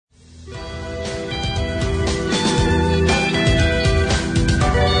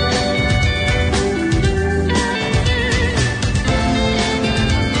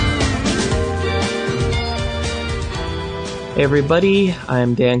Hey everybody,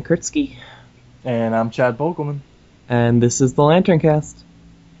 I'm Dan Kurtzky. And I'm Chad Bokelman. And this is the LanternCast.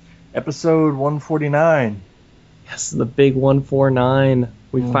 Episode 149. Yes, the big 149.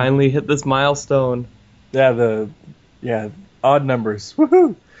 We finally hit this milestone. Yeah, odd numbers.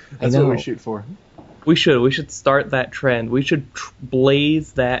 Woohoo! That's what we shoot for. We should start that trend. We should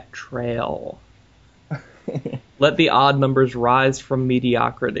blaze that trail. Let the odd numbers rise from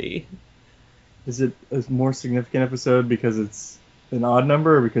mediocrity. Is it a more significant episode because it's an odd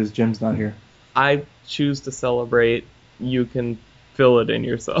number or because Jim's not here? I choose to celebrate. You can fill it in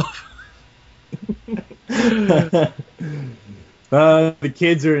yourself. The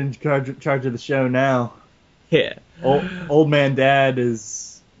kids are in charge of the show now. Yeah. Old man dad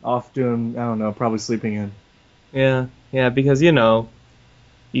is off doing, I don't know, probably sleeping in. Yeah, because you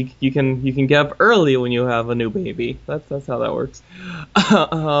can get up early when you have a new baby. That's how that works.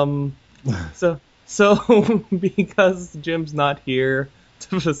 So because Jim's not here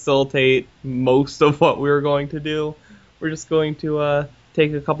to facilitate most of what we were going to do, we're just going to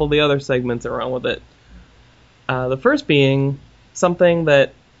take a couple of the other segments and run with it. The first being something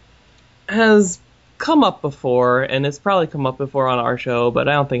that has come up before, and it's probably come up before on our show, but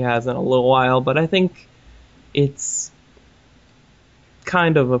I don't think it has in a little while, but I think it's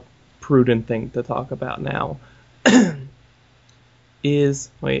kind of a prudent thing to talk about now.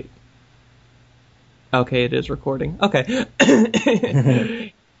 Okay, it is recording. Okay.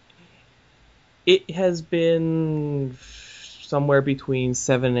 It has been somewhere between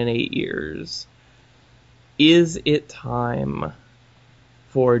 7 and 8 years. Is it time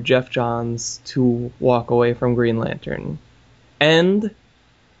for Geoff Johns to walk away from Green Lantern? And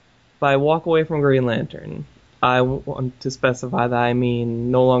by walk away from Green Lantern, I want to specify that I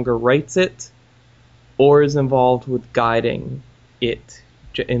mean no longer writes it or is involved with guiding it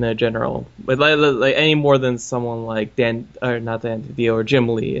in a general, but like any more than someone like not Dan DiDio or Jim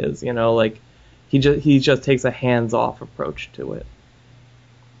Lee is, like he just takes a hands-off approach to it.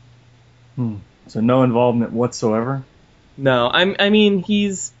 So no involvement whatsoever? No, I mean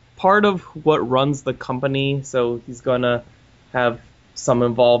he's part of what runs the company, so he's gonna have some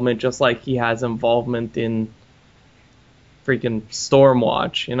involvement, just like he has involvement in freaking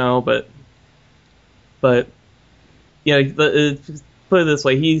Stormwatch, but put it this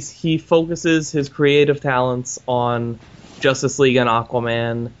way, he focuses his creative talents on Justice League and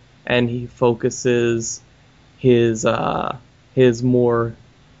Aquaman, and he focuses his more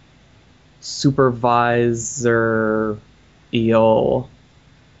supervisor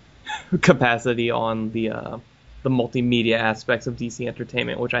capacity on the multimedia aspects of DC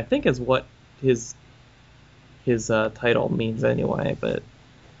Entertainment, which I think is what his title means anyway. But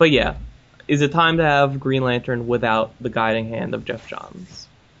yeah. Is it time to have Green Lantern without the guiding hand of Geoff Johns?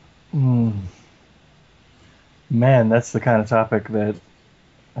 Man, that's the kind of topic that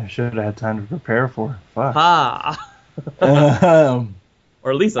I should have had time to prepare for. Fuck. Or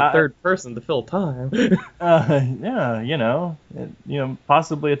at least a third person to fill time. Yeah,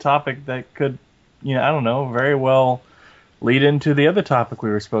 possibly a topic that could, I don't know, very well lead into the other topic we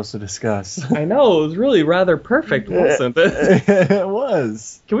were supposed to discuss. I know, it was really rather perfect, wasn't it? It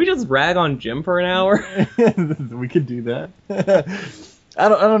was. Can we just rag on Jim for an hour? We could do that. I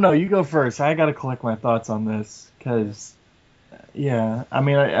don't know. You go first. I got to collect my thoughts on this because, yeah. I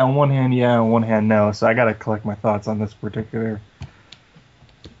mean, on one hand, yeah. On one hand, no. So I got to collect my thoughts on this particular.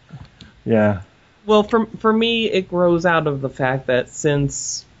 Yeah. Well, for me, it grows out of the fact that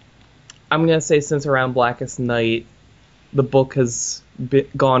since around Blackest Night, the book has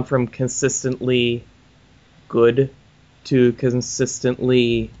gone from consistently good to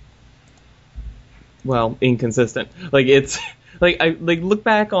consistently, inconsistent. Like it's like I look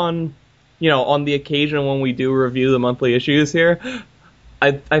back on, on the occasion when we do review the monthly issues here,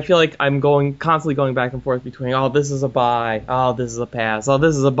 I feel like I'm constantly going back and forth between, oh, this is a buy, oh, this is a pass, oh,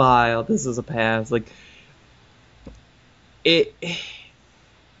 this is a buy, oh, this is a pass. Like it.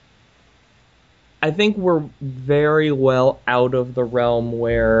 I think we're very well out of the realm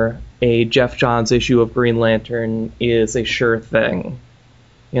where a Geoff Johns issue of Green Lantern is a sure thing,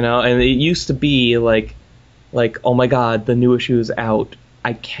 and it used to be like, oh my god, the new issue is out.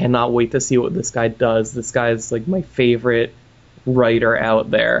 I cannot wait to see what this guy does. This guy is like my favorite writer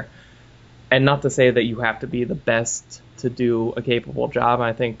out there. And not to say that you have to be the best to do a capable job.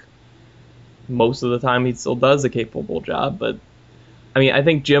 I think most of the time he still does a capable job, but I mean, I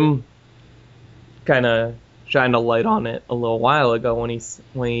think Jim kind of shined a light on it a little while ago when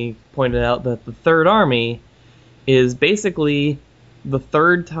he pointed out that the Third Army is basically the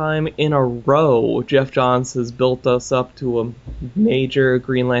third time in a row Geoff Johns has built us up to a major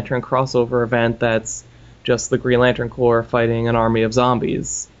Green Lantern crossover event that's just the Green Lantern Corps fighting an army of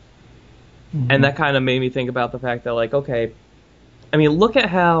zombies. Mm-hmm. And that kind of made me think about the fact that, like, okay, I mean, look at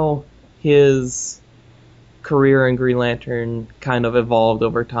how his career in Green Lantern kind of evolved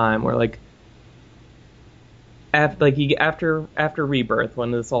over time, where, like, after Rebirth,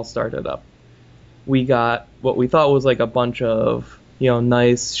 when this all started up, we got what we thought was, like, a bunch of,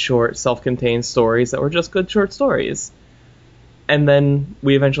 nice, short, self-contained stories that were just good short stories. And then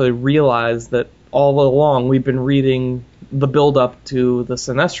we eventually realized that all along we've been reading the build-up to the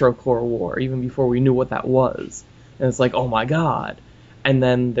Sinestro Corps War, even before we knew what that was. And it's like, oh my god. And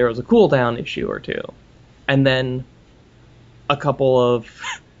then there was a cool-down issue or two. And then a couple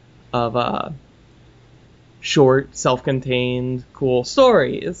of short, self-contained, cool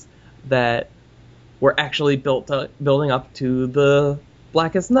stories that were actually building up to the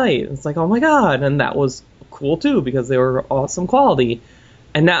Blackest Night. It's like, oh my god. And that was cool too, because they were awesome quality.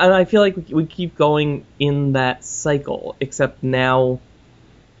 And I feel like we keep going in that cycle, except now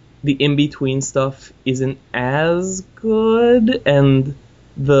the in-between stuff isn't as good, and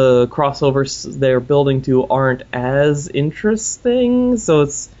the crossovers they're building to aren't as interesting, so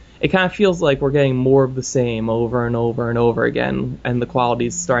it kind of feels like we're getting more of the same over and over and over again, and the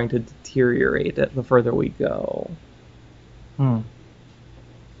quality's starting to deteriorate the further we go.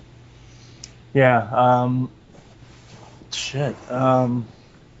 Yeah, shit.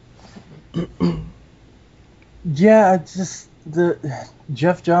 Yeah, it's just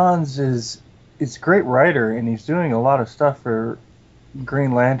Jeff Johns is a great writer, and he's doing a lot of stuff for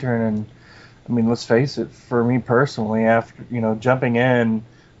Green Lantern. And I mean, let's face it, for me personally, after jumping in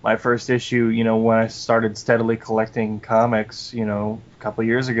my first issue, when I started steadily collecting comics, a couple of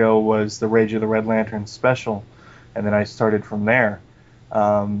years ago, was the Rage of the Red Lantern special, and then I started from there.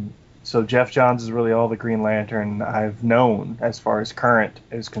 So Jeff Johns is really all the Green Lantern I've known as far as current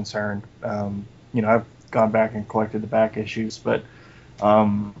is concerned. I've gone back and collected the back issues, but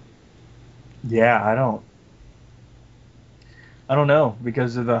yeah, I don't know,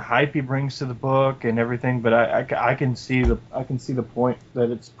 because of the hype he brings to the book and everything. But I can see the point that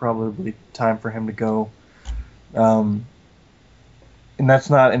it's probably time for him to go. And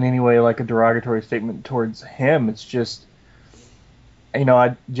that's not in any way like a derogatory statement towards him. It's just,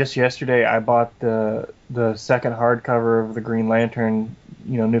 just yesterday I bought the second hardcover of the Green Lantern,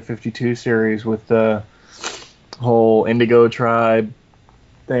 New 52 series, with the whole Indigo Tribe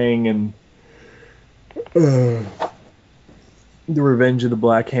thing and the Revenge of the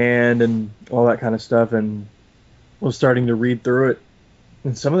Black Hand and all that kind of stuff, and was starting to read through it.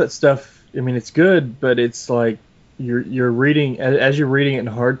 And some of that stuff, I mean, it's good, but it's like you're reading, as you're reading it in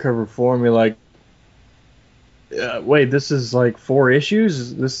hardcover form, you're like, wait, this is like 4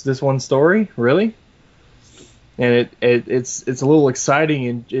 issues? This one story? Really? And it's a little exciting,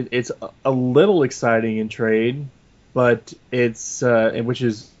 and it's a little exciting in trade, but it's which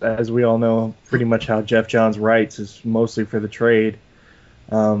is, as we all know, pretty much how Jeff Johns writes, is mostly for the trade,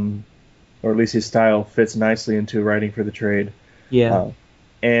 or at least his style fits nicely into writing for the trade. Yeah.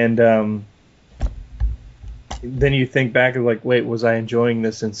 And then you think back of like, wait, was I enjoying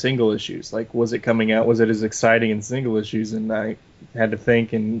this in single issues? Like, was it coming out? Was it as exciting in single issues? And I had to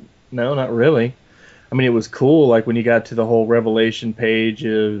think, and no, not really. I mean, it was cool, like when you got to the whole Revelation page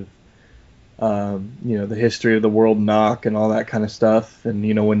of, the history of the world knock and all that kind of stuff, and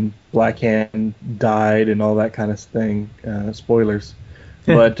when Black Hand died and all that kind of thing. Spoilers,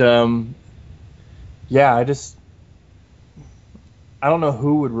 but yeah, I don't know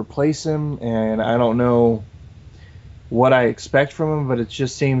who would replace him, and I don't know what I expect from him, but it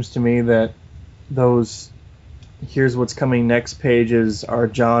just seems to me that those here's what's coming next pages are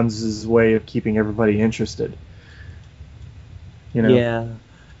Johns' way of keeping everybody interested. Yeah.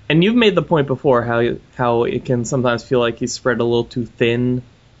 And you've made the point before how it can sometimes feel like he's spread a little too thin.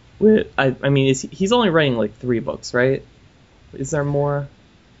 I mean, he's only writing like 3 books, right? Is there more?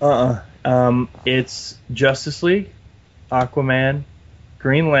 It's Justice League, Aquaman,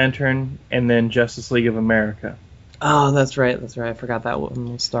 Green Lantern, and then Justice League of America. Oh, that's right. I forgot that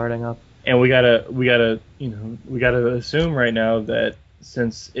one was starting up. And we gotta assume right now that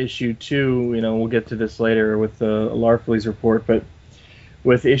since issue 2, we'll get to this later with the Larfleeze report, but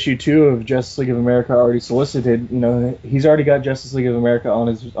with issue 2 of Justice League of America already solicited, he's already got Justice League of America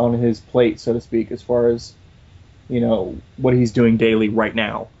on his plate, so to speak, as far as what he's doing daily right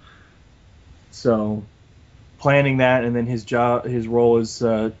now. So planning that, and then his role as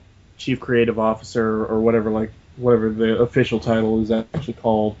chief creative officer, or whatever the official title is actually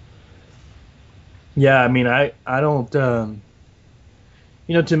called. Yeah, I mean, I don't, to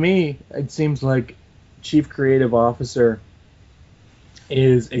me, it seems like chief creative officer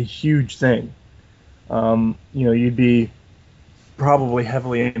is a huge thing. You'd be probably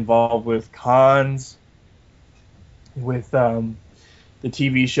heavily involved with cons, with the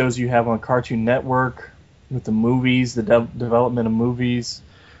TV shows you have on Cartoon Network, with the movies, the development of movies,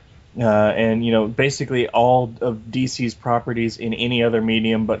 and basically all of DC's properties in any other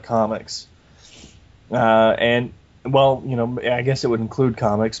medium but comics. And well, I guess it would include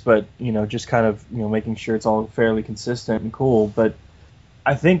comics, but just kind of making sure it's all fairly consistent and cool. But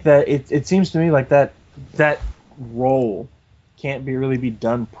I think that it seems to me like that role can't really be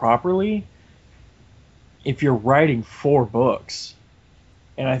done properly if you're writing 4 books.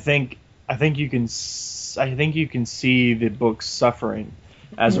 And I think you can see the books suffering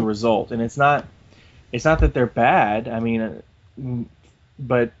as a result. And it's not that they're bad. I mean,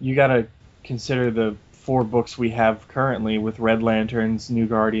 but you got to consider the 4 books we have currently with Red Lanterns, New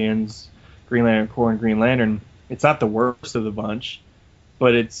Guardians, Green Lantern Corps, and Green Lantern. It's not the worst of the bunch,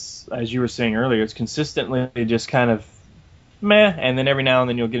 but it's, as you were saying earlier, it's consistently just kind of meh. And then every now and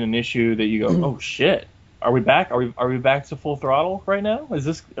then you'll get an issue that you go, oh shit. Are we back? Are we back to full throttle right now? Is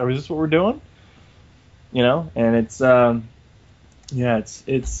this what we're doing? And it's I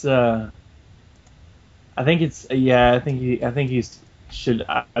think he should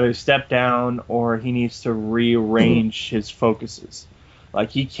either step down or he needs to rearrange his focuses. Like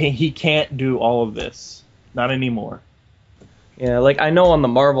he can't do all of this, not anymore. Yeah, like I know on the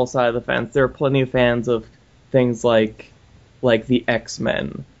Marvel side of the fence, there are plenty of fans of things like the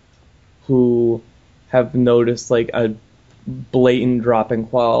X-Men who have noticed like a blatant drop in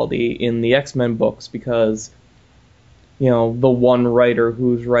quality in the X-Men books because the one writer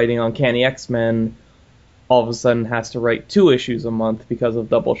who's writing Uncanny X-Men all of a sudden has to write 2 issues a month because of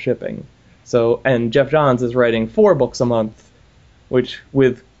double shipping. So, and Jeff Johns is writing 4 books a month, which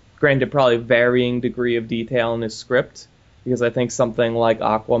with granted probably varying degree of detail in his script, because I think something like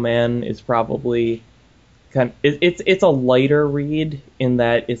Aquaman is probably it's a lighter read in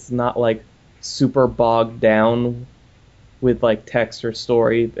that it's not like super bogged down with like text or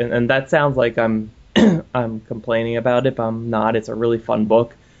story, and that sounds like I'm complaining about it, but I'm not. It's a really fun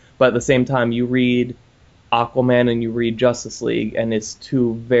book, but at the same time you read Aquaman and you read Justice League and it's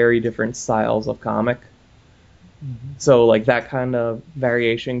 2 very different styles of comic. So like that kind of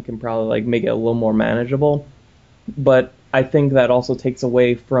variation can probably like make it a little more manageable, but I think that also takes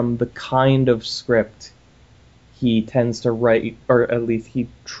away from the kind of script he tends to write, or at least he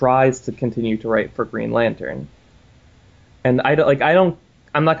tries to continue to write for Green Lantern. And I'm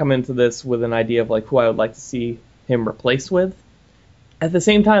not coming into this with an idea of like who I would like to see him replaced with. At the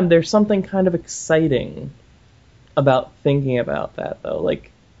same time, there's something kind of exciting about thinking about that though.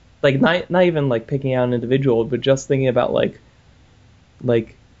 Like not even like picking out an individual, but just thinking about like the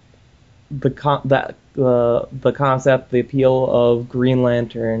concept, the appeal of Green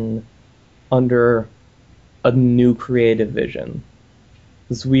Lantern under a new creative vision.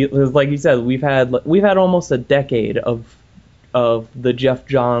 Like you said, we've had almost a decade of the Jeff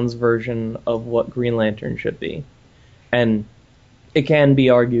Johns version of what Green Lantern should be, and it can be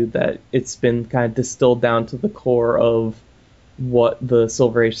argued that it's been kind of distilled down to the core of what the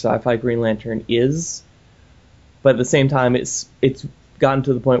Silver Age sci-fi Green Lantern is. But at the same time, it's gotten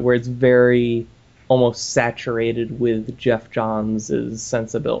to the point where it's very almost saturated with Jeff Johns'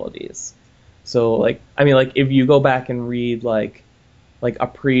 sensibilities. So, like, I mean, like, if you go back and read, like a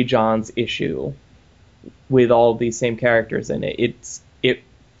pre-Johns issue with all these same characters in it, it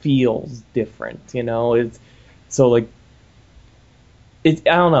feels different, It's so, like, I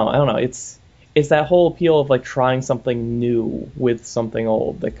don't know. It's that whole appeal of, like, trying something new with something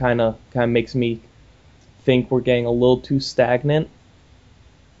old that kind of makes me think we're getting a little too stagnant,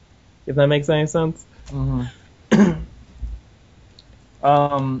 if that makes any sense. Mm-hmm.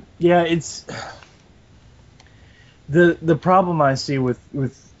 Yeah, it's the problem I see with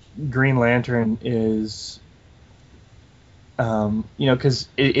Green Lantern is, because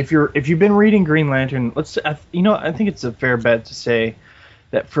if you've been reading Green Lantern, I think it's a fair bet to say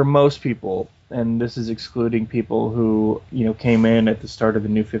that for most people, and this is excluding people who came in at the start of the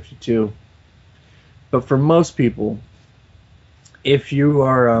New 52, but for most people, if you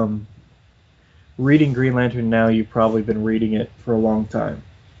are reading Green Lantern now, you've probably been reading it for a long time.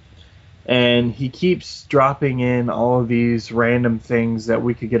 And he keeps dropping in all of these random things that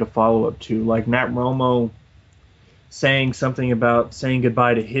we could get a follow-up to, like Nat Romo saying something about saying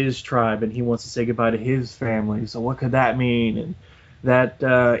goodbye to his tribe, and he wants to say goodbye to his family. So what could that mean? And that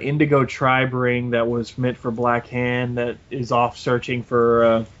Indigo tribe ring that was meant for Black Hand that is off searching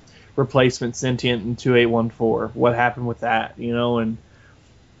for replacement sentient in 2814. What happened with that? And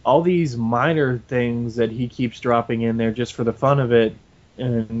all these minor things that he keeps dropping in there just for the fun of it,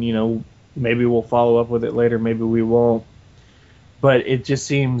 and Maybe we'll follow up with it later. Maybe we won't. But it just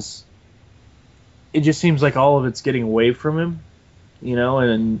seems like all of it's getting away from him,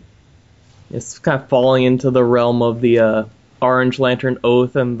 and It's kind of falling into the realm of the Orange Lantern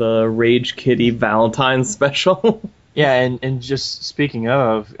Oath and the Rage Kitty Valentine's special. yeah, and just speaking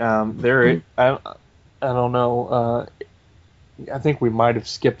of, I don't know. I think we might have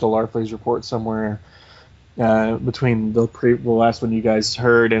skipped a Larfleeze report somewhere between the last one you guys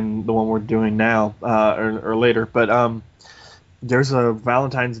heard and the one we're doing now or later. But there's a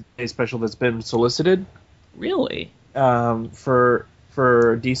Valentine's Day special that's been solicited. Really? For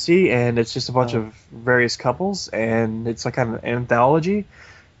DC, and it's just a bunch of various couples, and it's like kind of an anthology.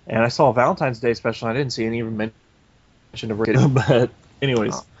 And I saw a Valentine's Day special, and I didn't see any even mention of Rick. But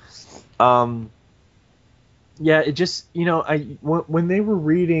anyways, yeah, it just when they were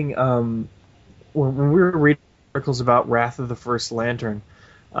reading when we were reading articles about Wrath of the First Lantern,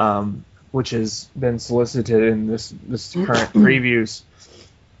 which has been solicited in this current previews,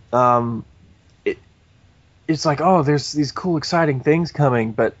 it's like, oh, there's these cool, exciting things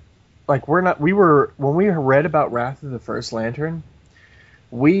coming, but like when we read about Wrath of the First Lantern,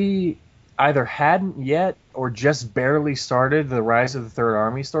 we either hadn't yet or just barely started the Rise of the Third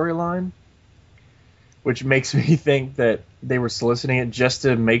Army storyline, which makes me think that they were soliciting it just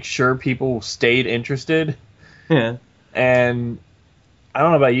to make sure people stayed interested. Yeah. And I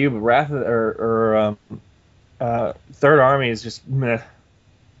don't know about you, but Third Army is just meh.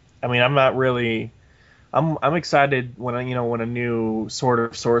 I mean, I'm not really. I'm excited when a new Sword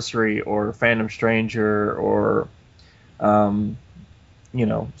of Sorcery or Phantom Stranger or something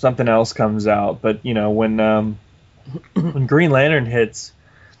else comes out. But when Green Lantern hits,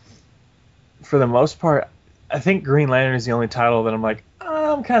 for the most part, I think Green Lantern is the only title that I'm like,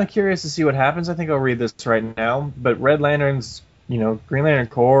 I'm kind of curious to see what happens. I think I'll read this right now. But Red Lantern's, Green Lantern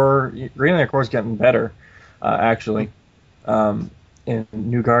Corps is getting better, actually. And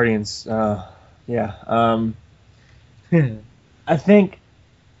New Guardians. Yeah. I think,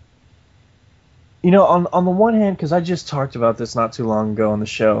 on the one hand, because I just talked about this not too long ago on the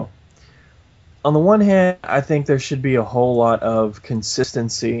show. On the one hand, I think there should be a whole lot of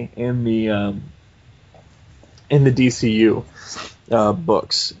consistency in the DCU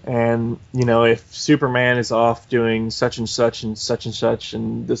books, and if Superman is off doing such and such and such and such,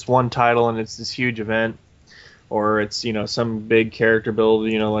 and this one title, and it's this huge event, or it's some big character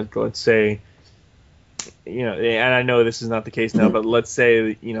build, like let's say. And I know this is not the case now, but let's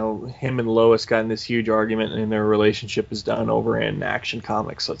say, him and Lois got in this huge argument and their relationship is done over in Action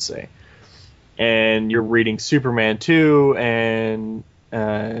Comics, let's say. And you're reading Superman 2, and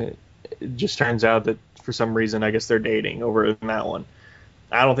it just turns out that for some reason, I guess they're dating over in that one.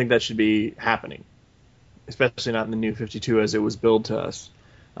 I don't think that should be happening, especially not in the New 52 as it was billed to us.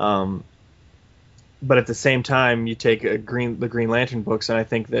 But at the same time, you take the Green Lantern books, and I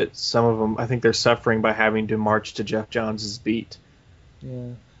think that some of them, they're suffering by having to march to Jeff Johns' beat.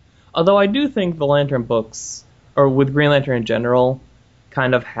 Yeah. Although I do think the Lantern books, or with Green Lantern in general,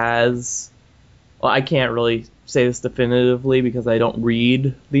 kind of has... Well, I can't really say this definitively because I don't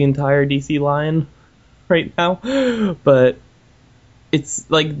read the entire DC line right now, but it's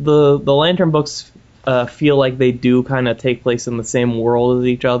like the Lantern books feel like they do kind of take place in the same world as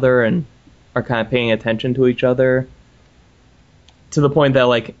each other and are kind of paying attention to each other, to the point that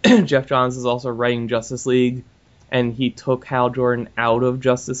like Jeff Johns is also writing Justice League, and he took Hal Jordan out of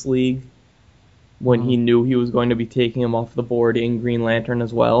Justice League when he knew he was going to be taking him off the board in Green Lantern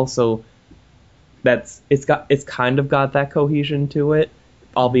as well. So it's kind of got that cohesion to it,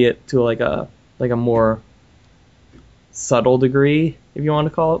 albeit to like a more subtle degree, if you want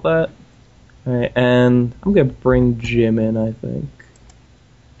to call it that. All right, and I'm gonna bring Jim in, I think.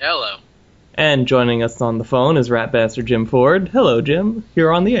 Hello. And joining us on the phone is Rat Bastard Jim Ford. Hello, Jim.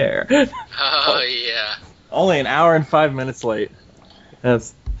 You're on the air. Oh, yeah. Only an hour and 5 minutes late.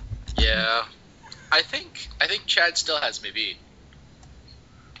 That's... Yeah. I think Chad still has me beat.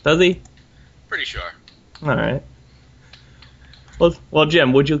 Does he? Pretty sure. All right. Well,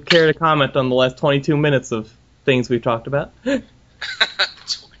 Jim, would you care to comment on the last 22 minutes of things we've talked about?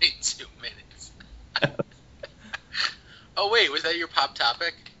 22 minutes. Oh, wait, was that your pop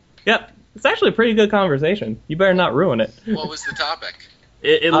topic? Yep. It's actually a pretty good conversation. You better not ruin it. What was the topic?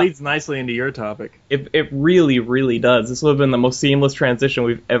 It leads nicely into your topic. It really, really does. This would have been the most seamless transition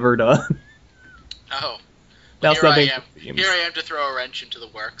we've ever done. Oh. Now Here I am to throw a wrench into the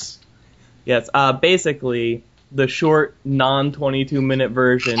works. Yes, basically, the short, non-22-minute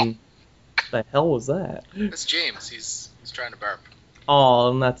version... The hell was that? That's James. He's trying to burp.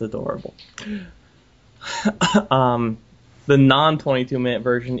 Oh, that's adorable. The the non-22-minute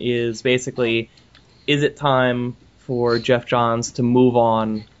version is basically, is it time for Jeff Johns to move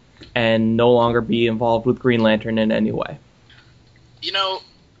on and no longer be involved with Green Lantern in any way? You know,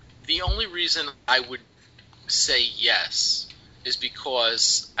 the only reason I would say yes is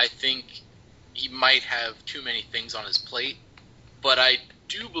because I think he might have too many things on his plate, but I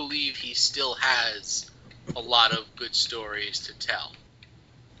do believe he still has a lot of good stories to tell.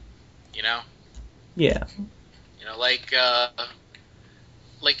 You know? Yeah. You know, like the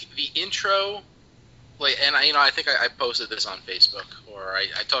intro, and I think I posted this on Facebook, or I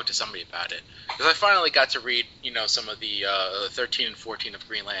talked to somebody about it, because I finally got to read, some of the 13 and 14 of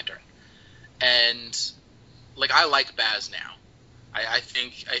Green Lantern, and I like Baz now. I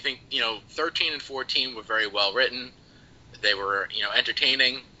think 13 and 14 were very well written. They were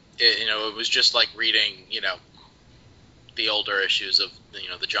entertaining. It was just like reading the older issues of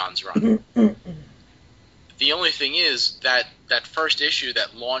the Johns run. The only thing is that first issue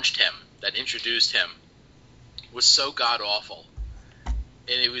that launched him, that introduced him, was so god-awful. And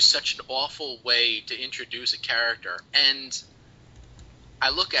it was such an awful way to introduce a character. And I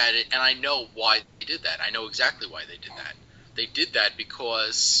look at it, and I know why they did that. I know exactly why they did that. They did that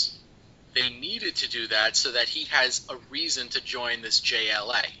because they needed to do that so that he has a reason to join this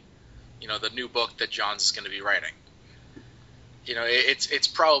JLA, the new book that Johns is going to be writing. It's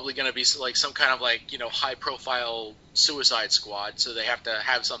probably going to be like some kind of high-profile Suicide Squad, so they have to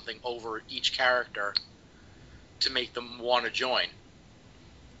have something over each character to make them want to join.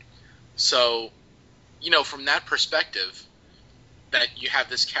 So, from that perspective, that you have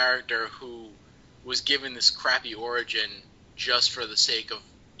this character who was given this crappy origin just for the sake of,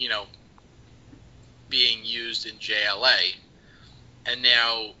 being used in JLA, and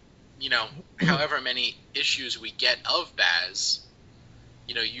now, however many issues we get of Baz,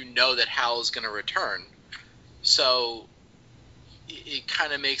 that Hal's going to return. So it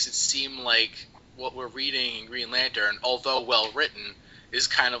kind of makes it seem like what we're reading in Green Lantern, although well written, is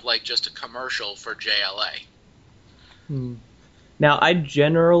kind of like just a commercial for JLA. Now, I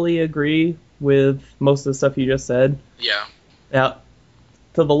generally agree with most of the stuff you just said. Yeah. Now,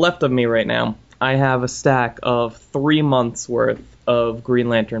 to the left of me right now, I have a stack of 3 months worth of Green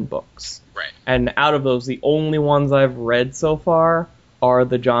Lantern books. Right. And out of those, the only ones I've read so far are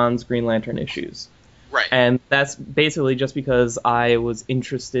the Johns Green Lantern issues. Right. And that's basically just because I was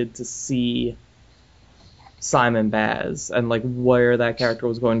interested to see Simon Baz and where that character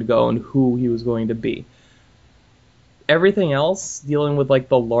was going to go and who he was going to be. Everything else dealing with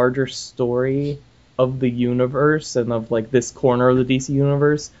the larger story of the universe and of this corner of the DC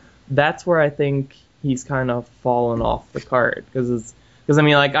universe, that's where I think he's kind of fallen off the cart, because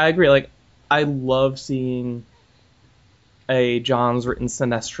I agree, I love seeing a Johns written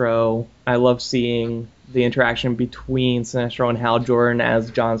Sinestro. I love seeing the interaction between Sinestro and Hal Jordan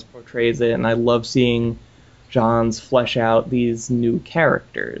as Johns portrays it, and I love seeing Johns flesh out these new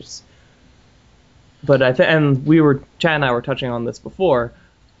characters. But and Chad and I were touching on this before.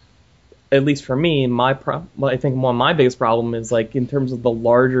 At least for me, I think one of my biggest problem is in terms of the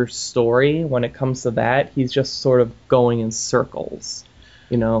larger story. When it comes to that, he's just sort of going in circles,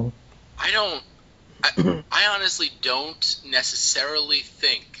 I honestly don't necessarily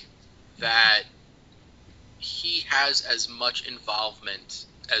think that he has as much involvement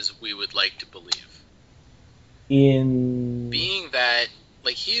as we would like to believe. Being that,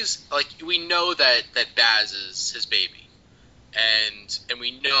 he's, we know that Baz is his baby. And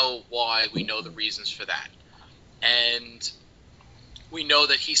we know why, we know the reasons for that. And we know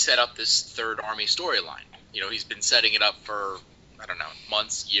that he set up this Third Army storyline. He's been setting it up for, I don't know,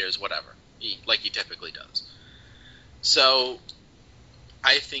 months, years, whatever, like he typically does. So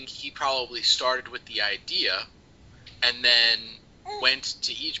I think he probably started with the idea and then went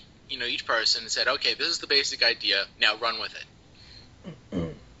to each person and said, okay, this is the basic idea, now run with it.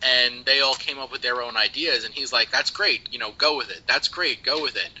 And they all came up with their own ideas, and he's like, that's great, go with it. That's great, go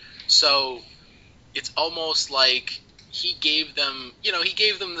with it. So it's almost like he gave them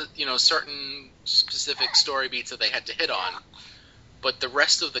the, certain specific story beats that they had to hit on. But the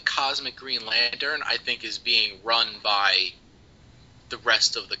rest of the Cosmic Green Lantern, I think, is being run by the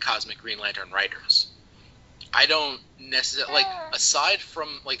rest of the Cosmic Green Lantern writers. I don't necessarily, aside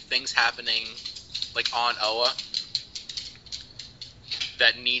from, things happening, on Oa,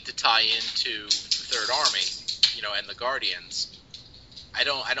 that need to tie into the Third Army, and the Guardians, I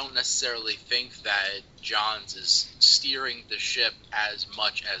don't necessarily think that Johns is steering the ship as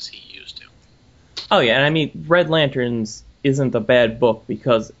much as he used to. Oh yeah, and Red Lanterns isn't a bad book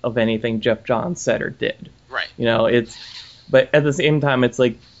because of anything Jeff Johns said or did. Right. But at the same time, it's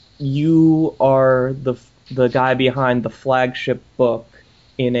you are the guy behind the flagship book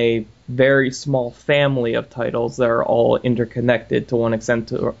in a very small family of titles that are all interconnected to one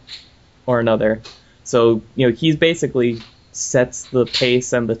extent or another. So, he's basically sets the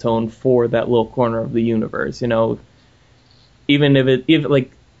pace and the tone for that little corner of the universe, even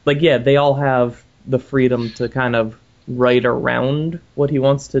if they all have the freedom to kind of write around what he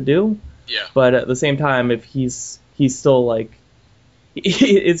wants to do. Yeah. But at the same time, if he's still like,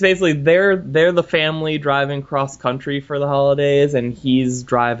 it's basically they're the family driving cross country for the holidays, and he's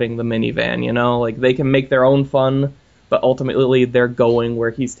driving the minivan. Like, they can make their own fun, but ultimately they're going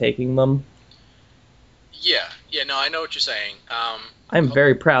where he's taking them. Yeah, no, I know what you're saying. I'm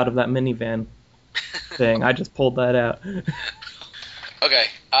very proud of that minivan thing. I just pulled that out. Okay.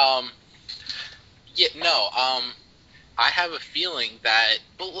 I have a feeling that.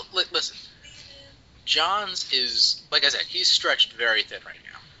 But listen, Johns is, like I said, he's stretched very thin right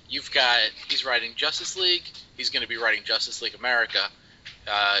now. He's writing Justice League. He's going to be writing Justice League America.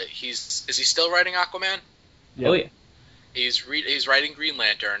 Is he still writing Aquaman? Yep. Oh yeah. He's writing Green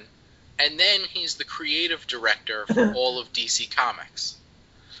Lantern, and then he's the creative director for all of DC Comics.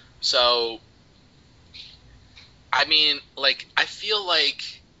 So, I mean, like, I feel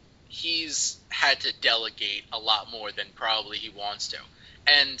like he's had to delegate a lot more than probably he wants to.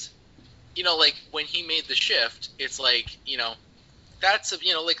 And, like, when he made the shift, it's like, that's,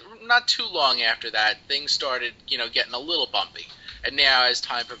 like, not too long after that, things started, getting a little bumpy. And now, as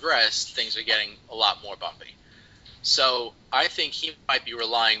time progressed, things are getting a lot more bumpy. So, I think he might be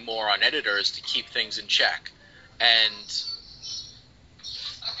relying more on editors to keep things in check. And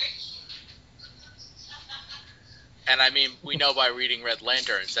I mean, we know by reading Red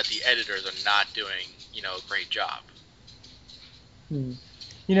Lanterns that the editors are not doing, a great job.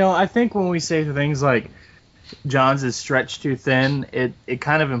 I think when we say things like Johns is stretched too thin, it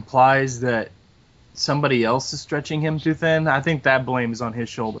kind of implies that somebody else is stretching him too thin. I think that blame is on his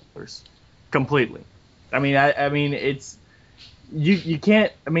shoulders completely. I mean, it's you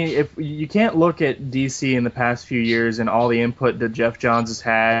can't. I mean, if you can't look at DC in the past few years and all the input that Jeff Johns has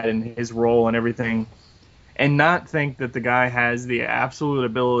had and his role and everything, and not think that the guy has the absolute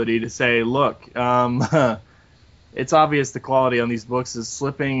ability to say, look, it's obvious the quality on these books is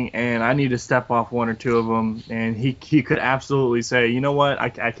slipping, and I need to step off one or two of them. And he could absolutely say, you know what,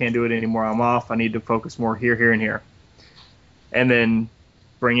 I can't do it anymore. I'm off. I need to focus more here, and here. And then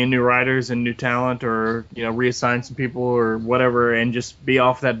bring in new writers and new talent, or reassign some people or whatever, and just be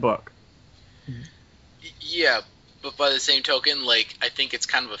off that book. Yeah, but by the same token, like, I think it's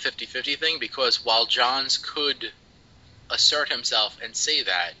kind of a 50-50 thing, because while Johns could assert himself and say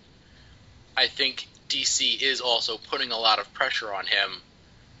that, I think DC is also putting a lot of pressure on him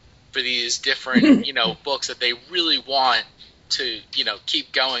for these different, books that they really want to,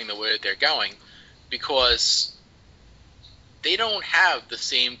 keep going the way that they're going, because they don't have the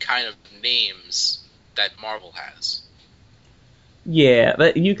same kind of names that Marvel has. Yeah,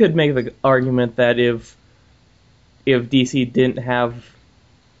 but you could make the argument that if DC didn't have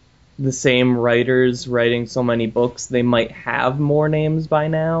the same writers writing so many books, they might have more names by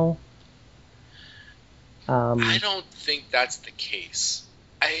now. I don't think that's the case.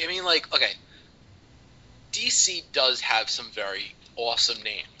 I mean, like, okay, DC does have some very awesome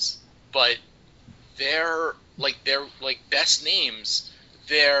names, but their best names,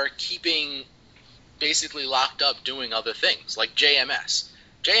 they're keeping basically locked up doing other things, like JMS.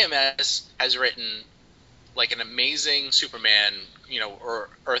 JMS has written like an amazing Superman, or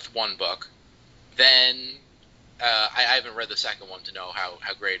Earth 1 book. Then I haven't read the second one to know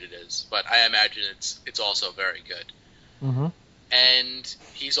how great it is, but I imagine it's also very good. Mm-hmm. And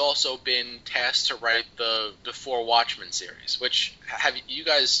he's also been tasked to write the Four Watchmen series, which, have you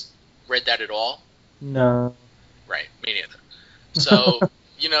guys read that at all? No. Right, me neither. So,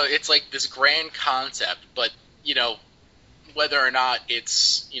 it's like this grand concept, but, whether or not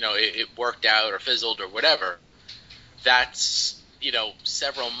it's, it worked out or fizzled or whatever, that's,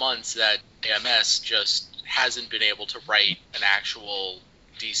 several months that AMS just hasn't been able to write an actual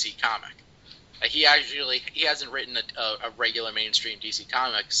DC comic. He hasn't written a regular mainstream DC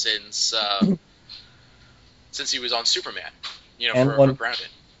comic since he was on Superman, for Grounded.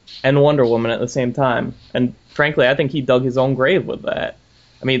 And Wonder Woman at the same time. And frankly, I think he dug his own grave with that.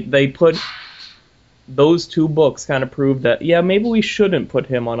 I mean, they put those two books kind of proved that, yeah, maybe we shouldn't put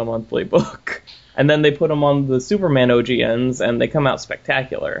him on a monthly book. And then they put him on the Superman OGNs, and they come out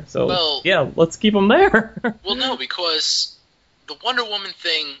spectacular. So, yeah, let's keep him there. Well, no, because the Wonder Woman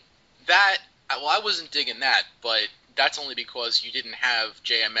thing, I wasn't digging that, but that's only because you didn't have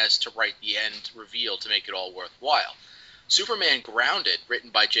JMS to write the end reveal to make it all worthwhile. Superman Grounded,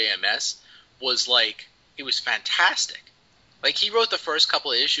 written by JMS, was like it was fantastic. Like, he wrote the first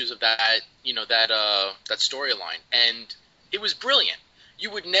couple of issues of that, that storyline, and it was brilliant. You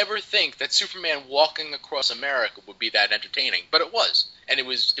would never think that Superman walking across America would be that entertaining, but it was, and it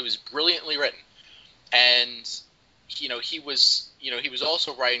was brilliantly written. And he was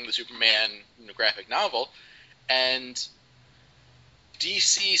also writing the Superman graphic novel, and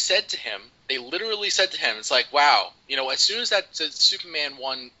DC said to him, they literally said to him, it's like, wow, as soon as that Superman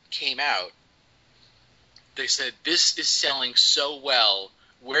 1 came out, they said, this is selling so well,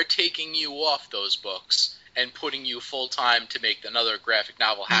 we're taking you off those books and putting you full-time to make another graphic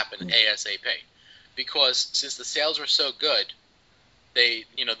novel happen ASAP. Because since the sales were so good, they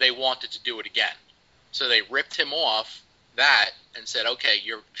wanted to do it again. So they ripped him off that and said, okay,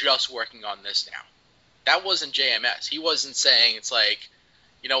 you're just working on this now. That wasn't JMS. He wasn't saying, it's like,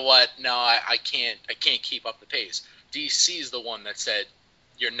 you know what, no, I can't keep up the pace. DC's the one that said,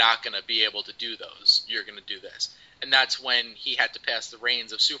 you're not going to be able to do those. You're going to do this. And that's when he had to pass the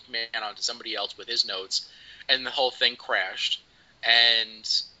reins of Superman onto somebody else with his notes, and the whole thing crashed. And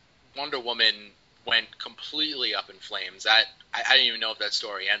Wonder Woman went completely up in flames. I didn't even know if that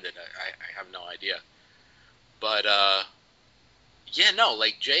story ended. I have no idea. But,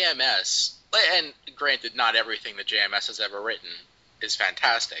 JMS, and granted, not everything that JMS has ever written is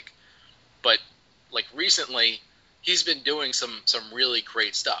fantastic, but, recently, he's been doing some really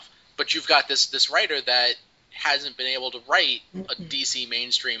great stuff. But you've got this writer that hasn't been able to write a DC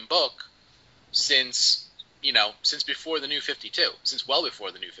mainstream book since before the New 52, since well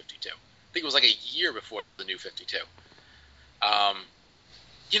before the New 52. I think it was like a year before the New 52.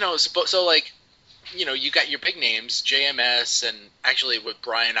 You got your big names, JMS, and actually with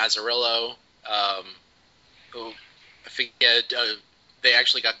Brian Azzarello, who I forget, they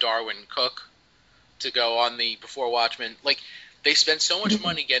actually got Darwin Cook to go on the Before Watchmen. Like, they spent so much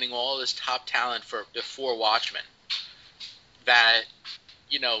money getting all this top talent for Before Watchmen that,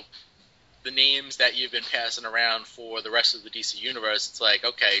 the names that you've been passing around for the rest of the DC universe, it's like,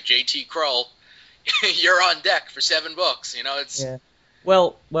 okay, JT Krull, you're on deck for 7 books. It's... Yeah.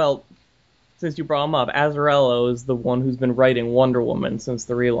 Well, since you brought him up, Azzarello is the one who's been writing Wonder Woman since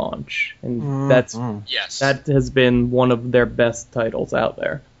the relaunch, and that has been one of their best titles out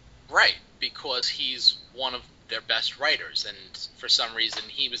there. Right, because he's one of their best writers, and for some reason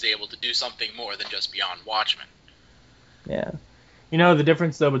he was able to do something more than just Beyond Watchmen. Yeah. The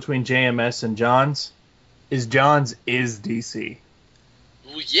difference, though, between JMS and Johns is Johns is DC.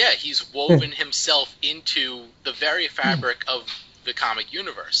 Well, yeah, he's woven himself into the very fabric of the comic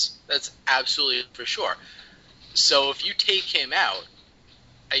universe. That's absolutely for sure. So if you take him out,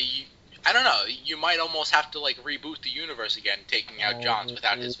 I don't know, you might almost have to reboot the universe again, taking out Johns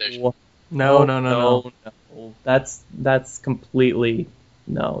without his vision. No. That's completely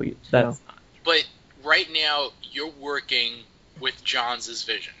no. That's not. But right now you're working with Johns'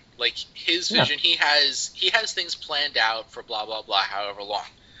 vision. Like, his vision, he has things planned out for blah blah blah, however long.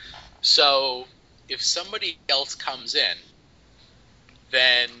 So if somebody else comes in,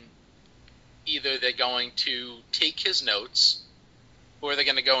 then either they're going to take his notes, or they're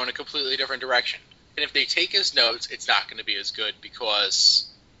going to go in a completely different direction. And if they take his notes, it's not going to be as good because,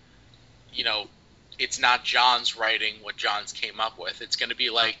 it's not Johns writing what Johns came up with. It's going to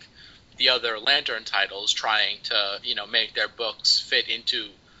be like the other Lantern titles trying to, make their books fit into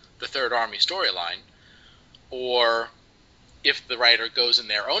the Third Army storyline. Or if the writer goes in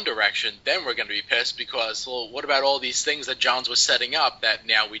their own direction, then we're going to be pissed because, well, what about all these things that Johns was setting up that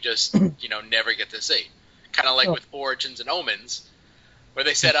now we just, never get to see? Kind of like with Origins and Omens, where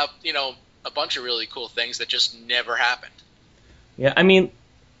they set up, a bunch of really cool things that just never happened. Yeah, I mean,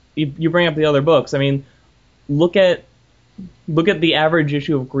 you bring up the other books. I mean, look at the average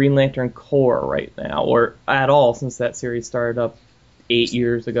issue of Green Lantern Corps right now, or at all since that series started up 8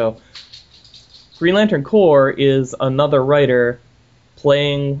 years ago. Green Lantern Corps is another writer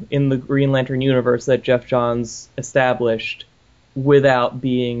playing in the Green Lantern universe that Jeff Johns established without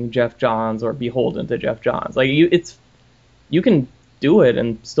being Jeff Johns or beholden to Jeff Johns. Like, you can do it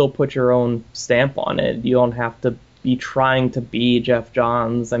and still put your own stamp on it. You don't have to be trying to be Jeff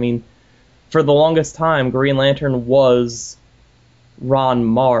Johns. I mean, for the longest time, Green Lantern was Ron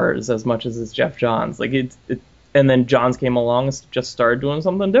Mars as much as it's Jeff Johns. Like, and then Johns came along and just started doing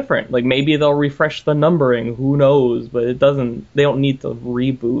something different. Like, maybe they'll refresh the numbering, who knows? But they don't need to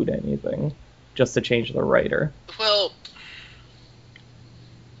reboot anything just to change the writer. Well,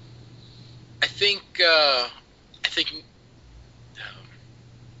 I think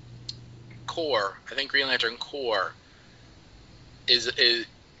Corps. I think Green Lantern Corps is it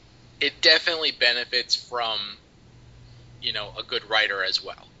definitely benefits from a good writer as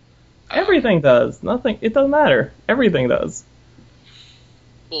well. Everything does. Nothing. It doesn't matter. Everything does.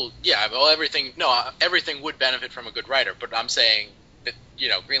 Well, yeah, well, everything would benefit from a good writer, but I'm saying that,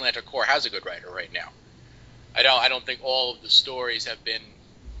 Green Lantern Corps has a good writer right now. I don't think all of the stories have been,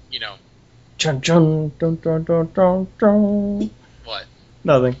 Chun chun dun dun dun dun dun. what?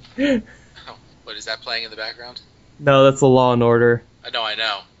 Nothing. Oh, what is that playing in the background? No, that's the Law and Order. I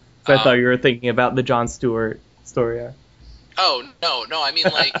know. So I thought you were thinking about the Jon Stewart story. Oh, no, I mean,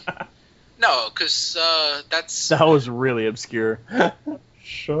 like, no, because that's... That was really obscure.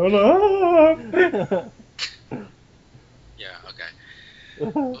 Shut up! Yeah, okay.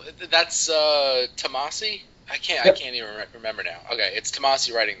 That's Tomasi? I can't even remember now. Okay, it's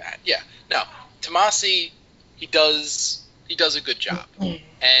Tomasi writing that. Yeah, no, Tomasi, he does a good job,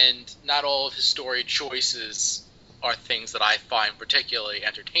 and not all of his story choices are things that I find particularly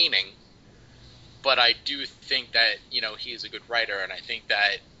entertaining. But I do think that he is a good writer, and I think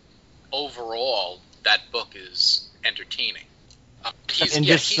that overall that book is entertaining. He's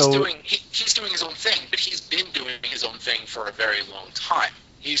doing his own thing, but he's been doing his own thing for a very long time.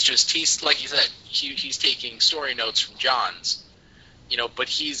 He's like you said, he's taking story notes from John's, but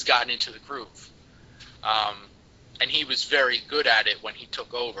he's gotten into the groove, and he was very good at it when he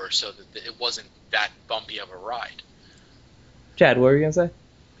took over, so that it wasn't that bumpy of a ride. Chad, what were you gonna say?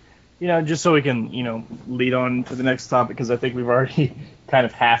 Just so we can, lead on to the next topic, because I think we've already kind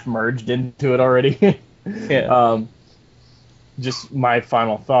of half merged into it already. Yeah. Just my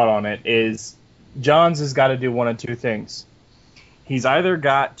final thought on it is Johns has got to do one of two things. He's either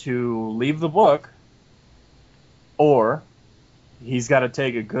got to leave the book, or he's got to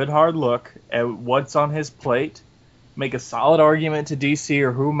take a good hard look at what's on his plate, make a solid argument to DC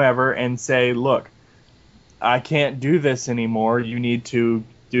or whomever, and say, look, I can't do this anymore. You need to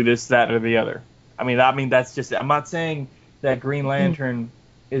do this, that, or the other. I mean, that's just it. I'm not saying that Green Lantern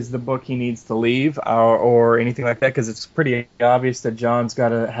is the book he needs to leave or anything like that, because it's pretty obvious that John's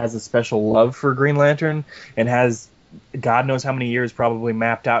has a special love for Green Lantern and has God knows how many years probably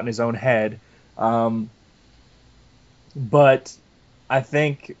mapped out in his own head. But I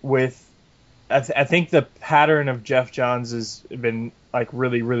think I think the pattern of Jeff Johns has been like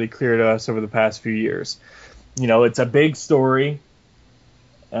really, really clear to us over the past few years. It's a big story.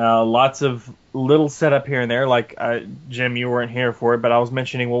 Lots of little setup here and there, like Jim, you weren't here for it, but I was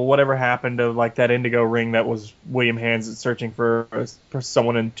mentioning, well, whatever happened to like that indigo ring that was William Hands searching for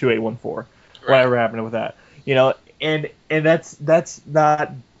someone in 2814? Right. Whatever happened with that, and that's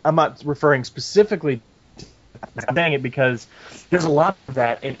not. I'm not referring specifically to I'm saying it because there's a lot of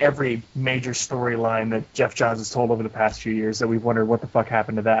that in every major storyline that Jeff Johns has told over the past few years that we've wondered what the fuck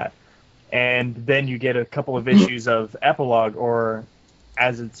happened to that, and then you get a couple of issues of epilogue, or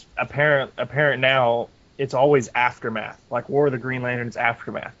as it's apparent now, it's always aftermath, like War of the Green Lanterns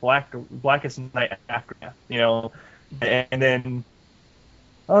aftermath, Blackest Night aftermath, and then,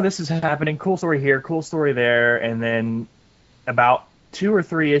 oh, this is happening, cool story here, cool story there, and then about 2 or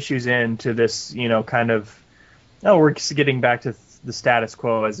 3 issues into this, kind of, we're getting back to the status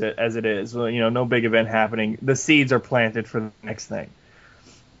quo as it is, no big event happening, the seeds are planted for the next thing,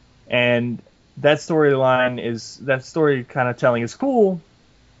 and that story kind of telling is cool,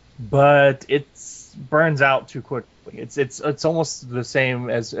 but it burns out too quickly. It's almost the same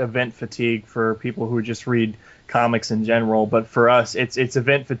as event fatigue for people who just read comics in general, but for us, it's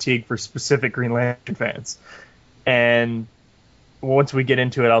event fatigue for specific Green Lantern fans. And once we get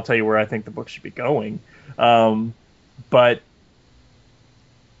into it, I'll tell you where I think the book should be going. But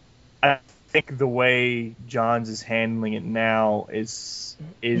I think the way Johns is handling it now is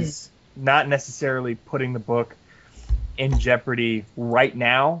not necessarily putting the book in jeopardy right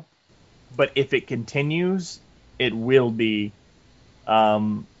now, but if it continues, it will be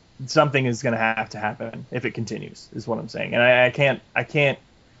something is going to have to happen if it continues, is what I'm saying. And I can't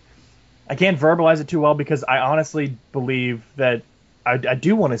verbalize it too well, because I honestly believe that I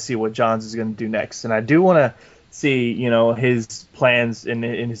do want to see what Johns is going to do next, and I do want to see his plans and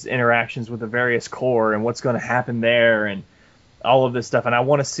his interactions with the various corps and what's going to happen there and all of this stuff, and I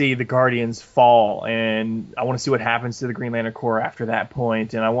want to see the Guardians fall, and I want to see what happens to the Green Lantern Corps after that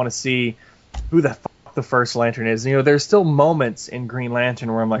point, and I want to see who the fuck the first Lantern is. There's still moments in Green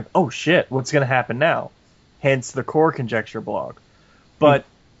Lantern where I'm like, oh shit, what's going to happen now? Hence the Corps Conjecture blog. But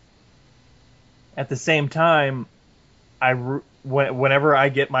at the same time, whenever I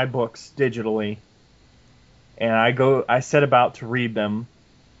get my books digitally, and I set about to read them,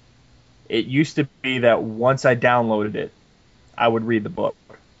 it used to be that once I downloaded it, I would read the book.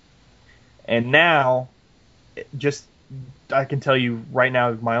 And now, I can tell you right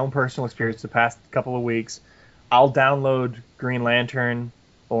now, my own personal experience the past couple of weeks, I'll download Green Lantern,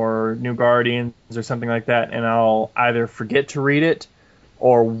 or New Guardians or something like that, and I'll either forget to read it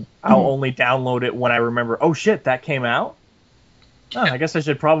or I'll only download it when I remember, oh shit, that came out? Oh, I guess I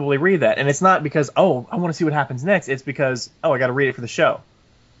should probably read that. And it's not because, oh, I want to see what happens next. It's because, oh, I got to read it for the show.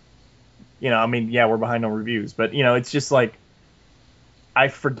 I mean, yeah, we're behind on reviews, but, it's just like, I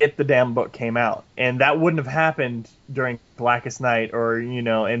forget the damn book came out. And that wouldn't have happened during Blackest Night or,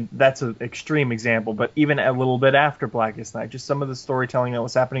 and that's an extreme example, but even a little bit after Blackest Night, just some of the storytelling that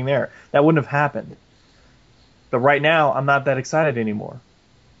was happening there, that wouldn't have happened. But right now, I'm not that excited anymore.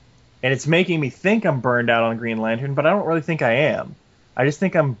 And it's making me think I'm burned out on Green Lantern, but I don't really think I am. I just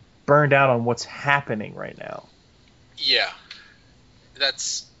think I'm burned out on what's happening right now. Yeah.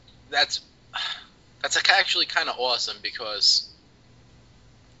 That's actually kind of awesome because,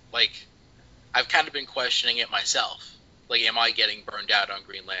 like, I've kind of been questioning it myself. Like, am I getting burned out on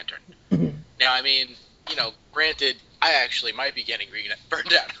Green Lantern? Now, I mean, granted, I actually might be getting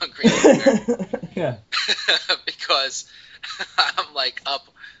burned out on Green Lantern. Yeah. Because I'm like up,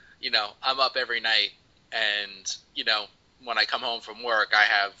 I'm up every night, and, when I come home from work, I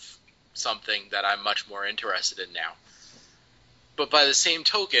have something that I'm much more interested in now. But by the same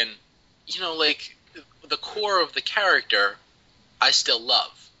token, like, the core of the character, I still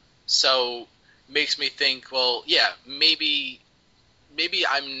love. So, makes me think, well, yeah, maybe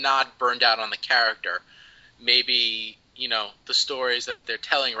I'm not burned out on the character. Maybe, the stories that they're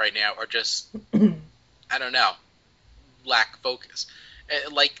telling right now are just, I don't know, lack focus.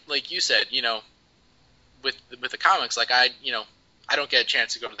 Like you said, with the comics, like I don't get a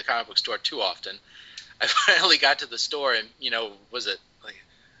chance to go to the comic book store too often. I finally got to the store and, was it like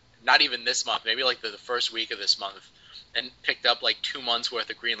not even this month, maybe like the first week of this month, and picked up like 2 months worth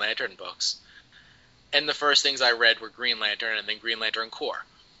of Green Lantern books. And the first things I read were Green Lantern and then Green Lantern Corps,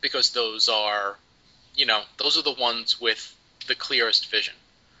 because those are the ones with the clearest vision.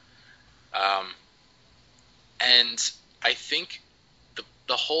 And I think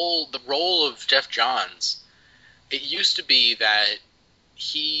the role of Jeff Johns, it used to be that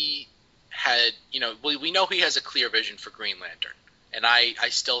he had, we know he has a clear vision for Green Lantern, and I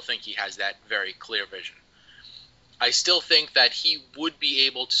still think he has that very clear vision. I still think that he would be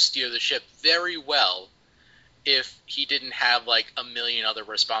able to steer the ship very well if he didn't have like a million other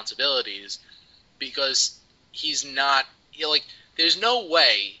responsibilities, because he's not, there's no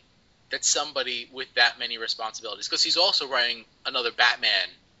way that somebody with that many responsibilities, because he's also writing another Batman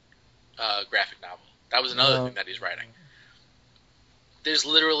graphic novel. That was another thing that he's writing. There's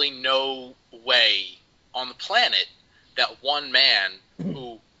literally no way on the planet that one man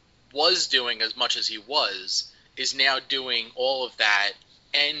who was doing as much as he was is now doing all of that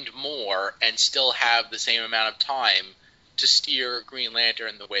and more and still have the same amount of time to steer Green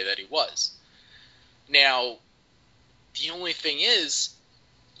Lantern the way that he was. Now, the only thing is,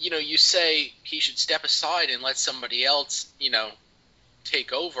 you say he should step aside and let somebody else,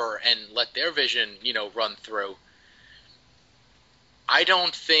 take over and let their vision, run through. I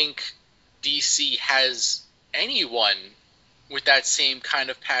don't think DC has anyone with that same kind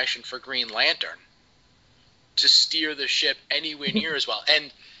of passion for Green Lantern to steer the ship anywhere near as well.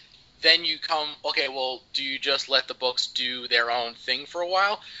 And then you come, okay, well, do you just let the books do their own thing for a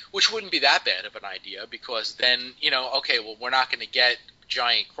while? Which wouldn't be that bad of an idea, because then, okay, well, we're not going to get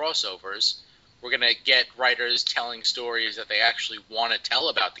giant crossovers. We're going to get writers telling stories that they actually want to tell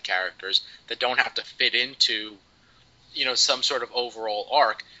about the characters that don't have to fit into, some sort of overall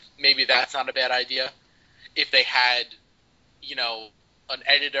arc. Maybe that's not a bad idea. If they had, an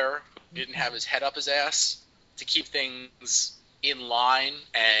editor who didn't have his head up his ass to keep things in line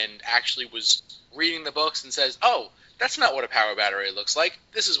and actually was reading the books and says, oh, that's not what a power battery looks like.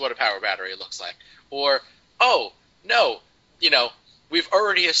 This is what a power battery looks like. Or, oh, no, we've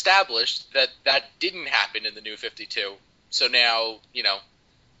already established that that didn't happen in the New 52. So now,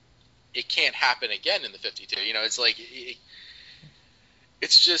 it can't happen again in the 52. It's like,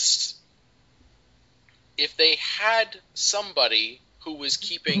 it's just, if they had somebody who was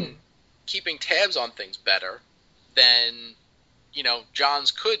keeping tabs on things better, then,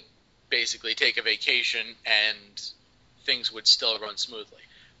 Johns could basically take a vacation and things would still run smoothly.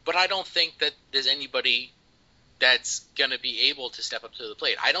 But I don't think that there's anybody that's going to be able to step up to the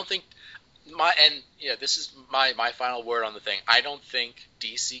plate. I don't think this is my final word on the thing. I don't think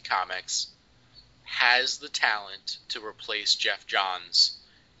DC Comics has the talent to replace Jeff Johns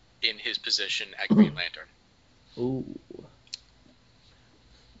in his position at Green Lantern. Ooh.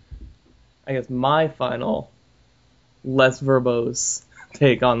 I guess my final, less verbose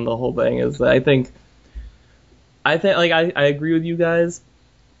take on the whole thing is that I think I agree with you guys.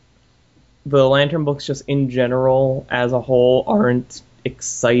 The Lantern books just in general as a whole aren't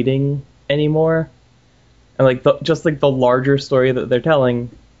exciting anymore. And like just like the larger story that they're telling,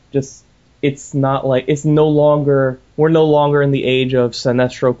 just it's not like we're no longer in the age of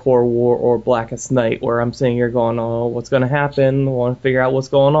Sinestro Corps War or Blackest Night where I'm sitting here going, oh, what's going to happen? I want to figure out what's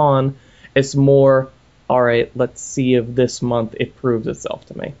going on. It's more, all right, let's see if this month it proves itself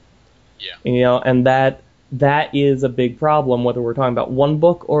to me. Yeah. And that is a big problem, whether we're talking about one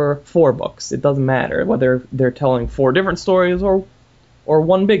book or 4 books. It doesn't matter whether they're telling 4 different stories or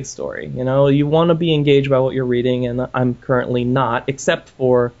one big story. You want to be engaged by what you're reading, and I'm currently not, except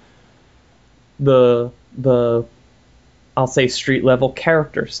for the I'll say street level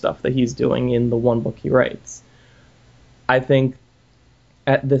character stuff that he's doing in the one book he writes. I think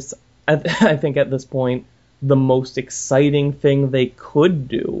at this point, the most exciting thing they could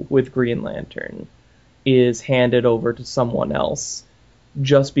do with Green Lantern is hand it over to someone else,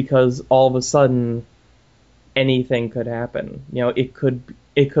 just because all of a sudden anything could happen. It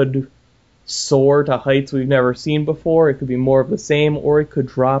could soar to heights we've never seen before. It could be more of the same, or it could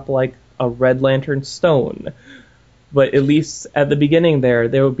drop like a Red Lantern stone. But at least at the beginning there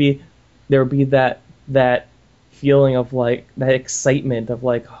would be that feeling of like that excitement of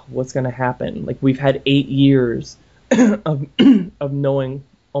like, what's going to happen? Like, we've had 8 years of knowing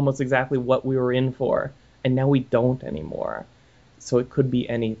almost exactly what we were in for, and now we don't anymore. So it could be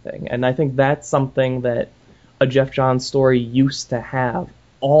anything. And I think that's something that a Jeff Johns story used to have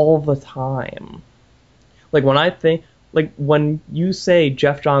all the time. Like, when you say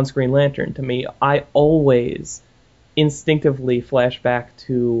Jeff Johns Green Lantern to me, I always instinctively flash back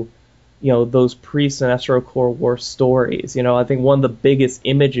to, those pre-Sinestro Corps War stories. I think one of the biggest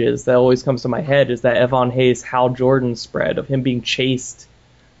images that always comes to my head is that Evan Hayes Hal Jordan spread of him being chased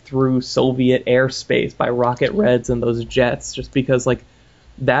through Soviet airspace by Rocket Reds and those jets, just because like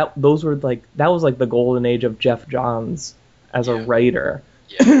that was like the golden age of Jeff Johns as a writer.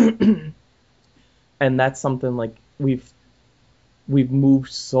 Yeah. And that's something like we've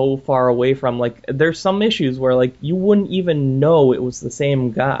moved so far away from. Like, there's some issues where like you wouldn't even know it was the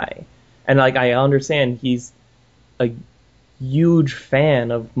same guy. And like, I understand he's a huge fan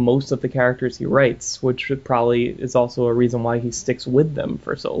of most of the characters he writes, which probably is also a reason why he sticks with them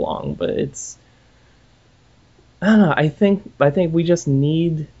for so long. But I don't know. I think we just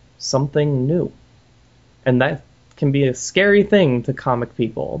need something new, and that can be a scary thing to comic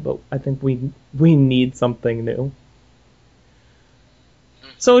people. But I think we need something new.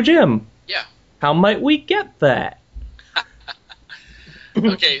 So, Jim. Yeah. How might we get that?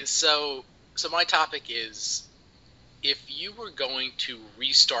 Okay, so my topic is, if you were going to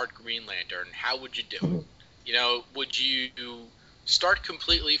restart Green Lantern, how would you do it? Would you start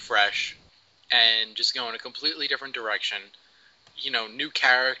completely fresh and just go in a completely different direction? New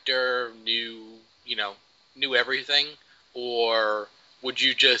character, new everything? Or would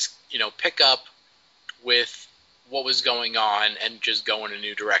you just, pick up with what was going on and just go in a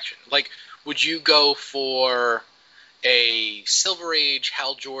new direction? Like, would you go for a Silver Age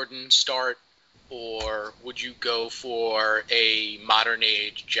Hal Jordan start, or would you go for a modern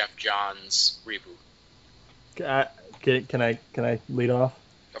age Jeff Johns reboot? Can I lead off?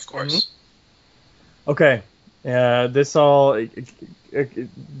 Of course. Mm-hmm. Okay. This all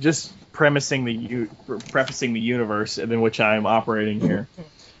just prefacing the universe in which I'm operating here.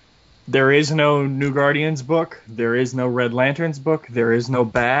 There is no New Guardians book, there is no Red Lanterns book, there is no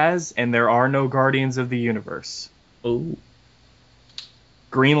Baz, and there are no Guardians of the Universe. Ooh.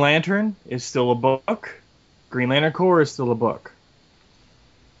 Green Lantern is still a book. Green Lantern Corps is still a book.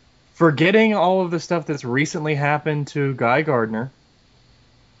 Forgetting all of the stuff that's recently happened to Guy Gardner,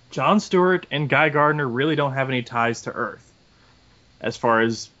 John Stewart and Guy Gardner really don't have any ties to Earth. As far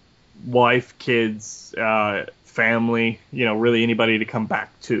as wife, kids, family, really anybody to come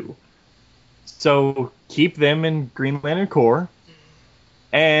back to. So keep them in Green Lantern Corps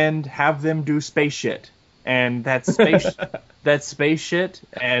and have them do space shit. And that space shit,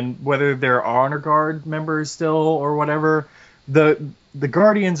 and whether they're honor guard members still or whatever, the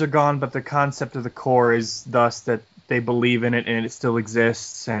Guardians are gone, but the concept of the Corps is thus that they believe in it and it still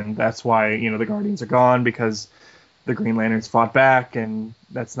exists, and that's why the Guardians are gone, because the Green Lanterns fought back, and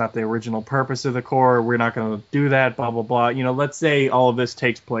that's not the original purpose of the Corps. We're not going to do that, blah blah blah. Let's say all of this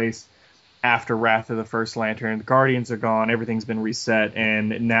takes place after Wrath of the First Lantern. The Guardians are gone, everything's been reset,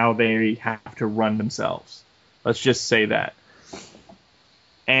 and now they have to run themselves. Let's just say that.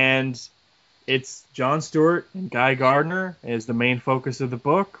 And it's John Stewart and Guy Gardner is the main focus of the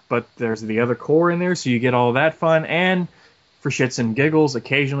book, but there's the other Corps in there, so you get all that fun. And for shits and giggles,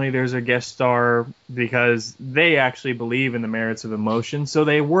 occasionally there's a guest star, because they actually believe in the merits of emotion, so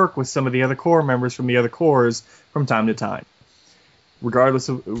they work with some of the other Corps members from the other Corps from time to time. regardless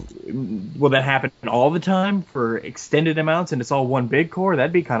of, will that happen all the time for extended amounts and it's all one big core?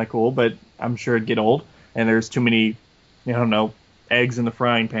 That'd be kind of cool, but I'm sure it'd get old and there's too many, I don't know, eggs in the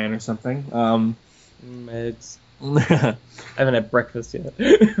frying pan or something. Eggs. I haven't had breakfast yet.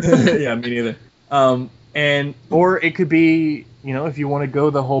 Yeah, me neither. Or it could be, if you want to go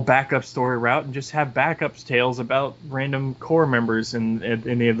the whole backup story route and just have backups tales about random core members in the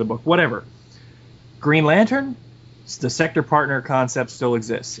end of the book, whatever. Green Lantern, the sector partner concept still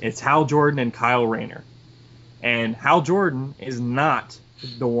exists. It's Hal Jordan and Kyle Rayner. And Hal Jordan is not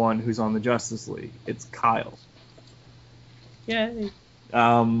the one who's on the Justice League. It's Kyle. Yay.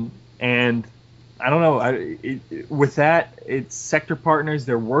 And I don't know. With that, it's sector partners.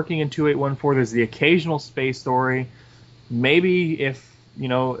 They're working in 2814. There's the occasional space story. Maybe if,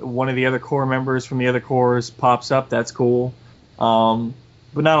 one of the other core members from the other cores pops up, that's cool.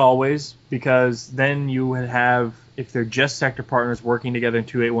 But not always, because then you would have, if they're just sector partners working together in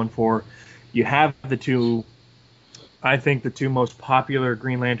 2814, you have the two most popular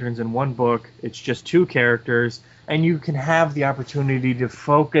Green Lanterns in one book. It's just two characters, and you can have the opportunity to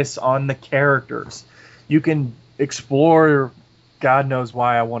focus on the characters. You can explore, God knows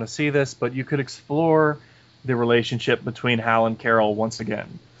why I want to see this, but you could explore the relationship between Hal and Carol once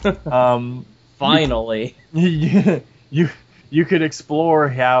again. Finally. You could explore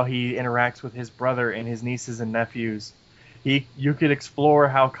how he interacts with his brother and his nieces and nephews. You could explore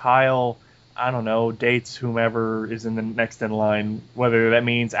how Kyle, I don't know, dates whomever is in the next in line, whether that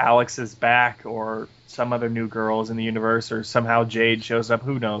means Alex is back or some other new girl is in the universe or somehow Jade shows up,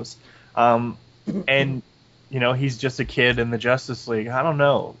 who knows. And, he's just a kid in the Justice League. I don't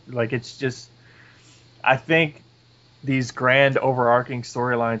know. It's just, I think these grand overarching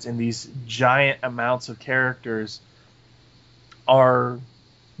storylines and these giant amounts of characters are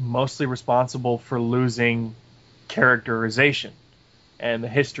mostly responsible for losing characterization and the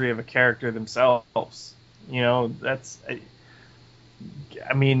history of a character themselves.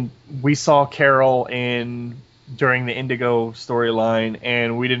 We saw Carol during the Indigo storyline,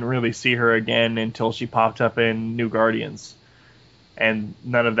 and we didn't really see her again until she popped up in New Guardians. And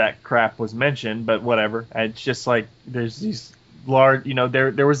none of that crap was mentioned, but whatever. It's just like there's these large,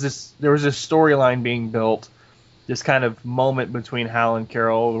 there was this storyline being built, this kind of moment between Hal and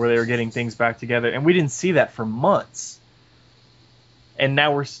Carol where they were getting things back together, and we didn't see that for months. And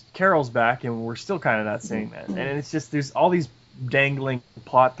now Carol's back, and we're still kind of not seeing that. And it's just there's all these dangling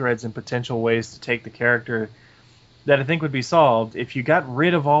plot threads and potential ways to take the character that I think would be solved if you got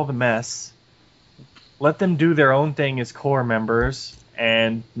rid of all the mess, let them do their own thing as core members,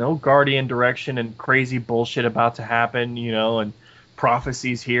 and no Guardian direction and crazy bullshit about to happen, and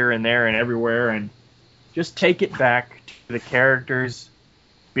prophecies here and there and everywhere, and just take it back to the characters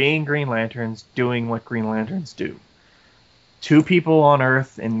being Green Lanterns, doing what Green Lanterns do. Two people on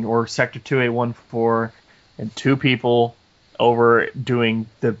Earth or Sector 2814, and two people over doing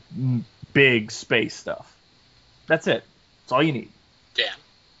the big space stuff. That's it. That's all you need. Dan,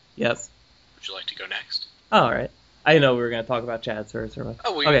 Yes. would you like to go next? All right. I know we were going to talk about Chad's first. Or what.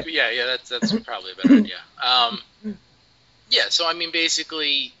 Okay. Yeah, that's probably a better idea. Yeah, so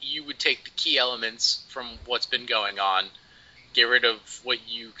basically, you would take the key elements from what's been going on, get rid of what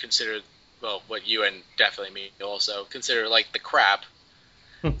you consider, what you and definitely me also consider like the crap,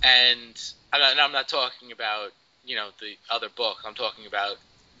 and I'm not talking about the other book. I'm talking about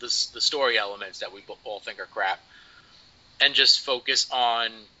the story elements that we all think are crap, and just focus on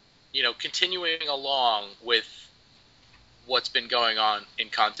continuing along with what's been going on in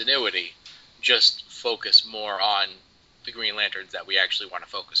continuity. Just focus more on the Green Lanterns that we actually want to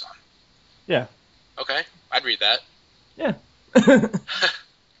focus on. Yeah. Okay, I'd read that. Yeah.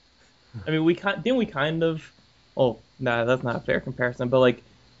 We kind of. Oh, no, that's not a fair comparison. But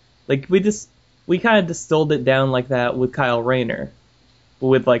we kind of distilled it down like that with Kyle Rayner,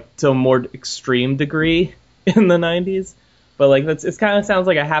 with to a more extreme degree in the 90s. But it kind of sounds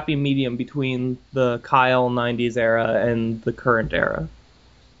like a happy medium between the Kyle 90s era and the current era.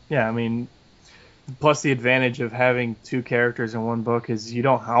 Yeah, plus the advantage of having two characters in one book is you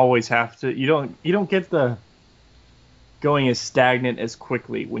don't always have to. You don't get the going as stagnant as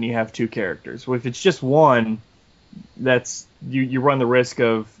quickly when you have two characters. If it's just one, that's you run the risk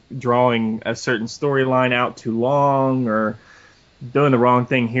of drawing a certain storyline out too long or doing the wrong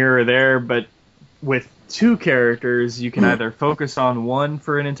thing here or there. But with two characters, you can either focus on one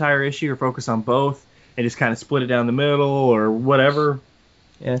for an entire issue or focus on both and just kind of split it down the middle or whatever.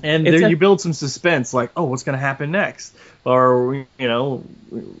 Yeah. And there you build some suspense, like, oh, what's going to happen next? Or,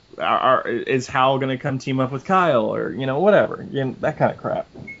 is Hal going to come team up with Kyle? Or, whatever. That kind of crap.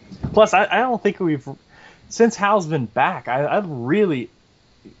 Plus, I don't think since Hal's been back, I'd really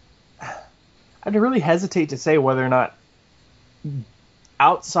hesitate to say whether or not,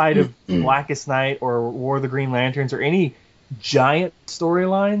 outside of Blackest Night or War of the Green Lanterns or any giant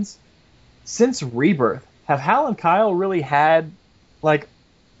storylines, since Rebirth, have Hal and Kyle really had like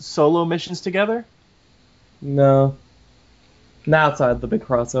solo missions together? No. Not outside the big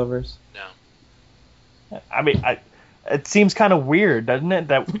crossovers. No. I mean, it seems kind of weird, doesn't it?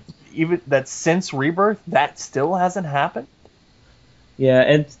 That since Rebirth, that still hasn't happened. Yeah,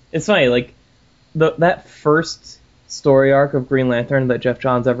 and it's funny, like that first story arc of Green Lantern that Jeff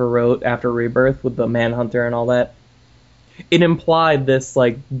Johns ever wrote after Rebirth with the Manhunter and all that, it implied this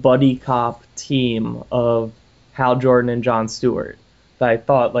like buddy cop team of Hal Jordan and John Stewart that I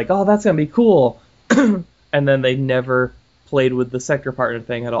thought like, oh, that's gonna be cool, and then they never played with the sector partner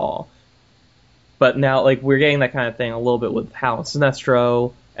thing at all. But now, like, we're getting that kind of thing a little bit with Hal and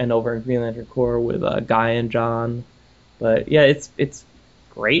Sinestro, and over in Green Lantern Corps with Guy and John. But yeah, it's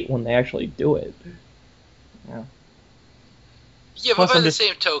great when they actually do it. Yeah. Yeah, but by the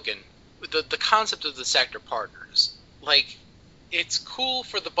same token, the concept of the sector partners, like, it's cool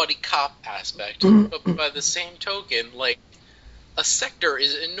for the buddy cop aspect, but by the same token, like, a sector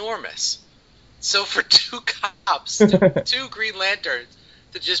is enormous. So for two cops, two Green Lanterns,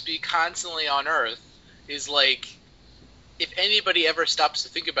 to just be constantly on Earth is like, if anybody ever stops to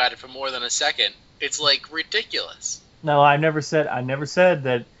think about it for more than a second, it's like ridiculous. No, I never said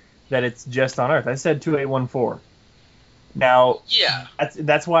that it's just on Earth. I said 2814. Now, yeah,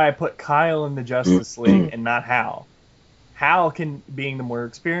 that's why I put Kyle in the Justice League and not Hal. Hal can, being the more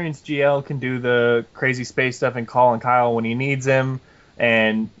experienced GL, can do the crazy space stuff and call on Kyle when he needs him.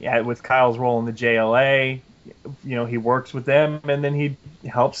 And yeah, with Kyle's role in the JLA, you know, he works with them and then he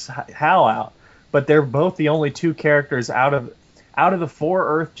helps Hal out. But they're both the only two characters out of the 4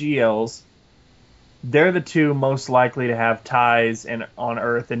 Earth GLs. They're the two most likely to have ties on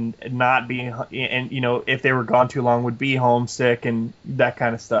Earth and not be, and you know, if they were gone too long, would be homesick and that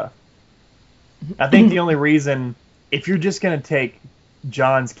kind of stuff. I think the only reason, if you're just going to take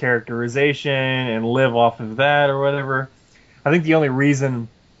John's characterization and live off of that or whatever, I think the only reason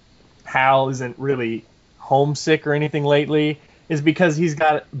Hal isn't really homesick or anything lately is because he's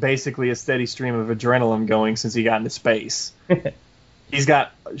got basically a steady stream of adrenaline going since he got into space. He's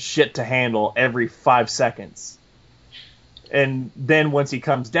got shit to handle every 5 seconds. And then once he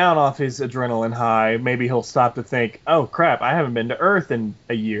comes down off his adrenaline high, maybe he'll stop to think, oh crap, I haven't been to Earth in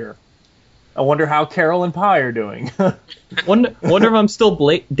a year. I wonder how Carol and Pi are doing. wonder if I'm still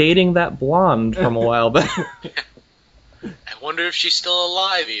dating that blonde from a while back. I wonder if she's still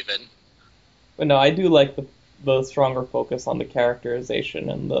alive even. But no, I do like the stronger focus on the characterization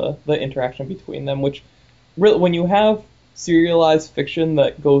and the interaction between them, which really, when you have serialized fiction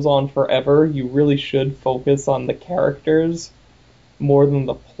that goes on forever, you really should focus on the characters more than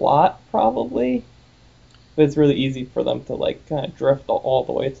the plot, probably. But it's really easy for them to like kind of drift all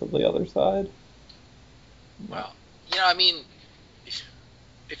the way to the other side. Well, you know, I mean,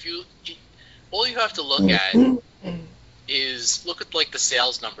 if you all you have to look at is look at like the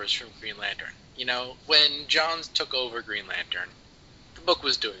sales numbers from Green Lantern. You know, when Johns took over Green Lantern, the book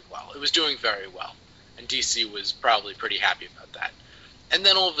was doing well. It was doing very well. And DC was probably pretty happy about that. And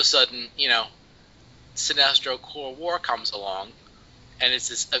then all of a sudden, you know, Sinestro Corps War comes along, and it's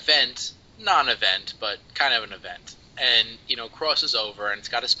this event, non-event, but kind of an event, and, you know, crosses over, and it's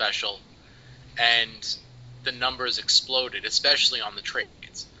got a special, and the numbers exploded, especially on the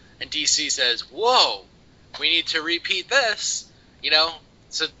trades. And DC says, whoa, we need to repeat this, you know?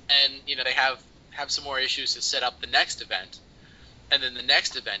 So, and, you know, they have some more issues to set up the next event. And then the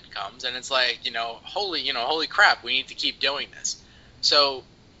next event comes, and it's like, holy crap, we need to keep doing this. So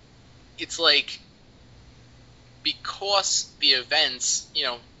it's like, because the events, you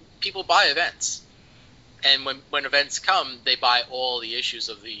know, people buy events, and when events come, they buy all the issues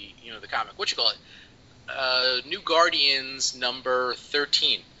of the, you know, the comic. What you call it? New Guardians number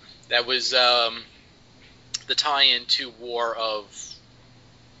 13. That was the tie-in to War of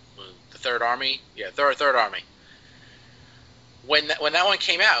the Third Army. Yeah, Third Army. When that one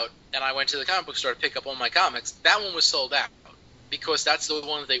came out, and I went to the comic book store to pick up all my comics, that one was sold out because that's the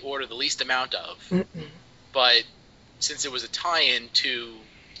one that they ordered the least amount of. But since it was a tie-in to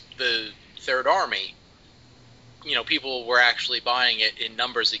the Third Army, you know, people were actually buying it in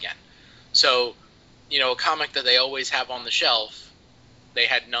numbers again. So, you know, a comic that they always have on the shelf, they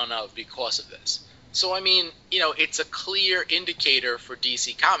had none of because of this. So, I mean, you know, it's a clear indicator for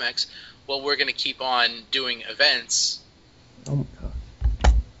DC Comics, well, we're going to keep on doing events. Oh my god.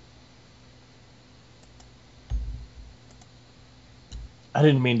 I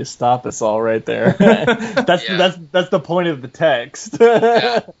didn't mean to stop us all right there. That's Yeah. that's the point of the text.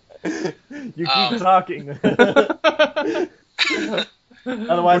 Yeah. You keep talking.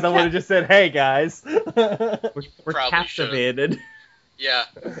 Otherwise, I would have just said, "Hey guys." We're Probably captivated. Yeah.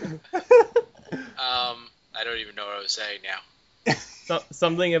 I don't even know what I was saying now.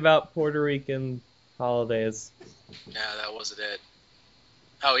 Something about Puerto Rican holidays. Yeah, that wasn't it.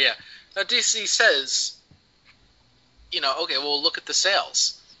 Oh, yeah. Now, DC says, okay, well, look at the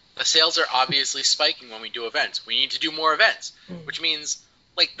sales. The sales are obviously spiking when we do events. We need to do more events, which means,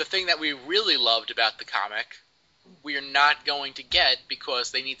 like, the thing that we really loved about the comic, we are not going to get because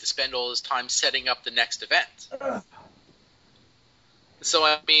they need to spend all this time setting up the next event. So,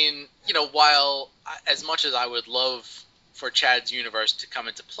 I mean, while as much as I would love for Chad's universe to come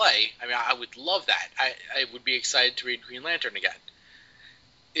into play, I mean, I would love that. I would be excited to read Green Lantern again.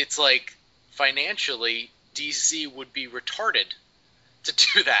 It's like, financially, DC would be retarded to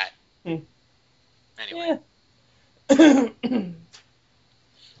do that. Anyway. Yeah. I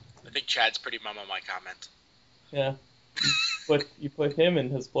think Chad's pretty mum on my comment. Yeah. You put him in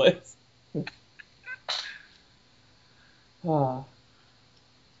his place. What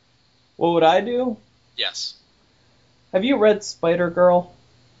would I do? Yes. Have you read Spider-Girl?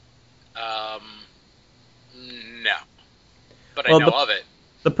 No. But I know of it.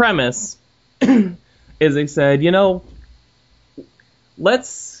 The premise is they said,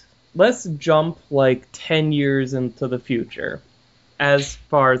 let's jump like 10 years into the future as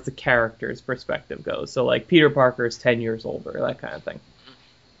far as the character's perspective goes. So like Peter Parker is 10 years older, that kind of thing.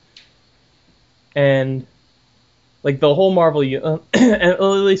 And like the whole Marvel, and at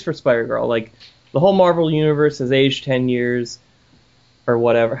least for Spider-Girl, like the whole Marvel universe has aged 10 years or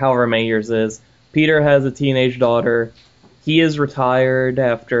whatever, however many years it is. Peter has a teenage daughter. He is retired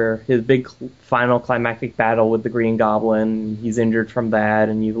after his big final climactic battle with the Green Goblin. He's injured from that,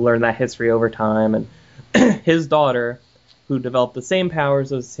 and you learn that history over time. And his daughter, who developed the same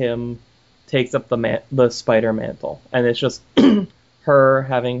powers as him, takes up the Spider Mantle. And it's just her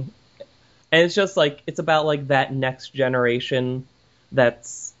having... And it's just like, it's about like that next generation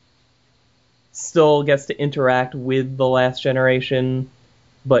that's still gets to interact with the last generation,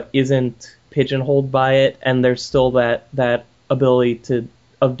 but isn't pigeonholed by it, and there's still that ability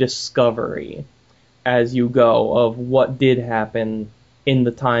of discovery as you go of what did happen in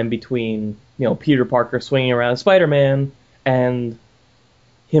the time between Peter Parker swinging around Spider-Man and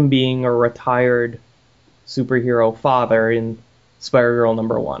him being a retired superhero father in Spider-Girl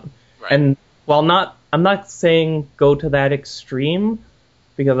 #1. Right. And while I'm not saying go to that extreme,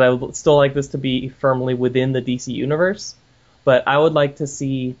 because I would still like this to be firmly within the DC universe, but I would like to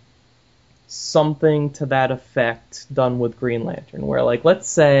see something to that effect done with Green Lantern, where, like, let's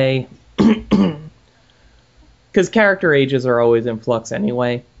say, because character ages are always in flux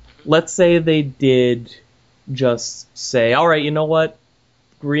anyway, let's say they did just say, all right, you know what,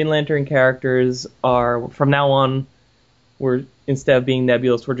 Green Lantern characters are, from now on, instead of being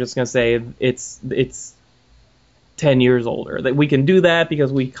nebulous, we're just going to say it's 10 years older. That we can do that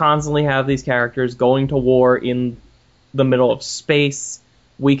because we constantly have these characters going to war in the middle of space.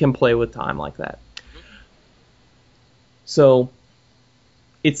 We can play with time like that. So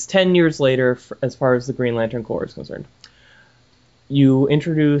it's 10 years later as far as the Green Lantern Corps is concerned. You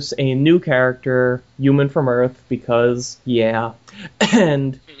introduce a new character, human from Earth, because, yeah.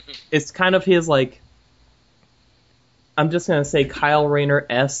 And it's kind of his, like, I'm just going to say Kyle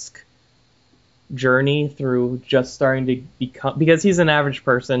Rayner-esque journey through just starting to become... Because he's an average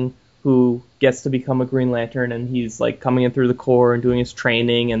person who gets to become a Green Lantern, and he's like coming in through the Corps and doing his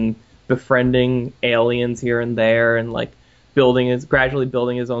training and befriending aliens here and there, and like gradually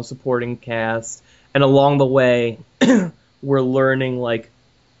building his own supporting cast. And along the way, we're learning like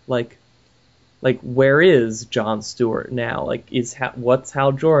where is Jon Stewart now? Like, what's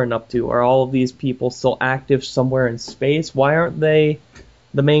Hal Jordan up to? Are all of these people still active somewhere in space? Why aren't they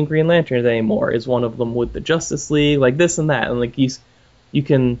the main Green Lanterns anymore? Is one of them with the Justice League? Like this and that, and like you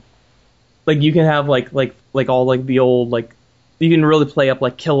can have like all like the old, like, you can really play up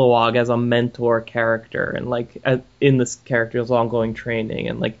like Kilowog as a mentor character, and like in this character's ongoing training,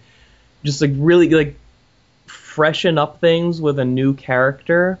 and like just like really like freshen up things with a new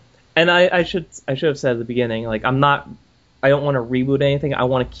character. And I should have said at the beginning, like, I don't want to reboot anything. I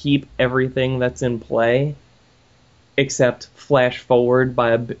want to keep everything that's in play, except flash forward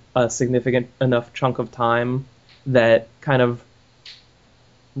by a significant enough chunk of time that kind of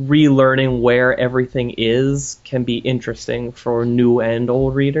relearning where everything is can be interesting for new and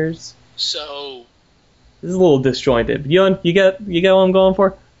old readers. So this is a little disjointed. You get what I'm going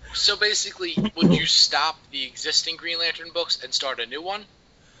for? So basically, would you stop the existing Green Lantern books and start a new one?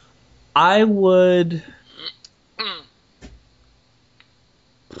 I would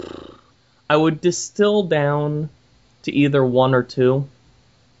distill down to either one or two.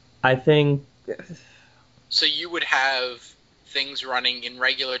 I think. So you would have things running in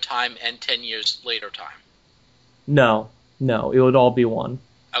regular time and 10 years later time. No, it would all be one.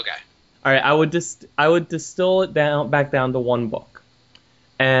 Okay. All right, I would distill it back down to one book,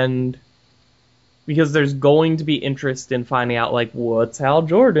 and because there's going to be interest in finding out like what's Hal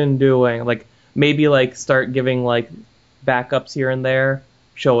Jordan doing, like maybe like start giving like backups here and there,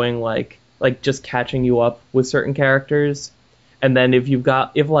 showing like just catching you up with certain characters, and then if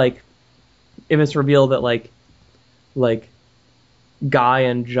it's revealed that like Guy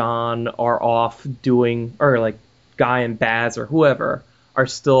and John are off doing, or like Guy and Baz or whoever are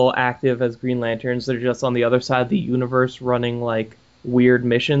still active as Green Lanterns, they're just on the other side of the universe running like weird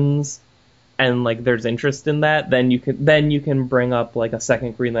missions, and like there's interest in that, then you can bring up like a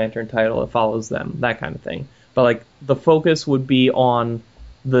second Green Lantern title that follows them, that kind of thing. But like the focus would be on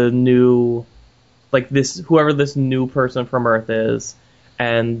the new, like whoever this new person from Earth is,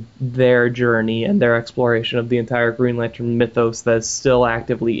 and their journey and their exploration of the entire Green Lantern mythos that's still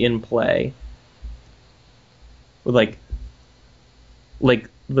actively in play. With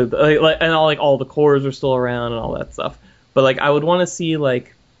and all the cores are still around and all that stuff. But like I would want to see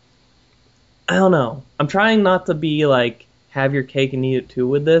like, I don't know. I'm trying not to be like have your cake and eat it too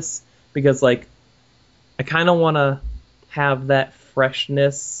with this, because like I kind of want to have that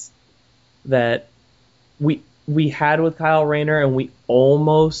freshness that we had with Kyle Rayner and we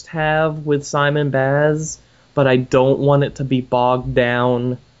almost have with Simon Baz, but I don't want it to be bogged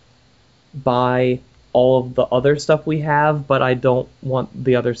down by all of the other stuff we have, but I don't want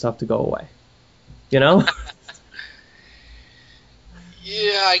the other stuff to go away. You know?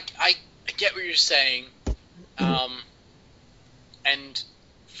 Yeah, I get what you're saying. And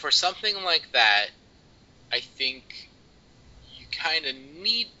for something like that, I think you kind of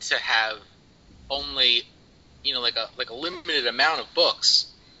need to have only, like a limited amount of books.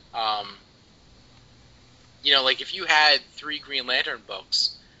 Like if you had 3 Green Lantern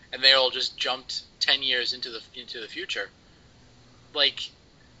books and they all just jumped 10 years into the future, like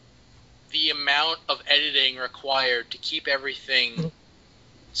the amount of editing required to keep everything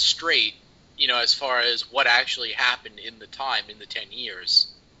straight, as far as what actually happened in the 10 years.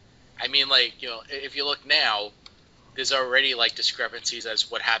 I mean, like, if you look now, there's already like discrepancies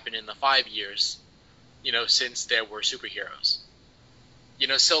as what happened in the 5 years, since there were superheroes.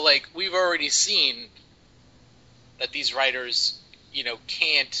 So like we've already seen that these writers,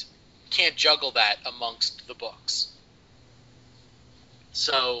 can't juggle that amongst the books.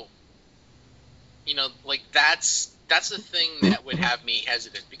 So, like that's the thing that would have me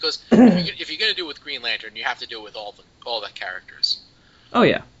hesitant, because if you're going to do it with Green Lantern, you have to do it with all the characters. Oh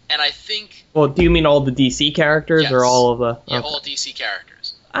yeah. And I think. Well, do you mean all the DC characters, yes, or all of the? Yeah, okay. all DC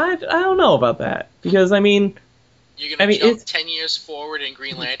characters. I don't know about that, because I mean. You're going to jump 10 years forward in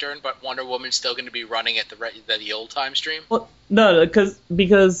Green Lantern, but Wonder Woman's still going to be running at the old time stream? Well, no,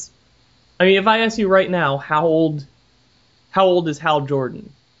 because I mean, if I ask you right now, how old is Hal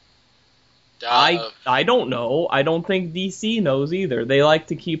Jordan? I don't know. I don't think DC knows either. They like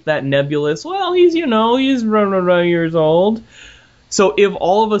to keep that nebulous. Well, he's years old. So if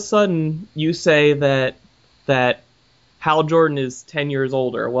all of a sudden you say that Hal Jordan is 10 years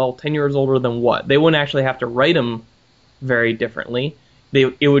older, well, 10 years older than what? They wouldn't actually have to write him very differently.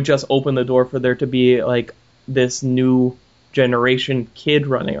 It would just open the door for there to be like this new generation kid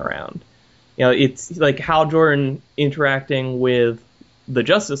running around. It's like Hal Jordan interacting with the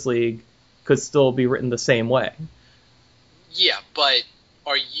Justice League could still be written the same way. Yeah, but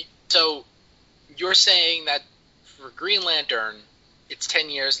so you're saying that for Green Lantern, it's 10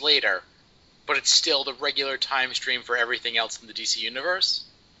 years later, but it's still the regular time stream for everything else in the DC universe?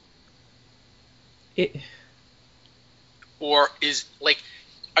 Or is, like,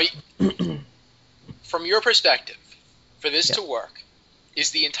 from your perspective, for this to work,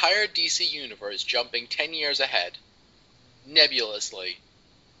 is the entire DC universe jumping 10 years ahead, nebulously,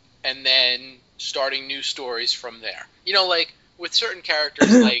 and then starting new stories from there? Like, with certain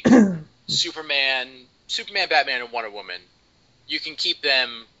characters like Superman, Batman, and Wonder Woman, you can keep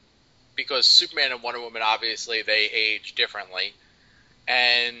them because Superman and Wonder Woman, obviously, they age differently,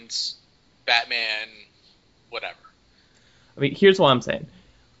 and Batman, whatever. I mean, here's what I'm saying.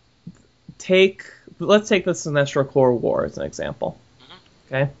 Let's take the Sinestro Corps War as an example.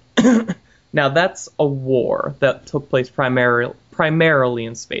 Mm-hmm. Okay? Now, that's a war that took place primarily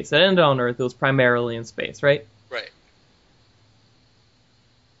in space. It ended on Earth, it was primarily in space, right? Right.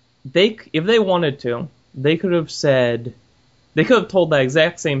 if they wanted to, they could have told that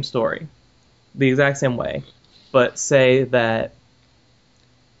exact same story, the exact same way, but say that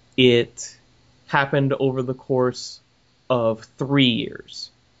it happened over the course of 3 years.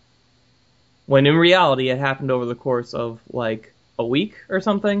 When in reality, it happened over the course of, like, a week or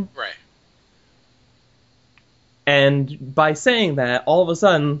something. Right. And by saying that, all of a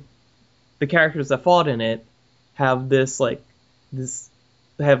sudden, the characters that fought in it have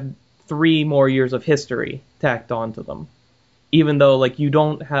have 3 more years of history tacked onto them. Even though, like, you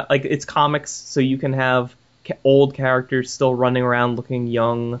don't have, like, it's comics, so you can have old characters still running around looking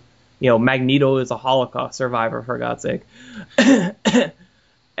young. You know, Magneto is a Holocaust survivor, for God's sake.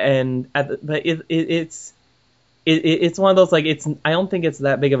 And it's one of those, like, I don't think it's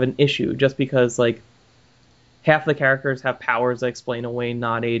that big of an issue, just because, like, half the characters have powers that explain away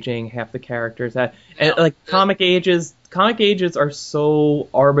not aging, half the characters have, and, like, comic ages are so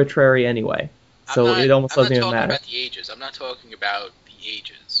arbitrary anyway, so it almost doesn't even matter. I'm not talking about the ages. I'm not talking about the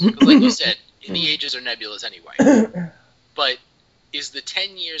ages. 'Cause like you said, the ages are nebulous anyway. But is the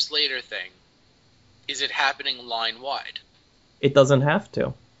 10 years later thing, is it happening line-wide? It doesn't have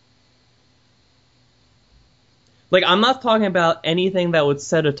to. Like, I'm not talking about anything that would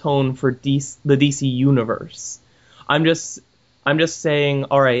set a tone for the DC universe. I'm just saying,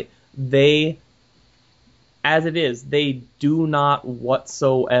 all right, as it is, they do not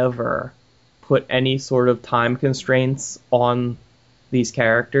whatsoever put any sort of time constraints on these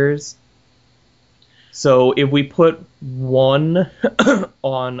characters. So if we put one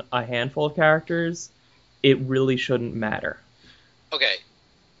on a handful of characters, it really shouldn't matter. Okay.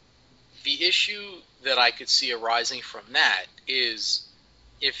 The issue that I could see arising from that is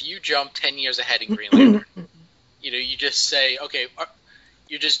if you jump 10 years ahead in Green Lantern, you just say, okay,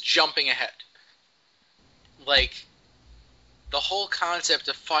 you're just jumping ahead. Like, the whole concept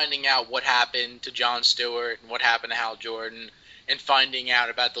of finding out what happened to Jon Stewart and what happened to Hal Jordan and finding out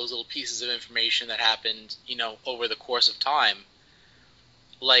about those little pieces of information that happened, over the course of time,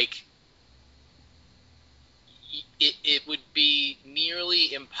 like, it would be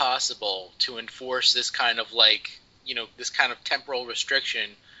nearly impossible to enforce this kind of, like, this kind of temporal restriction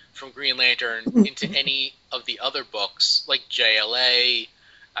from Green Lantern into any of the other books, like JLA,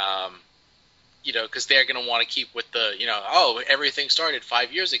 because they're going to want to keep with the, everything started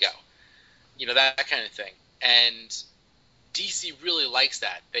 5 years ago, that kind of thing. And DC really likes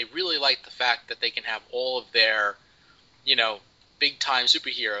that. They really like the fact that they can have all of their, big-time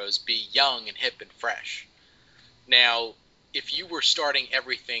superheroes be young and hip and fresh. Now, if you were starting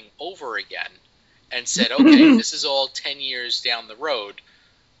everything over again and said, okay, this is all 10 years down the road,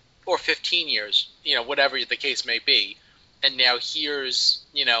 or 15 years, whatever the case may be, and now here's,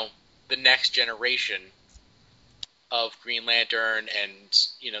 the next generation of Green Lantern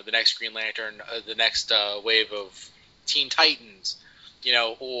and, the next Green Lantern, the next wave of Teen Titans,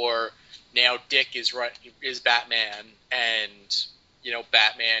 or now Dick is Batman and,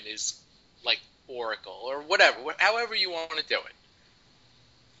 Batman is, like, Oracle, or whatever, however you want to do it.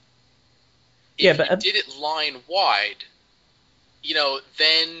 If you did it line wide,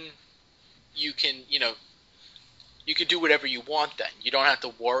 then you can, you can do whatever you want then. You don't have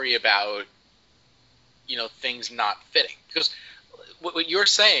to worry about, things not fitting. Because what you're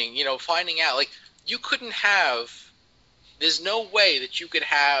saying, finding out, like, you couldn't have, there's no way that you could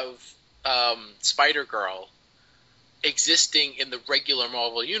have Spider-Girl existing in the regular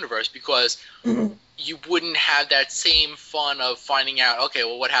Marvel universe, because you wouldn't have that same fun of finding out, okay,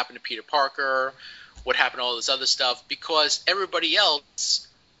 well, what happened to Peter Parker, what happened to all this other stuff, because everybody else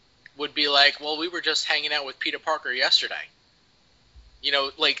would be like, well, we were just hanging out with Peter Parker yesterday.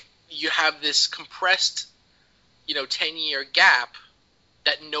 Like, you have this compressed, 10-year gap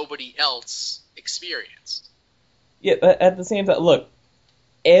that nobody else experienced. Yeah, but at the same time, look,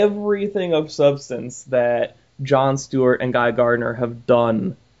 everything of substance that Jon Stewart and Guy Gardner have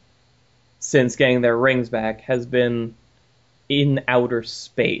done since getting their rings back has been in outer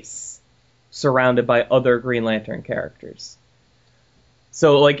space, surrounded by other Green Lantern characters.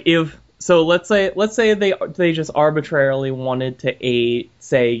 So, like, let's say they just arbitrarily wanted to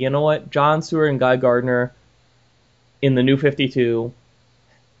say, you know what, Jon Stewart and Guy Gardner in the New 52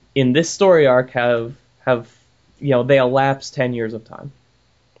 in this story arc have they elapsed 10 years of time.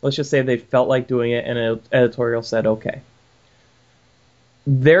 Let's just say they felt like doing it, and an editorial said, okay.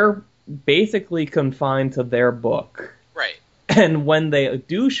 They're basically confined to their book. Right. And when they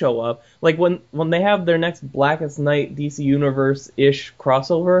do show up, like when they have their next Blackest Night DC Universe-ish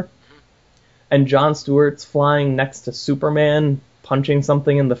crossover, and Jon Stewart's flying next to Superman punching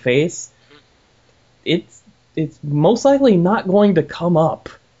something in the face, it's most likely not going to come up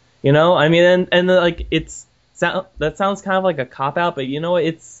You know, I mean, and like that sounds kind of like a cop out, but you know,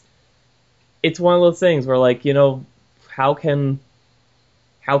 it's one of those things where, like, you know, how can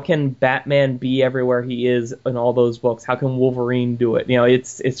Batman be everywhere he is in all those books? How can Wolverine do it? You know,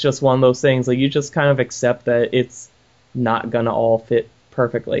 it's just one of those things. Like, you just kind of accept that it's not gonna all fit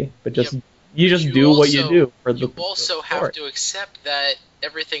perfectly, but you do what you do for the. You also have to accept that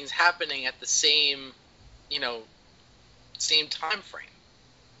everything's happening at the same, you know, same time frame.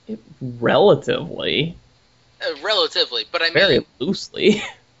 Relatively, but I mean very loosely.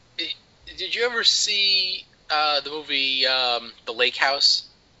 Did you ever see the movie The Lake House?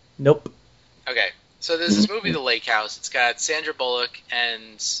 Nope. Okay, so there's this movie, The Lake House. It's got Sandra Bullock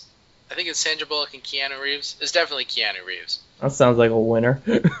and I think it's Sandra Bullock and Keanu Reeves. It's definitely Keanu Reeves. That sounds like a winner.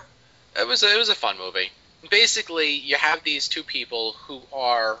 It was a fun movie. Basically, you have these two people who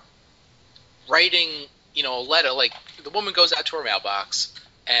are writing, you know, a letter. Like, the woman goes out to her mailbox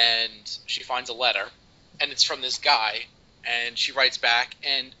and she finds a letter, and it's from this guy, and she writes back,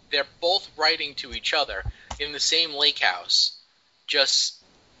 and they're both writing to each other in the same lake house. Just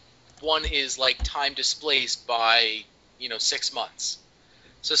one is like time displaced by, you know, 6 months.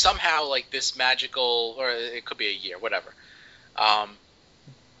 So somehow, like, this magical, or it could be a year, whatever.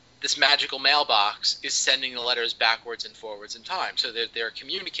 This magical mailbox is sending the letters backwards and forwards in time, so that they're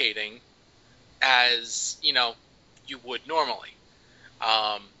communicating as, you know, you would normally.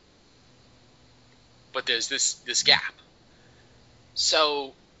 But there's this gap.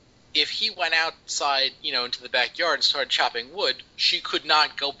 So if he went outside, you know, into the backyard and started chopping wood, she could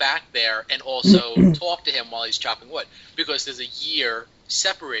not go back there and also talk to him while he's chopping wood, because there's a year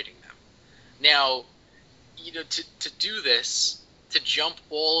separating them. Now, you know, to do this, to jump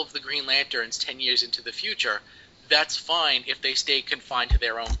all of the Green Lanterns 10 years into the future, that's fine if they stay confined to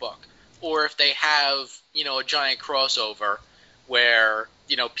their own book. Or if they have, you know, a giant crossover where,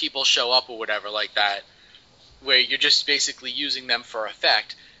 you know, people show up or whatever like that, where you're just basically using them for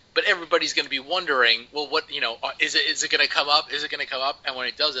effect. But everybody's going to be wondering, well, what, you know, is it going to come up? Is it going to come up? And when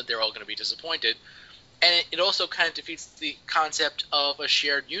it doesn't, they're all going to be disappointed. And it also kind of defeats the concept of a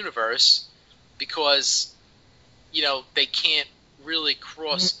shared universe, because, you know, they can't really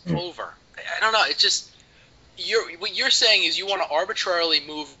cross over. I don't know. It's just, what you're saying is you want to arbitrarily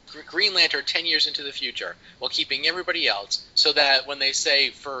move Green Lantern 10 years into the future while keeping everybody else, so that when they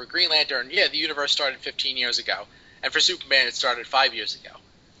say for Green Lantern, yeah, the universe started 15 years ago, and for Superman it started 5 years ago.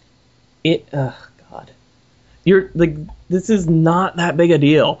 God. You're, like, this is not that big a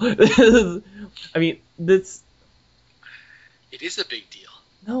deal. I mean, this... It is a big deal.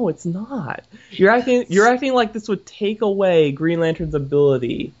 No, it's not. You're acting like this would take away Green Lantern's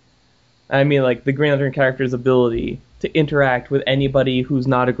ability. I mean, like, the Green Lantern character's ability to interact with anybody who's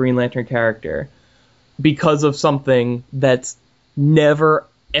not a Green Lantern character, because of something that's never,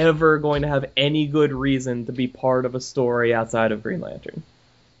 ever going to have any good reason to be part of a story outside of Green Lantern.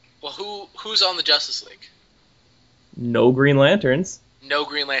 Well, who's on the Justice League? No Green Lanterns. No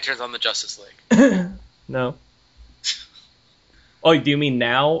Green Lanterns on the Justice League. No. Oh, do you mean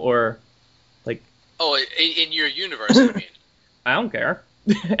now, or, like... Oh, in your universe, I mean. I don't care.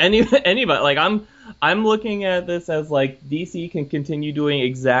 Anybody, like, I'm looking at this as, like, DC can continue doing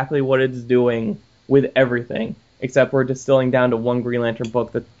exactly what it's doing with everything, except we're distilling down to one Green Lantern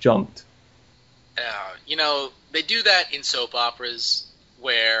book that jumped. You know, they do that in soap operas,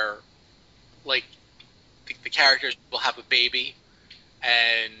 where, like, the characters will have a baby,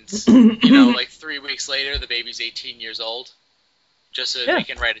 and, you know, like, 3 weeks later, the baby's 18 years old, just so they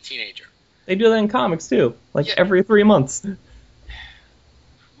can write a teenager. They do that in comics, too, like, every 3 months.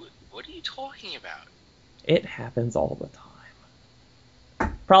 What are you talking about? It happens all the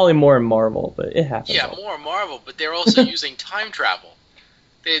time. Probably more in Marvel, but it happens. Yeah, more in Marvel, but they're also using time travel.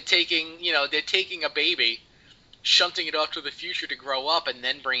 They're taking a baby, shunting it off to the future to grow up, and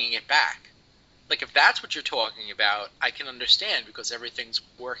then bringing it back. Like, if that's what you're talking about, I can understand, because everything's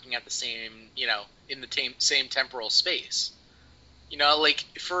working at the same, you know, in the same temporal space. You know, like,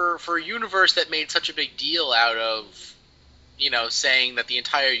 for a universe that made such a big deal out of, you know, saying that the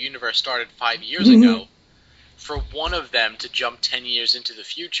entire universe started 5 years ago, for one of them to jump 10 years into the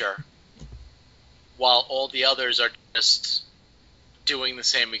future, while all the others are just doing the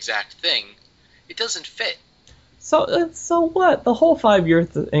same exact thing, it doesn't fit. So what? The whole 5-year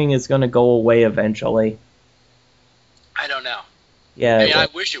thing is going to go away eventually. I don't know. Yeah. I mean, I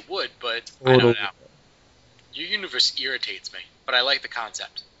wish it would, but I don't know. Your universe irritates me, but I like the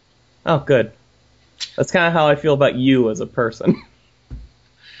concept. Oh, good. That's kind of how I feel about you as a person.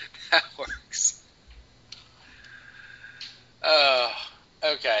 That works.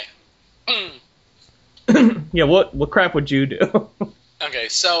 Okay. Yeah, what crap would you do? Okay, Okay,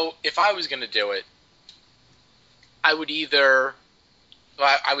 so if I was going to do it, I would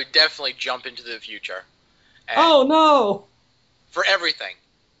I would definitely jump into the future. And Oh no! for everything.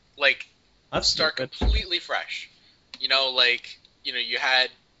 Like, That's start stupid. completely fresh. You had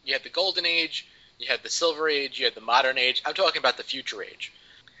the Golden Age, you had the Silver Age, you had the Modern Age. I'm talking about the Future Age.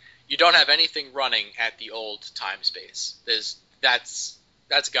 You don't have anything running at the old time space. That's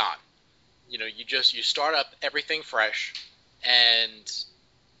gone. You start up everything fresh, and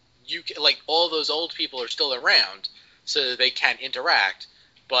all those old people are still around, so they can interact.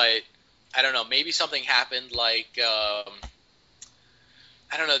 But I don't know, maybe something happened like I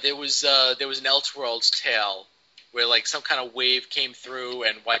don't know. There was an Elseworlds tale where like some kind of wave came through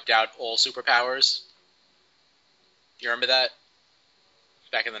and wiped out all superpowers. Do you remember that?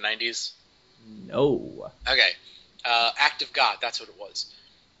 Back in the 90s? No. Okay. Act of God, that's what it was.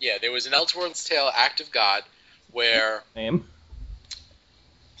 Yeah, there was an Elseworlds tale, Act of God, where Name.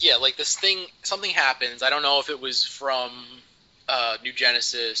 yeah, like something happens. I don't know if it was from New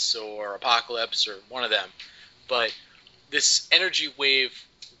Genesis or Apocalypse or one of them, but this energy wave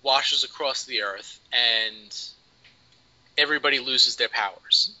washes across the earth and everybody loses their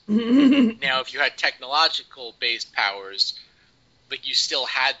powers. Now, if you had technological based powers, like you still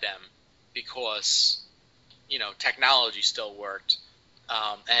had them because technology still worked,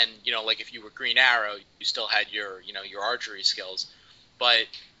 and like if you were Green Arrow, you still had your archery skills, but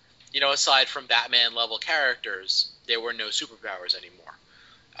aside from Batman level characters, there were no superpowers anymore,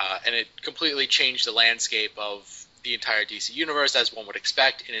 and it completely changed the landscape of the entire DC universe, as one would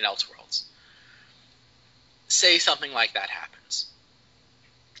expect in an Elseworlds. Say something like that happens.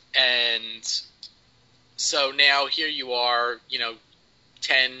 And so now here you are,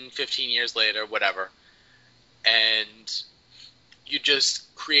 10, 15 years later, whatever, and you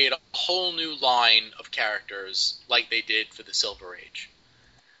just create a whole new line of characters like they did for the Silver Age.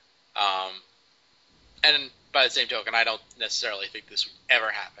 And by the same token, I don't necessarily think this would ever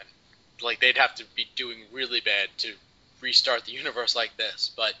happen. Like, they'd have to be doing really bad to restart the universe like this.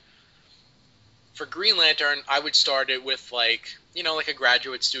 But for Green Lantern, I would start it with like a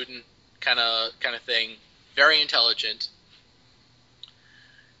graduate student kind of thing, very intelligent,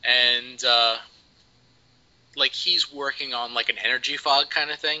 and like he's working on like an energy fog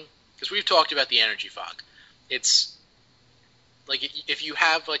kind of thing, because we've talked about the energy fog. It's like if you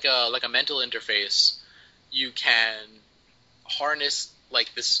have like a mental interface, you can harness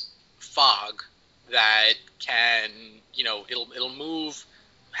like this fog that can it'll move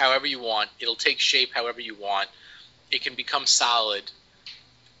however you want, it'll take shape however you want, it can become solid,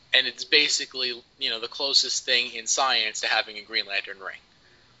 and it's basically the closest thing in science to having a Green Lantern ring.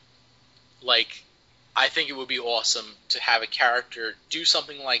 Like, I think it would be awesome to have a character do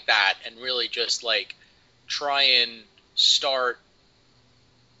something like that and really just like try and start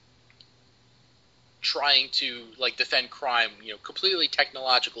trying to like defend crime, completely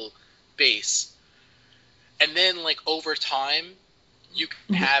technological base. And then like over time you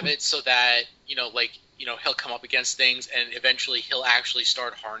can have it so that he'll come up against things and eventually he'll actually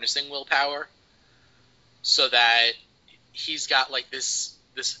start harnessing willpower, so that he's got like this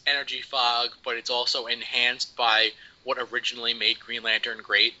energy fog, but it's also enhanced by what originally made Green Lantern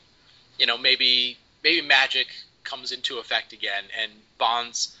great. Maybe magic comes into effect again and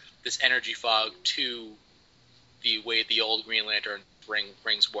bonds this energy fog to the way the old Green Lantern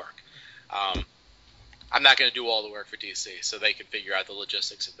rings work. I'm not going to do all the work for DC, so they can figure out the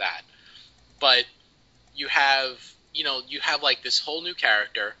logistics of that. But you have like this whole new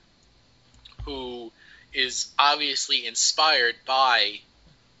character who is obviously inspired by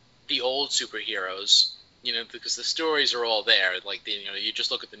the old superheroes, because the stories are all there. Like, you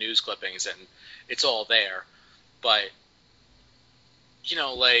just look at the news clippings and it's all there. But,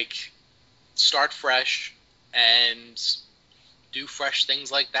 like, start fresh and do fresh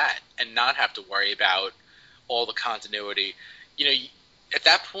things like that and not have to worry about all the continuity. At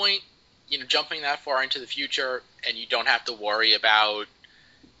that point, jumping that far into the future, and you don't have to worry about,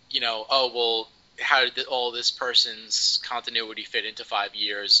 how did all this person's continuity fit into 5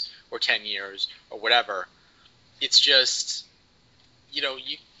 years or 10 years or whatever. It's just,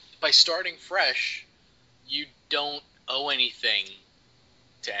 by starting fresh, you don't owe anything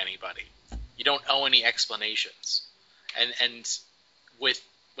to anybody. You don't owe any explanations. And when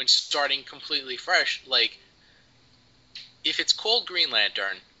starting completely fresh, like, if it's called Green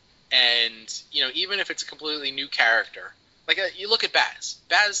Lantern, and even if it's a completely new character, like you look at Baz.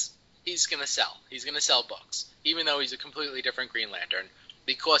 Baz, he's gonna sell books, even though he's a completely different Green Lantern.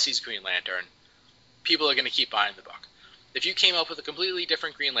 Because he's Green Lantern, people are gonna keep buying the book. If you came up with a completely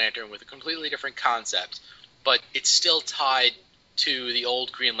different Green Lantern with a completely different concept, but it's still tied to the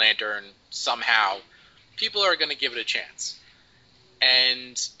old Green Lantern somehow, people are going to give it a chance.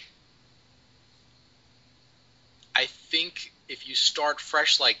 And I think if you start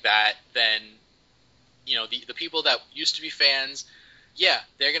fresh like that, then, you know, the people that used to be fans, yeah,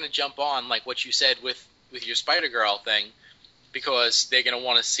 they're going to jump on, like what you said with your Spider-Girl thing, because they're going to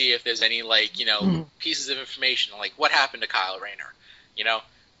want to see if there's any, like, you know, pieces of information, like what happened to Kyle Rayner, you know,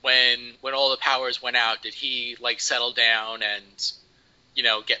 when all the powers went out, did he, like, settle down and, you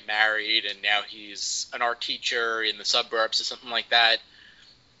know, get married, and now he's an art teacher in the suburbs or something like that,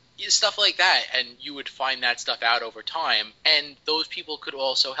 stuff like that, and you would find that stuff out over time, and those people could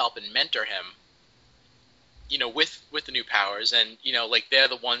also help and mentor him, you know, with the new powers, and, you know, like, they're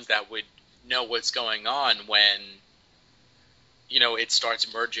the ones that would know what's going on when, you know, it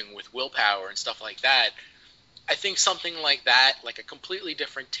starts merging with willpower and stuff like that. I think something like that, like a completely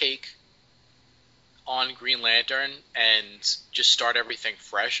different take on Green Lantern and just start everything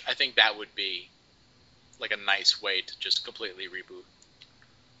fresh, I think that would be, like, a nice way to just completely reboot.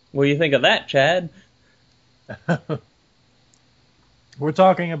 What do you think of that, Chad? We're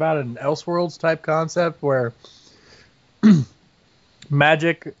talking about an Elseworlds type concept where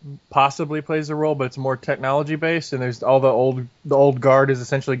magic possibly plays a role, but it's more technology based, and there's all the old guard is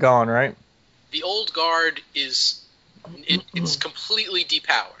essentially gone, right? The old guard is it's completely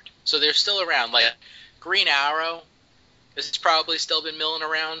depowered, so they're still around. Like Green Arrow, has probably still been milling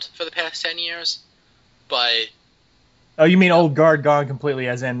around for the past 10 years, but oh, you mean old guard gone completely,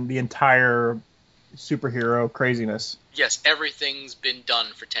 as in the entire superhero craziness? Yes, everything's been done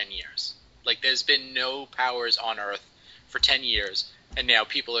for 10 years. Like, there's been no powers on Earth for 10 years, and now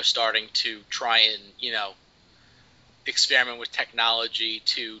people are starting to try and, you know, experiment with technology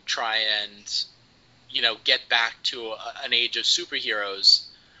to try and, you know, get back to an age of superheroes.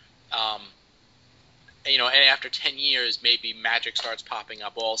 You know, and after 10 years, maybe magic starts popping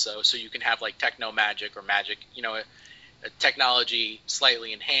up also, so you can have, like, techno-magic or magic, you know, a technology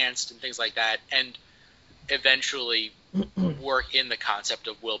slightly enhanced and things like that, and eventually work in the concept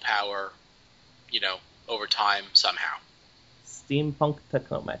of willpower, you know, over time somehow. Steampunk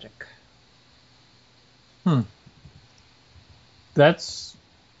techno magic. That's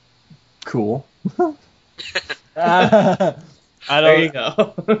cool. There you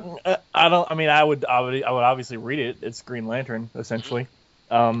go. I mean, I would obviously read it. It's Green Lantern, essentially.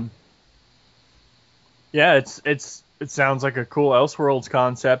 Yeah, it sounds like a cool Elseworlds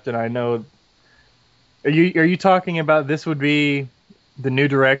concept, and I know. Are you talking about this would be the new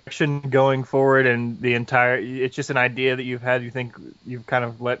direction going forward, and the entire? It's just an idea that you've had. You think you've kind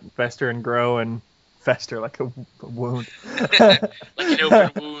of let fester and grow and fester like a wound, like an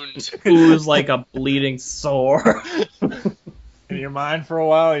open wound, ooze like a bleeding sore in your mind for a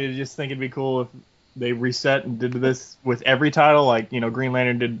while. You just think it'd be cool if they reset and did this with every title, like, you know, Green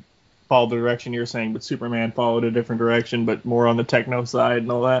Lantern did follow the direction you're saying, but Superman followed a different direction, but more on the techno side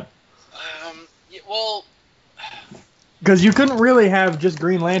and all that. Well, because you couldn't really have just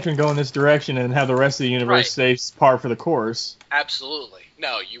Green Lantern go in this direction and have the rest of the universe stay par for the course. Absolutely.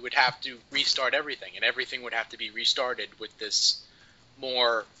 No, you would have to restart everything, and everything would have to be restarted with this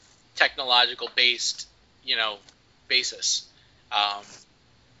more technological based, you know, basis.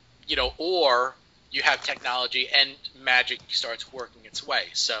 You know, or you have technology and magic starts working its way.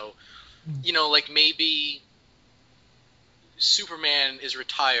 So, you know, like maybe Superman is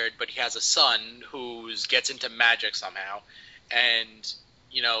retired, but he has a son who gets into magic somehow, and,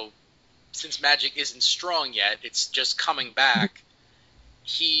 you know, since magic isn't strong yet, it's just coming back,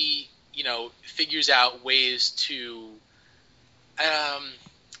 he, you know, figures out ways to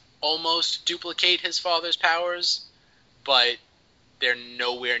almost duplicate his father's powers, but they're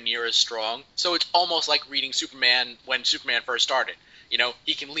nowhere near as strong. So it's almost like reading Superman when Superman first started. You know,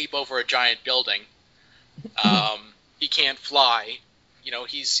 he can leap over a giant building. He can't fly. You know,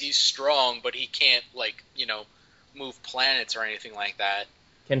 he's strong, but he can't, like, you know, move planets or anything like that.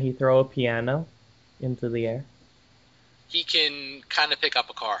 Can he throw a piano into the air? He can kind of pick up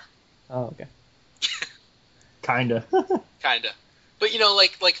a car. Oh, okay. Kinda. Kinda. But, you know,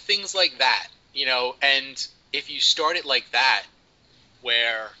 like things like that, you know, and if you start it like that,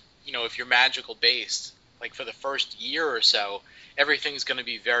 where, you know, if you're magical based, like for the first year or so, everything's going to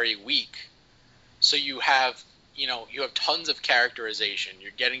be very weak. So you have, you know, you have tons of characterization.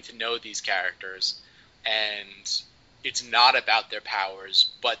 You're getting to know these characters, and it's not about their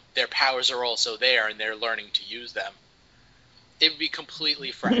powers, but their powers are also there, and they're learning to use them. It would be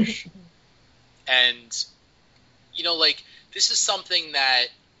completely fresh. And, you know, like, this is something that,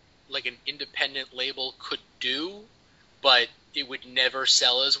 like, an independent label could do, but it would never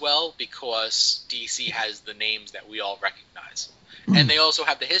sell as well because DC has the names that we all recognize. and they also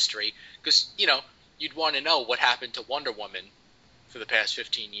have the history, because, you'd want to know what happened to Wonder Woman for the past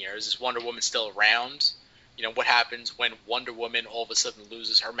 15 years. Is Wonder Woman still around? What happens when Wonder Woman all of a sudden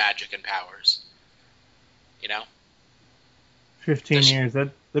loses her magic and powers? 15 years,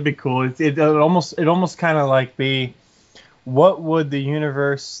 that'd be cool. It almost kind of like be, what would the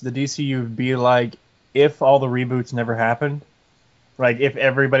universe, the DCU, be like if all the reboots never happened? Like, if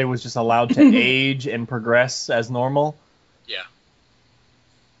everybody was just allowed to age and progress as normal? Yeah.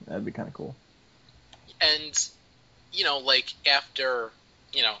 That'd be kind of cool. And, after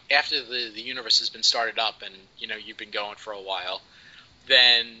the universe has been started up and, you've been going for a while,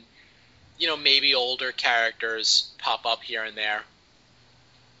 then, maybe older characters pop up here and there.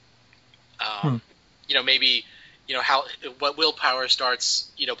 Maybe, how what Willpower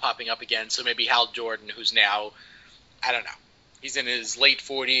starts, popping up again. So maybe Hal Jordan, who's now, I don't know, he's in his late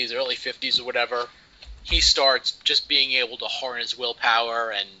 40s, early 50s or whatever. He starts just being able to harness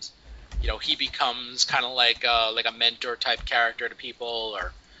willpower, and he becomes kind of like a mentor type character to people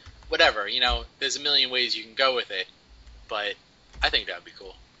or whatever. There's a million ways you can go with it, but I think that would be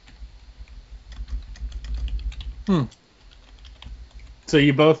cool. So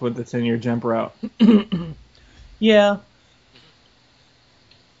you both went the 10-year jump route. Yeah.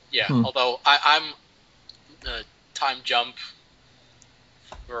 Yeah, although I'm time jump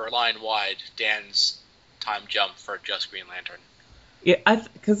for line wide, Dan's time jump for just Green Lantern. Yeah,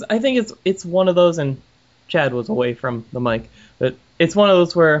 because I think it's one of those, and Chad was away from the mic, but it's one of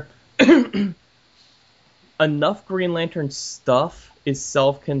those where enough Green Lantern stuff is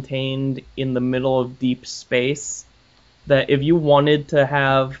self-contained in the middle of deep space that if you wanted to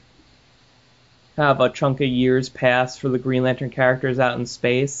have a chunk of years pass for the Green Lantern characters out in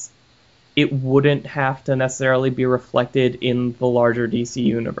space, it wouldn't have to necessarily be reflected in the larger DC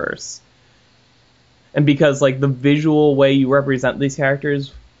universe. And because, the visual way you represent these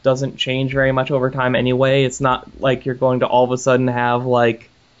characters doesn't change very much over time anyway, it's not like you're going to all of a sudden have, like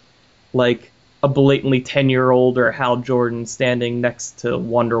a blatantly 10-year-old Hal Jordan standing next to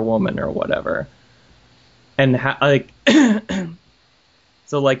Wonder Woman or whatever. And,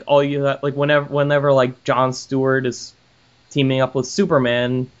 so, all you have, whenever Jon Stewart is teaming up with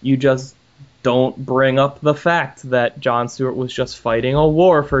Superman, you just don't bring up the fact that Jon Stewart was just fighting a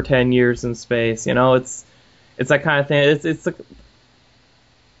war for 10 years in space. It's that kind of thing. It's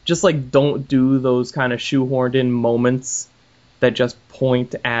just don't do those kind of shoehorned in moments that just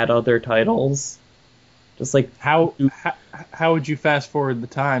point at other titles. Just how would you fast forward the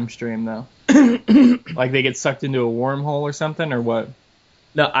time stream though? They get sucked into a wormhole or something, or what?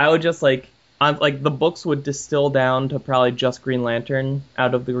 No, I would just the books would distill down to probably just Green Lantern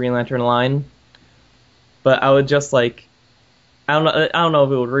out of the Green Lantern line. But I would just I don't know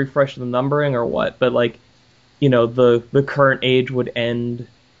if it would refresh the numbering or what, but the current age would end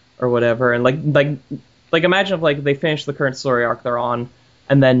or whatever, and imagine if they finish the current story arc they're on,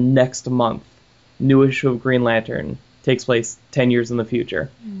 and then next month, new issue of Green Lantern takes place 10 years in the future.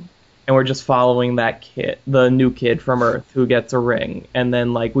 And we're just following that kid, the new kid from Earth who gets a ring, and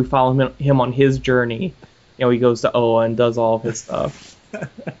then we follow him on his journey. He goes to Oa and does all of his stuff.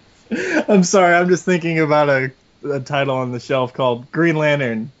 I'm sorry, I'm just thinking about a title on the shelf called Green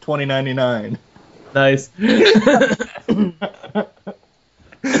Lantern 2099. Nice.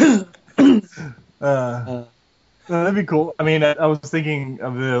 That'd be cool. I mean, I was thinking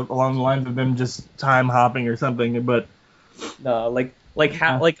of along the lines of them just time hopping or something, but no, it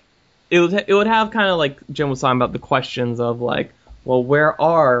would have kind of Jim was talking about the questions of well, where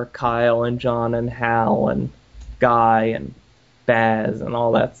are Kyle and John and Hal and Guy and Baz and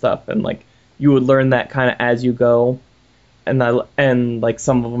all that stuff, and you would learn that kind of as you go, and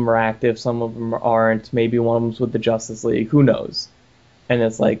some of them are active, some of them aren't. Maybe one of them's with the Justice League. Who knows? And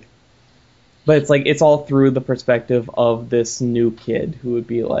it's but it's all through the perspective of this new kid who would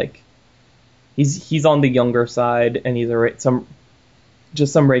be he's on the younger side, and he's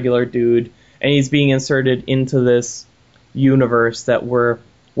just some regular dude, and he's being inserted into this universe that where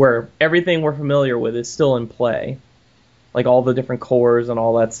everything we're familiar with is still in play, all the different cores and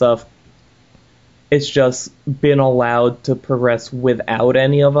all that stuff. It's just been allowed to progress without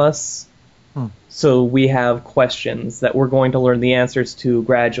any of us. So we have questions that we're going to learn the answers to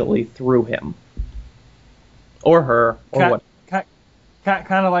gradually through him or her or what.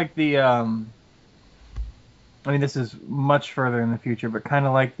 Kind of like the I mean, this is much further in the future, but kind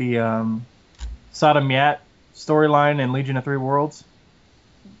of like the Sodom Yat storyline in Legion of Three Worlds.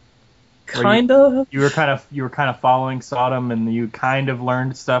 Kind of. You were kind of following Sodom, and you kind of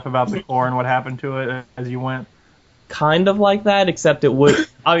learned stuff about the core and what happened to it as you went. Kind of like that, except it would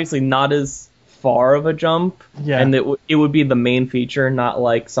obviously not as far of a jump, Yeah. and it would be the main feature, not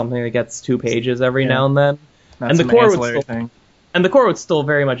like something that gets 2 pages every now and then. Not And the some core would ancillary still, thing. and the core would still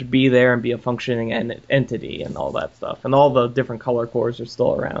very much be there and be a functioning entity and all that stuff, and all the different color cores are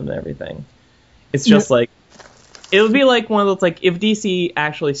still around and everything. It's just like it would be like one of those, like, if DC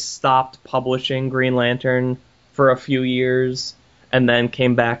actually stopped publishing Green Lantern for a few years and then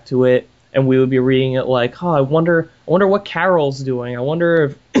came back to it, and we would be reading it like, oh, I wonder what Carol's doing. I wonder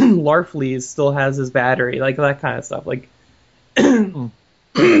if Larfleeze still has his battery, like that kind of stuff. Like,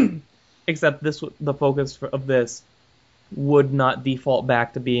 except the focus of this would not default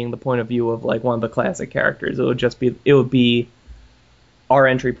back to being the point of view of like one of the classic characters. It would be our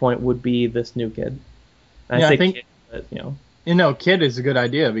entry point would be this new kid. And I think kid, but, Kid is a good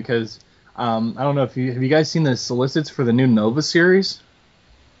idea because I don't know if have you guys seen the solicits for the new Nova series?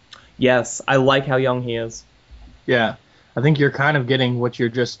 Yes, I like how young he is. Yeah, I think you're kind of getting what you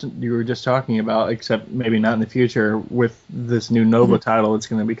were just talking about, except maybe not in the future with this new Nova title that's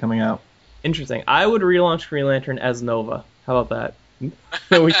going to be coming out. Interesting. I would relaunch Green Lantern as Nova. How about that?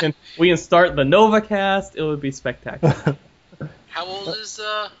 So we can start the Nova cast. It would be spectacular. How old is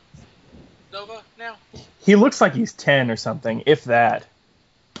Nova now? He looks like he's 10 or something, if that.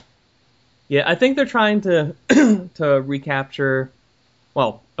 Yeah, I think they're trying to to recapture,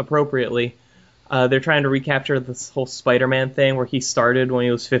 well, appropriately, they're trying to recapture this whole Spider-Man thing where he started when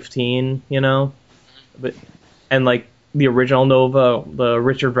he was 15, and like the original Nova, the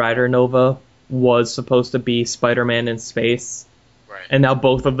Richard Rider Nova, was supposed to be Spider-Man in space. Right. And now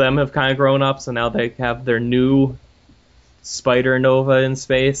both of them have kind of grown up, so now they have their new Spider Nova in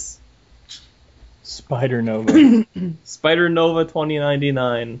space. Spider Nova. Spider Nova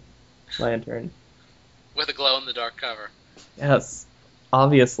 2099 Lantern. With a glow-in-the-dark cover. Yes,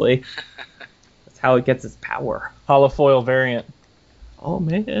 obviously. That's how it gets its power. Holofoil variant. Oh,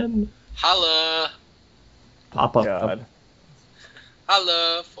 man. Holla! Pop-up. God.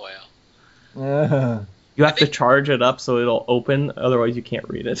 Holla, foil. You have to charge it up so it'll open, otherwise you can't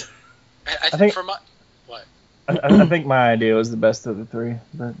read it. I think for my... What? I think my idea was the best of the three.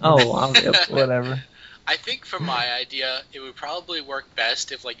 But Oh, wow. whatever. I think for my idea, it would probably work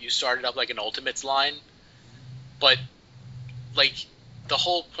best if like you started up like an Ultimates line, but like the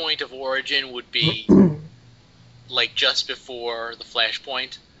whole point of Origin would be like just before the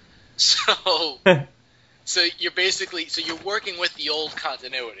Flashpoint. So you're basically you're working with the old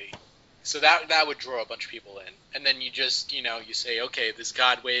continuity. So that would draw a bunch of people in, and then you just you say, okay, this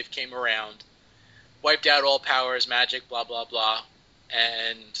God Wave came around, wiped out all powers, magic, blah blah blah,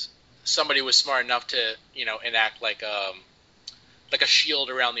 and somebody was smart enough to enact like a shield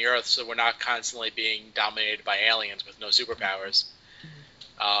around the Earth, so we're not constantly being dominated by aliens with no superpowers.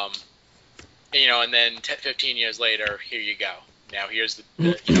 And then 15 years later, here you go. Now here's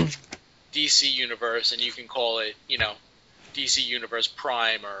the DC universe, and you can call it DC Universe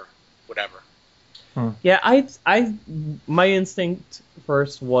Prime or whatever. Yeah, my instinct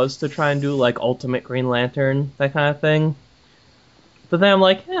first was to try and do like Ultimate Green Lantern, that kind of thing. But then I'm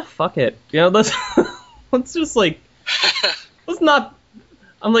like, fuck it. Let's just like, let's not.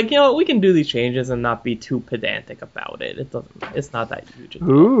 I'm like, we can do these changes and not be too pedantic about it. It's not that huge.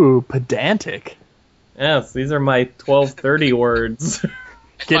 Ooh, pedantic. Yes, these are my 1230 words.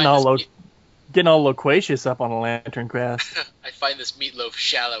 Getting all loquacious up on a LanternCast. I find this meatloaf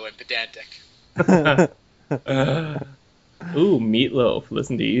shallow and pedantic. Ooh, meatloaf.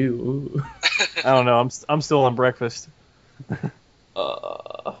 Listen to you. Ooh. I don't know. I'm still on breakfast.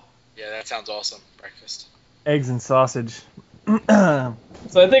 Yeah, that sounds awesome. Breakfast. Eggs and sausage. So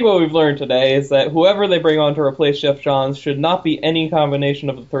I think what we've learned today is that whoever they bring on to replace Jeff Johns should not be any combination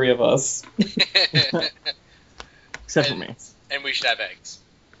of the three of us. Except for me. And we should have eggs.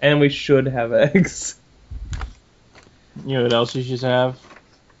 And we should have eggs. You know what else you should have?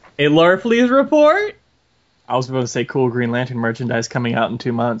 A Larfleeze report? I was about to say cool Green Lantern merchandise coming out in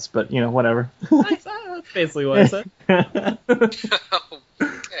 2 months, but whatever. That's basically what I said.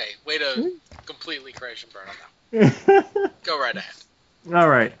 Okay, way to completely crash and burn on that. Go right ahead. All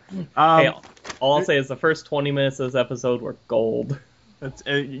right. Hey, all I'll say is the first 20 minutes of this episode were gold.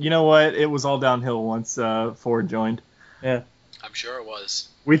 You know what? It was all downhill once Ford joined. Yeah. I'm sure it was.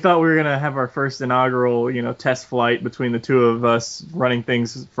 We thought we were going to have our first inaugural, test flight between the two of us running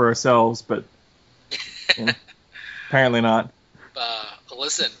things for ourselves, but apparently not.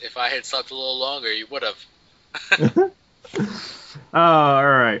 Listen, if I had slept a little longer, you would have. All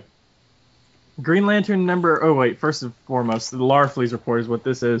right. Green Lantern first and foremost, the Larfleeze report is what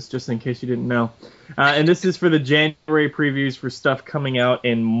this is, just in case you didn't know. And this is for the January previews for stuff coming out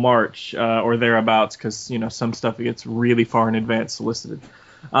in March or thereabouts, because, some stuff gets really far in advance solicited.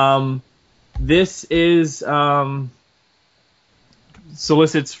 This is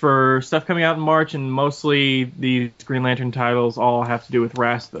solicits for stuff coming out in March, and mostly these Green Lantern titles all have to do with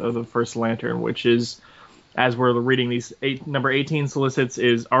Wrath of the First Lantern, which is, as we're reading these number 18 solicits,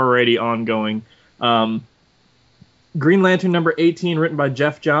 is already ongoing. Green Lantern number 18, written by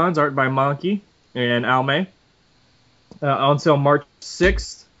Jeff Johns, art by Monkey and Al May. On sale March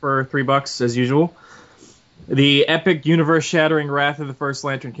 6th for $3 as usual. The epic universe-shattering Wrath of the First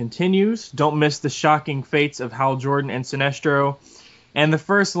Lantern continues. Don't miss the shocking fates of Hal Jordan and Sinestro. And the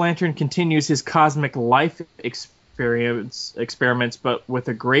First Lantern continues his cosmic life experiments, but with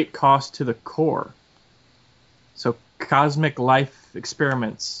a great cost to the core. So, cosmic life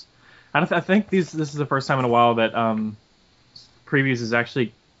experiments. I think this is the first time in a while that previews is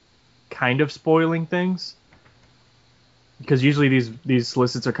actually kind of spoiling things. Because usually these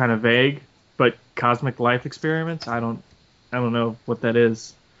solicits are kind of vague. But cosmic life experiments, I don't know what that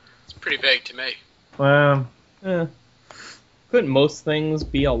is. It's pretty vague to me. Couldn't most things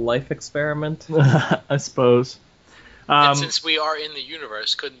be a life experiment? I suppose. And since we are in the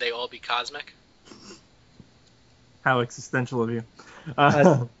universe, couldn't they all be cosmic? How existential of you.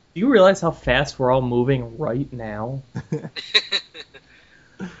 Do you realize how fast we're all moving right now?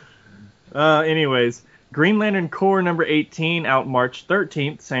 Anyways, Green Lantern Corps number 18 out March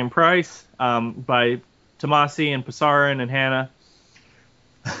 13th, same price, by Tomasi and Pasarin and Hannah.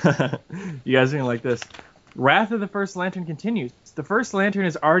 You guys are going to like this. Wrath of the First Lantern continues. The First Lantern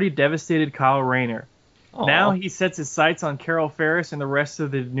has already devastated Kyle Rayner. Aww. Now he sets his sights on Carol Ferris and the rest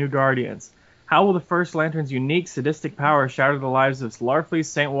of the New Guardians. How will the First Lantern's unique sadistic power shatter the lives of Larfleeze,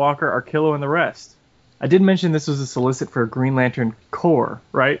 St. Walker, Arkillo, and the rest? I did mention this was a solicit for Green Lantern Corps,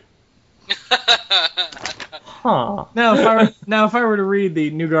 right? Huh. Now, if I were to read the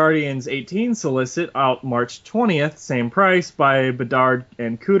New Guardians 18 solicit out March 20th, same price, by Bedard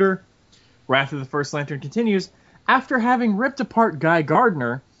and Cooter, Wrath of the First Lantern continues. After having ripped apart Guy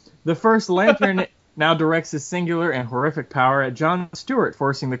Gardner, the First Lantern now directs his singular and horrific power at John Stewart,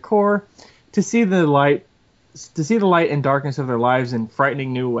 forcing the Corps to see the light and darkness of their lives in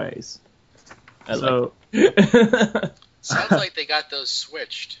frightening new ways. Sounds like they got those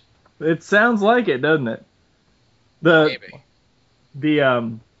switched. It sounds like it, doesn't it? Maybe.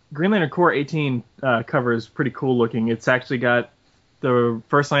 The Green Lantern Corps 18 cover is pretty cool looking. It's actually got the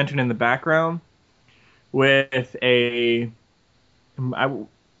First Lantern in the background with a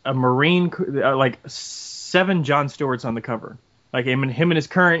Marine, like 7 John Stewarts on the cover. Like him in his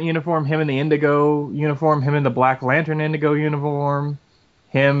current uniform, him in the Indigo uniform, him in the Black Lantern Indigo uniform,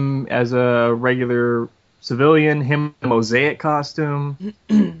 him as a regular civilian, him in a mosaic costume,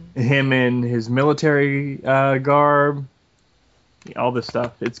 him in his military garb, all this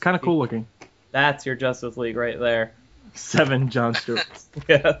stuff. It's kind of cool looking. That's your Justice League right there. 7 John Stewarts.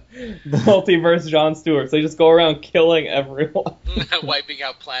 Yeah, the multiverse John Stewarts. They just go around killing everyone. Wiping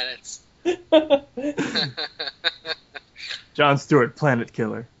out planets. John Stewart, planet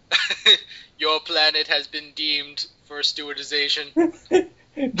killer. Your planet has been deemed for stewardization.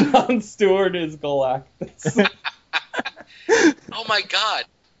 John Stewart is Galactus. Oh my god.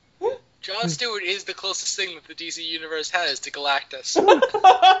 John Stewart is the closest thing that the DC Universe has to Galactus.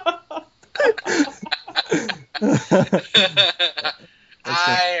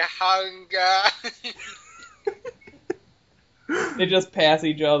 I hunger. They just pass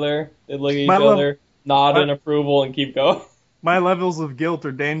each other. They look at each other, nod in approval, and keep going. My levels of guilt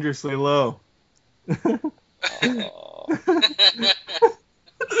are dangerously low. I'm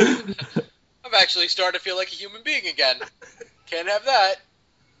actually starting to feel like a human being again. Can't have that.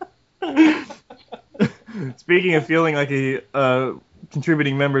 Speaking of feeling like a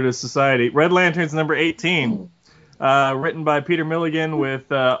contributing member to society, Red Lanterns number 18, written by Peter Milligan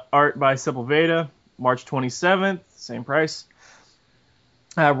with art by Sepulveda, March 27th, same price.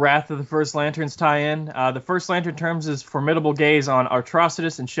 Wrath of the First Lanterns tie-in. The First Lantern turns his formidable gaze on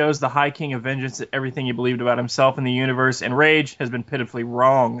Atrocitus and shows the High King of Vengeance that everything he believed about himself and the universe and rage has been pitifully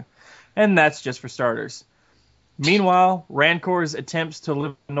wrong. And that's just for starters. Meanwhile, Rancor's attempts to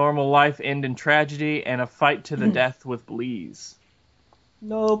live a normal life end in tragedy and a fight to the death with Bleeze.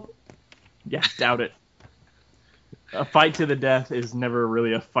 Nope. Yeah, doubt it. A fight to the death is never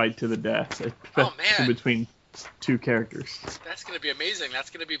really a fight to the death. Oh, man. Between 2 characters. That's going to be amazing. That's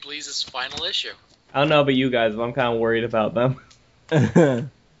going to be Bleeze's final issue. I don't know about you guys, but I'm kind of worried about them.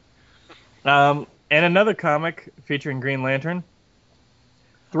 And another comic featuring Green Lantern.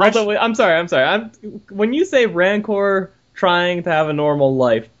 Also, I'm sorry. When you say Rancor trying to have a normal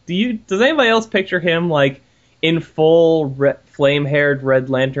life, does anybody else picture him like in full flame-haired Red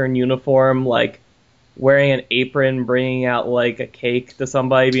Lantern uniform, like wearing an apron, bringing out like a cake to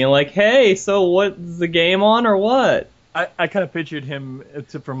somebody, being like, "Hey, so what's the game on or what?" I kind of pictured him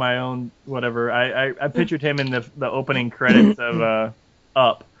for my own whatever. I pictured him in the opening credits of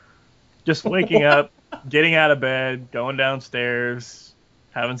Up, just waking up, getting out of bed, going downstairs,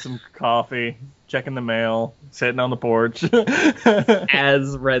 having some coffee, checking the mail, sitting on the porch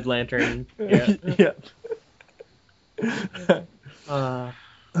As Red Lantern. Yeah. Yeah.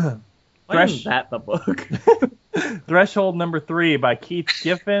 Why isn't that the book? Threshold number 3 by Keith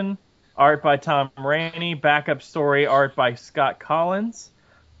Giffen. Art by Tom Rainey. Backup story art by Scott Collins.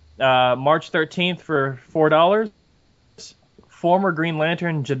 March 13th for $4. Former Green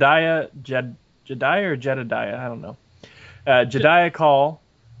Lantern Jedediah or Jedediah, I don't know. Jedediah Call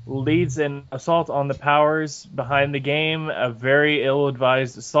leads an assault on the powers behind the game. A very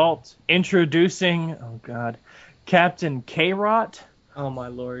ill-advised assault. Introducing, Captain K-Rot. Oh my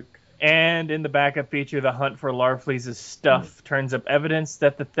lord. And in the backup feature, the hunt for Larfleeze's stuff turns up evidence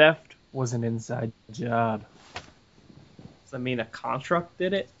that the theft was an inside job. Does that mean a construct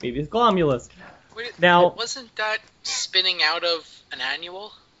did it? Maybe it's Glomulus. Wait, Now, wasn't that spinning out of an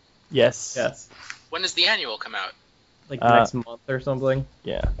annual? Yes. yes, When does the annual come out? like next month or something.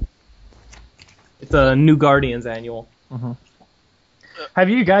 Yeah. It's a New Guardians annual. Mm-hmm. Have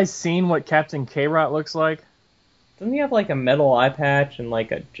you guys seen what Captain K-Rot looks like? Doesn't he have like a metal eye patch and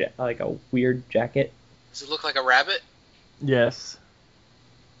like a weird jacket? Does it look like a rabbit? Yes.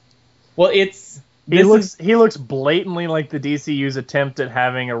 Well, He looks blatantly like the DCU's attempt at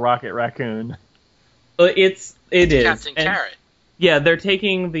having a Rocket Raccoon. it is Captain And- Carrot. Yeah, they're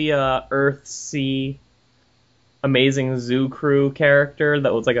taking the Earthsea Amazing Zoo Crew character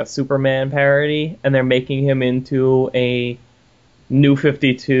that was like a Superman parody, and they're making him into a New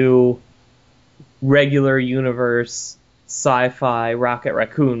 52 regular universe sci-fi Rocket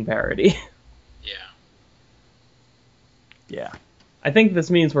Raccoon parody. Yeah. Yeah. I think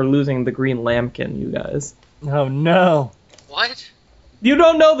this means we're losing the Green Lambkin, you guys. Oh no. What? You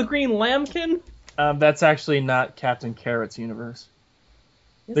don't know the Green Lambkin? That's actually not Captain Carrot's universe.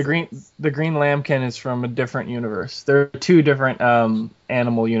 The green lambkin is from a different universe. There are two different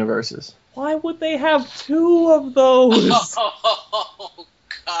animal universes. Why would they have two of those? Oh,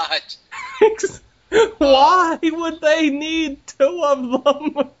 God. Why would they need two of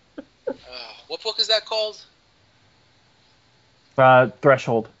them? What book is that called?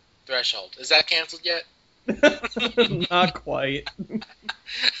 Threshold. Threshold. Is that canceled yet? Not quite.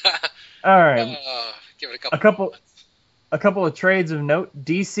 All right. Give it a couple. A couple of trades of note.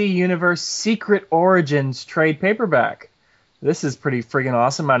 DC Universe Secret Origins trade paperback. This is pretty friggin'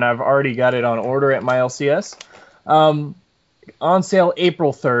 awesome, and I've already got it on order at my LCS. On sale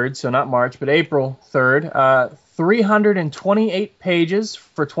April 3rd, so not March, but April 3rd. 328 pages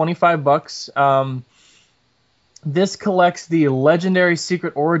for $25. This collects the legendary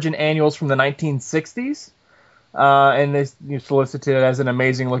Secret Origin annuals from the 1960s. And this solicited as an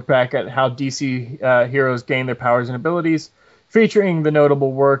amazing look back at how DC heroes gain their powers and abilities, featuring the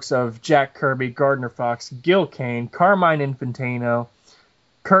notable works of Jack Kirby, Gardner Fox, Gil Kane, Carmine Infantino,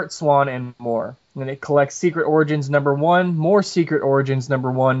 Kurt Swan, and more. And it collects Secret Origins #1, more Secret Origins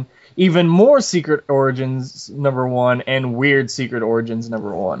 #1, even more Secret Origins #1, and Weird Secret Origins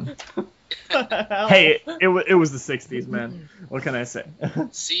 #1. Hey, it was the 60s, man. What can I say?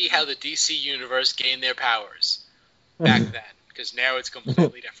 See how the DC universe gained their powers back then, because now it's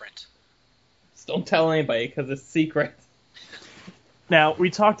completely different. Just don't tell anybody, because it's secret. Now, we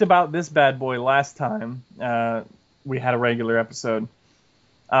talked about this bad boy last time we had a regular episode.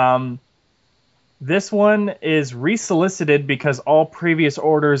 This one is resolicited because all previous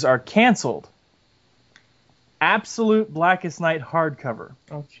orders are canceled. Absolute Blackest Night hardcover.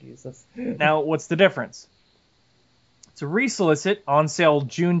 Oh, Jesus. Now, what's the difference? It's a resolicit on sale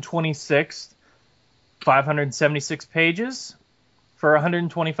June 26th, 576 pages for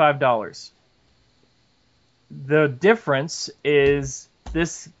 $125. The difference is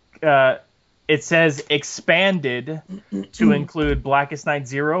this, it says expanded to include Blackest Night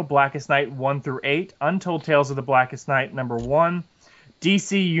 0, Blackest Night 1 through 8, Untold Tales of the Blackest Night #1,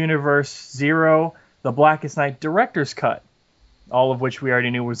 DC Universe 0, The Blackest Night Director's Cut, all of which we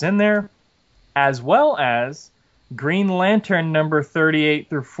already knew was in there, as well as Green Lantern number 38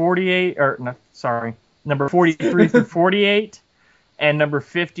 through 48, number 43 through 48, and number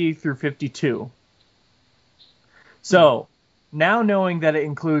 50 through 52. So, now knowing that it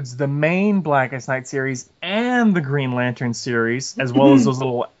includes the main Blackest Night series and the Green Lantern series, as well as those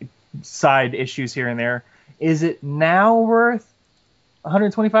little side issues here and there, is it now worth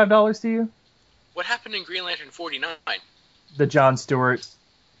 $125 to you? What happened in Green Lantern 49? The John Stewart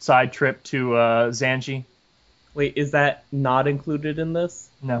side trip to Zanji. Wait, is that not included in this?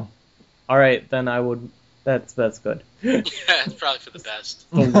 No. All right, then I would. That's good. Yeah, it's probably for the best.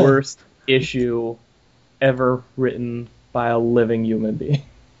 The worst issue ever written by a living human being.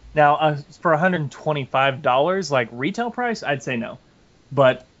 Now, for $125, like retail price, I'd say no.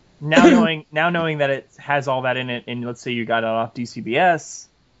 But now knowing that it has all that in it, and let's say you got it off DCBS,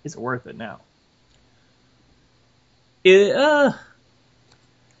 is it worth it now?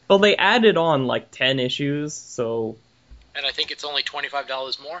 Well, they added on like 10 issues, so. And I think it's only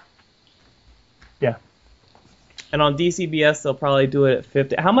 $25 more. Yeah. And on DCBS, they'll probably do it at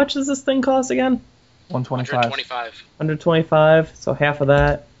 50. How much does this thing cost again? $125. $125. So half of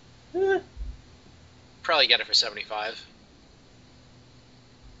that. Probably get it for $75.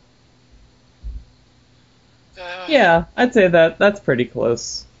 Yeah, I'd say that's pretty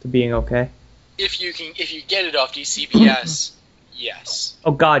close to being okay. If you get it off DCBS, yes.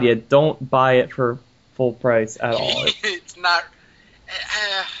 Oh God, yeah! Don't buy it for full price at all. It's not.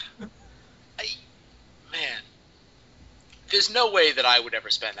 Man, there's no way that I would ever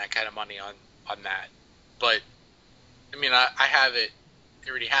spend that kind of money on that. But I mean, I have it. I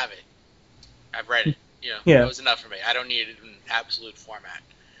already have it. I've read it. Yeah. It was enough for me. I don't need it in absolute format.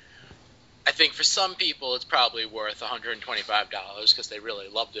 I think for some people it's probably worth $125 because they really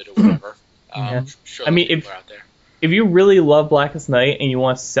loved it or whatever. Yeah. Sure, I mean, people are out there. If you really love Blackest Night and you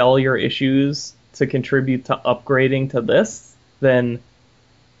want to sell your issues to contribute to upgrading to this, then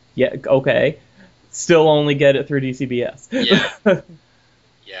yeah, okay. Still only get it through DCBS. Yeah.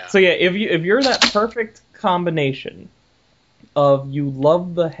 Yeah. So yeah, if you're that perfect combination of you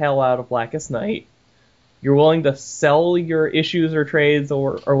love the hell out of Blackest Night, you're willing to sell your issues or trades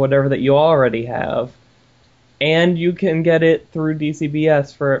or whatever that you already have, and you can get it through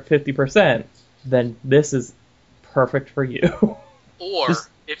DCBS for 50%, then this is perfect for you. Or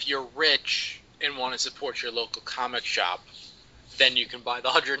if you're rich and want to support your local comic shop, then you can buy the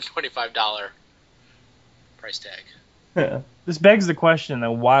 $125 price tag. Yeah. This begs the question,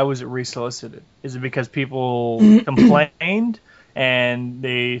 though, why was it resolicited? Is it because people complained and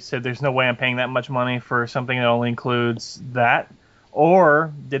they said there's no way I'm paying that much money for something that only includes that?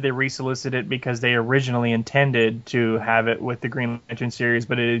 Or did they resolicit it because they originally intended to have it with the Green Lantern series,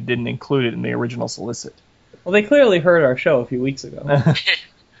 but it didn't include it in the original solicit? Well, they clearly heard our show a few weeks ago.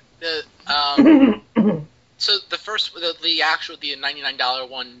 So the $99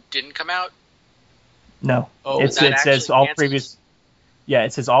 one didn't come out? No. Oh, it says all canceled? previous. Yeah,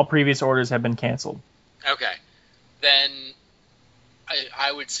 it says all previous orders have been canceled. Okay, then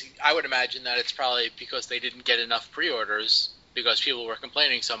I would imagine that it's probably because they didn't get enough pre-orders because people were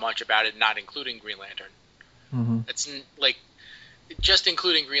complaining so much about it not including Green Lantern. Mm-hmm. It's like just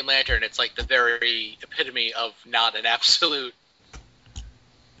including Green Lantern. It's like the very epitome of not an absolute.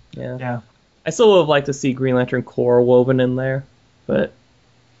 Yeah. I still would have liked to see Green Lantern Corps woven in there, but.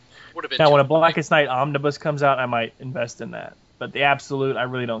 Would have been now, when a Blackest Night omnibus comes out, I might invest in that. But the absolute, I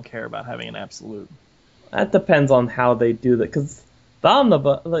really don't care about having an absolute. That depends on how they do that, because the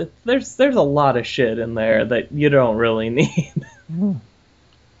omnibus, like, there's a lot of shit in there that you don't really need.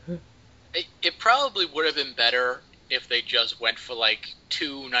 It probably would have been better if they just went for like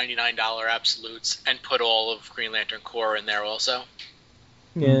two $99 absolutes and put all of Green Lantern Corps in there also.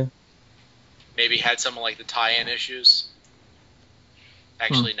 Yeah. Maybe had some of like the tie-in issues.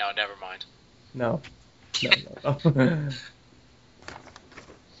 Actually, no, never mind. No.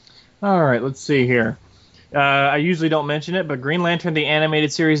 All right, let's see here. I usually don't mention it, but Green Lantern, the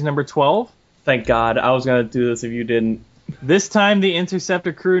animated series number 12. Thank God. I was going to do this if you didn't. This time, the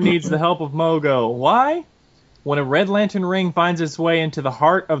Interceptor crew needs the help of Mogo. Why? When a Red Lantern ring finds its way into the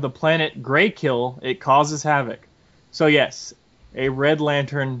heart of the planet Greykill, it causes havoc. So yes, a Red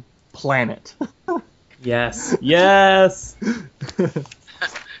Lantern planet. Yes. Yes!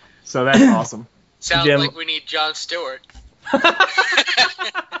 So that's awesome. Sounds Jim. like we need Jon Stewart. Look at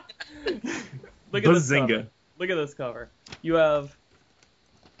this Bazinga. cover. Look at this cover. You have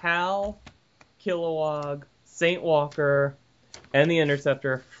Hal, Kilowog, Saint Walker, and the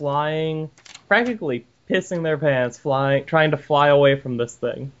Interceptor flying, practically pissing their pants, trying to fly away from this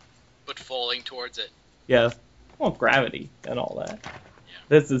thing. But falling towards it. Yeah. Well, gravity and all that. Yeah.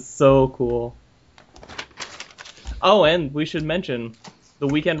 This is so cool. Oh, and we should mention, the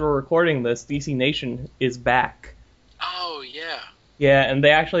weekend we're recording this, DC Nation is back. Oh, yeah. Yeah, and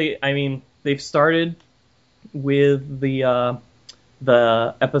they actually, they've started with the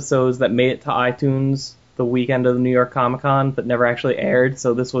episodes that made it to iTunes the weekend of the New York Comic Con, but never actually aired.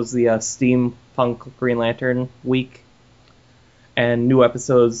 So this was the Steampunk Green Lantern week, and new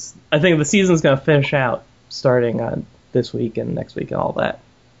episodes. I think the season's gonna finish out starting on this week and next week and all that.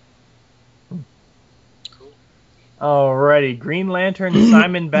 Alrighty, Green Lantern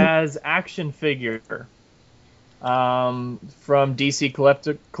Simon Baz action figure from DC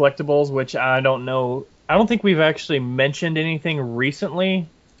Collectibles, which I don't know. I don't think we've actually mentioned anything recently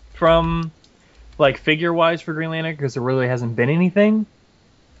from like figure-wise for Green Lantern because there really hasn't been anything.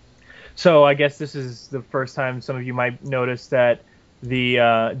 So I guess this is the first time some of you might notice that the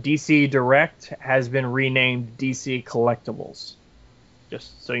DC Direct has been renamed DC Collectibles.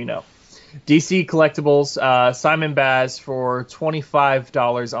 Just so you know. DC Collectibles, Simon Baz for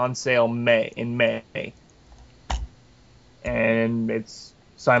 $25 on sale in May. And it's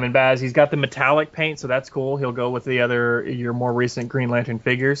Simon Baz. He's got the metallic paint, so that's cool. He'll go with your more recent Green Lantern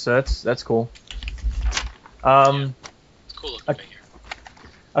figures, so that's cool. It's a cool looking figure.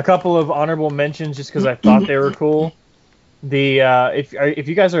 A couple of honorable mentions just because I thought they were cool. If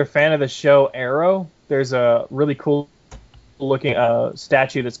you guys are a fan of the show Arrow, there's a really cool looking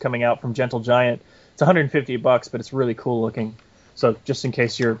statue that's coming out from Gentle Giant. It's $150, but it's really cool looking. So just in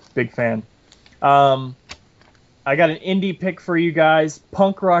case you're a big fan. I got an indie pick for you guys.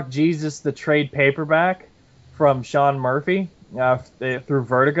 Punk Rock Jesus, the trade paperback from Sean Murphy through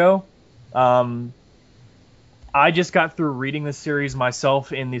Vertigo. I just got through reading this series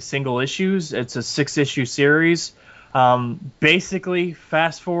myself in the single issues. It's a 6-issue series. Basically,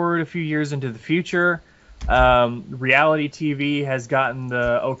 fast forward a few years into the future. Reality TV has gotten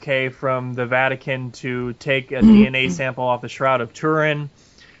the okay from the Vatican to take a DNA sample off the Shroud of Turin.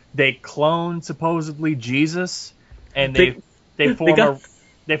 They clone supposedly Jesus, and they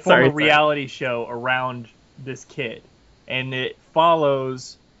form a reality show around this kid, and it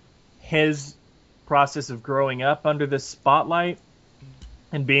follows his process of growing up under this spotlight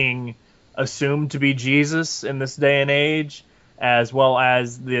and being assumed to be Jesus in this day and age, as well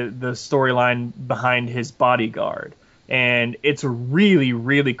as the storyline behind his bodyguard. And it's a really,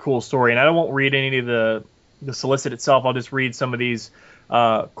 really cool story. And I won't read any of the solicit itself. I'll just read some of these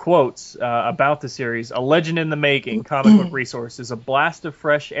quotes about the series. A legend in the making, comic book resources, a blast of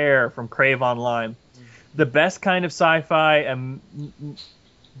fresh air from Crave Online. The best kind of sci-fi, a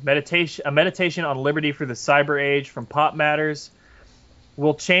meditation on liberty for the cyber age from Pop Matters.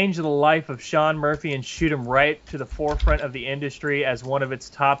 Will change the life of Sean Murphy and shoot him right to the forefront of the industry as one of its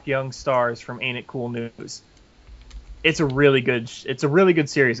top young stars from Ain't It Cool News. It's a really good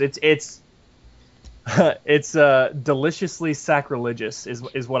series. It's deliciously sacrilegious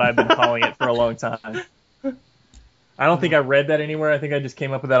is what I've been calling it for a long time. I don't think I read that anywhere. I think I just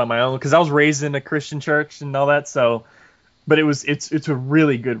came up with that on my own because I was raised in a Christian church and all that. So, but it's a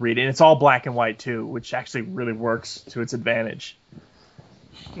really good read, and it's all black and white too, which actually really works to its advantage.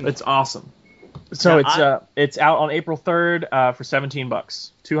 It's awesome. So it's out on April 3rd for $17.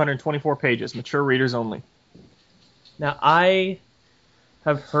 224 pages, mature readers only. Now, I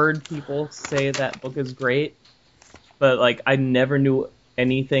have heard people say that book is great, but like I never knew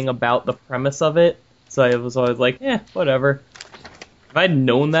anything about the premise of it, so I was always like, whatever. If I'd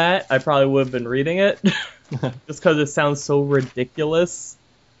known that, I probably would have been reading it, just because it sounds so ridiculous.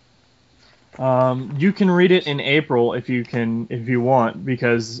 You can read it in April if you want,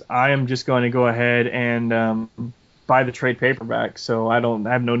 because I am just going to go ahead and buy the trade paperback, so I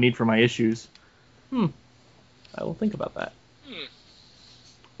have no need for my issues. I will think about that.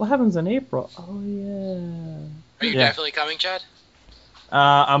 What happens in April? Oh yeah. Are you definitely coming, Chad?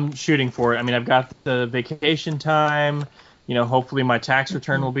 I'm shooting for it. I mean, I've got the vacation time. Hopefully my tax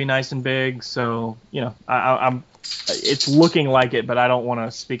return will be nice and big. So, I'm. It's looking like it, but I don't want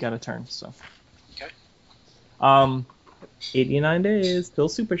to speak out of turn. So. Okay. 89 days till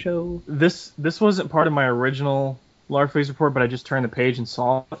Super Show. This wasn't part of my original Larfleeze report, but I just turned the page and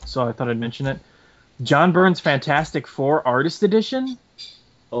saw it, so I thought I'd mention it. John Byrne's Fantastic Four Artist Edition.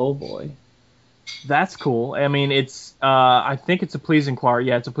 Oh boy. That's cool. I mean, it's I think it's a Please Inquire.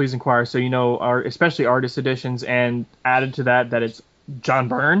 Yeah, it's a Please Inquire. So especially artist editions, and added to that it's John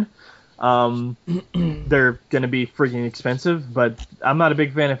Byrne. They're gonna be freaking expensive, but I'm not a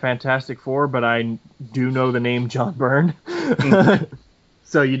big fan of Fantastic Four, but I do know the name John Byrne.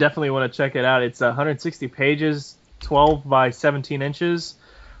 So you definitely want to check it out. It's 160 pages, 12 by 17 inches.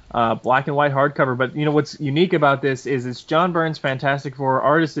 Black and white hardcover. But what's unique about this is it's John Byrne's Fantastic Four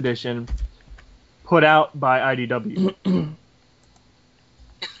Artist Edition, put out by IDW.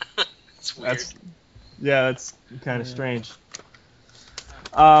 It's weird. That's kind of strange.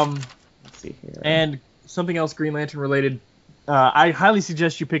 Let's see here. And something else Green Lantern related. I highly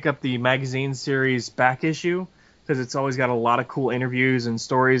suggest you pick up the magazine series back issue, because it's always got a lot of cool interviews and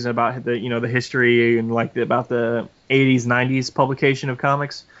stories about the history and about the 80s, 90s publication of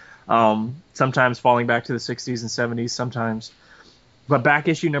comics. Sometimes falling back to the 60s and 70s sometimes. But back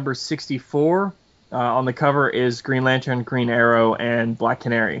issue number 64 on the cover is Green Lantern, Green Arrow, and Black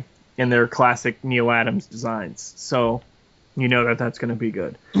Canary in their classic Neil Adams designs. So you know that that's going to be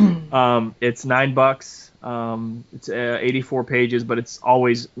good. It's $9. It's 84 pages, but it's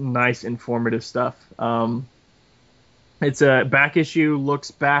always nice, informative stuff. It's a back issue,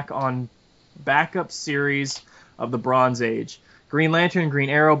 looks back on backup series of the Bronze Age. Green Lantern, Green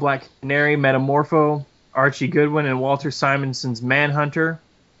Arrow, Black Canary, Metamorpho, Archie Goodwin, and Walter Simonson's Manhunter.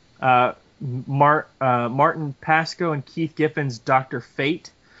 Martin Pascoe and Keith Giffen's Dr.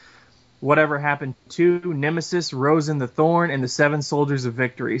 Fate. Whatever Happened to, Nemesis, Rose and the Thorn, and the Seven Soldiers of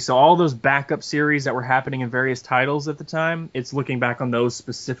Victory. So all those backup series that were happening in various titles at the time, it's looking back on those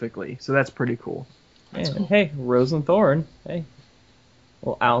specifically. So that's pretty cool. And hey, Rose and Thorn. Hey,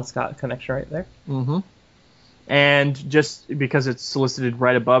 little Alan Scott connection right there. Mm-hmm. And just because it's solicited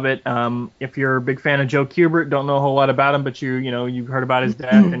right above it, if you're a big fan of Joe Kubert, don't know a whole lot about him, but you've heard about his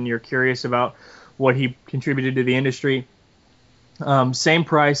death and you're curious about what he contributed to the industry. Same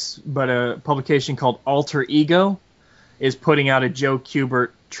price, but a publication called Alter Ego is putting out a Joe Kubert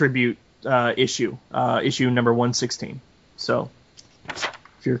tribute issue number 116. So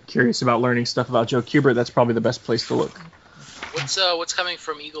if you're curious about learning stuff about Joe Kubert, that's probably the best place to look. What's coming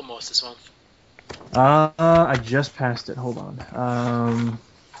from Eagle Moss this month? I just passed it. Hold on.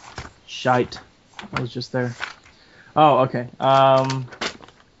 Shite. I was just there. Oh, okay.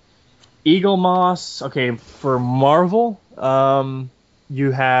 Eagle Moss. Okay, for Marvel,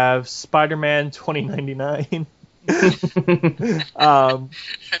 you have Spider-Man 2099.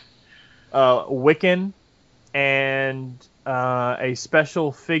 Wiccan, and a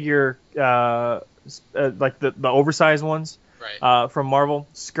special figure, like the oversized ones, right. From Marvel.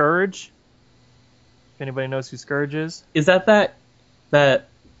 Scourge. If anybody knows who Scourge is. Is that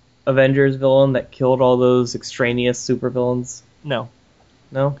Avengers villain that killed all those extraneous supervillains? No.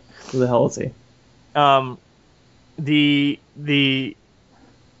 No? Who the hell is he?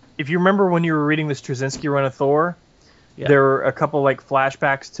 If you remember when you were reading this Straczynski run of Thor, there were a couple like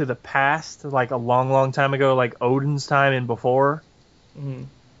flashbacks to the past, like a long, long time ago, like Odin's time and before. Mm-hmm.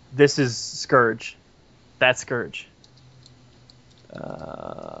 This is Scourge. That's Scourge.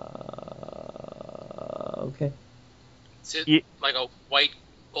 Okay. Is it like a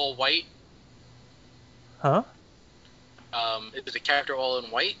all white? Huh? Is it a character all in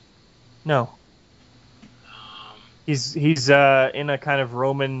white? No. He's in a kind of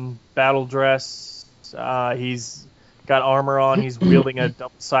Roman battle dress. He's got armor on. He's wielding a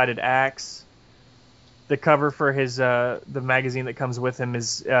double-sided axe. The cover for his the magazine that comes with him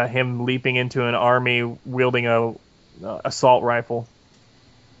is him leaping into an army wielding a assault rifle.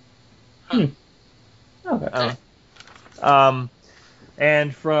 Huh. Okay.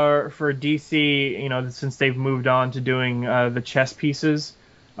 And for DC, since they've moved on to doing the chess pieces,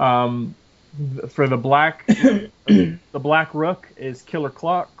 for the black rook is Killer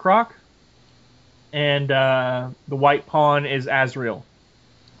Croc, and the white pawn is Azrael.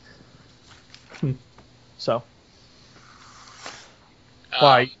 So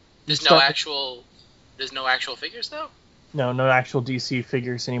why? There's no actual figures though. No actual DC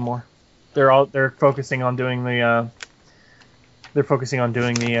figures anymore. They're focusing on doing the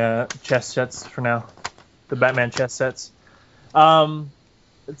chess sets for now, the Batman chess sets.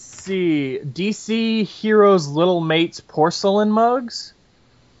 Let's see, DC Heroes Little Mates porcelain mugs.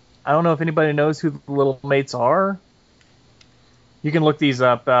 I don't know if anybody knows who the Little Mates are. You can look these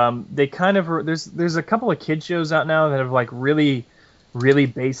up. They kind of there's a couple of kid shows out now that have like really, really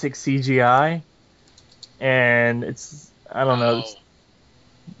basic CGI, and I don't know.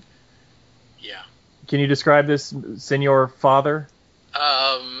 Yeah. Can you describe this, Senor Father?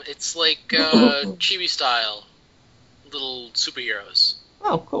 It's like chibi style little superheroes.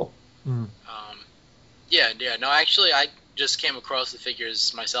 Oh, cool. Mm. Yeah. No, actually, I just came across the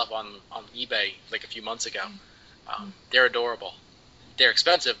figures myself on eBay like a few months ago. They're adorable. They're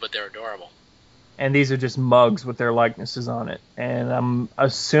expensive, but they're adorable. And these are just mugs with their likenesses on it. And I'm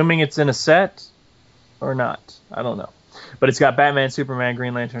assuming it's in a set or not. I don't know. But it's got Batman, Superman,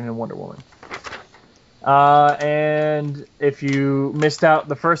 Green Lantern, and Wonder Woman. And if you missed out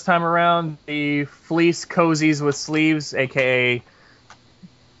the first time around, the fleece cozies with sleeves, aka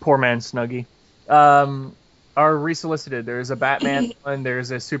Poor Man Snuggie, are resolicited. There's a Batman one,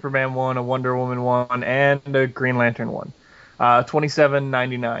 there's a Superman one, a Wonder Woman one, and a Green Lantern one.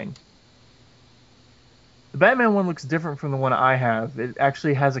 $27.99. The Batman one looks different from the one I have. It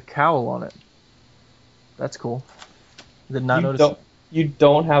actually has a cowl on it. That's cool. Did not notice. You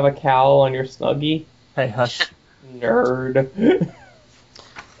don't have a cowl on your Snuggie? Hey, hush. Nerd.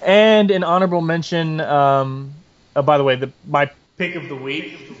 And an honorable mention, by the way, my Pick of the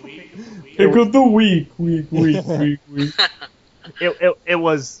week. Pick of the week. It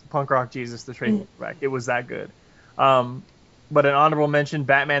was Punk Rock Jesus, the trade paperback. It was that good. But an honorable mention: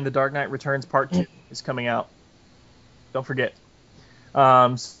 Batman: The Dark Knight Returns Part 2 is coming out. Don't forget.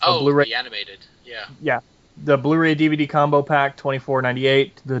 Blu-ray, the animated. Yeah. Yeah, the Blu-ray DVD combo pack,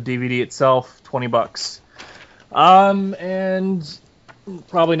 $24.98. The DVD itself, $20. And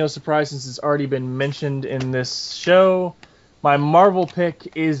probably no surprise since it's already been mentioned in this show. My Marvel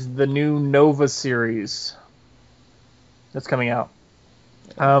pick is the new Nova series that's coming out.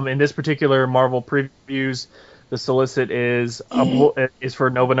 In this particular Marvel previews, the solicit is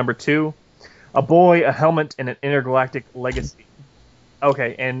for Nova number 2. A boy, a helmet, and an intergalactic legacy.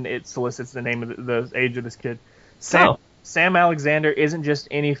 Okay, and it solicits the name of the age of this kid. Sam Alexander isn't just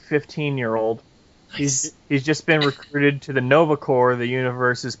any 15-year-old. Nice. He's just been recruited to the Nova Corps, the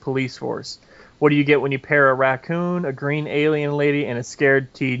universe's police force. What do you get when you pair a raccoon, a green alien lady, and a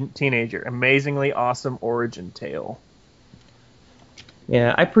scared teenager? Amazingly awesome origin tale.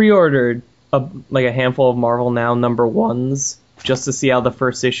 Yeah, I pre-ordered a handful of Marvel Now number 1s just to see how the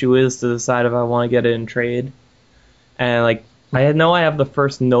first issue is to decide if I want to get it in trade. And I know I have the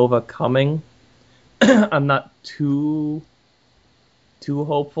first Nova coming. I'm not too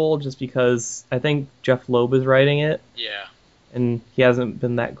hopeful just because I think Jeff Loeb is writing it. Yeah. And he hasn't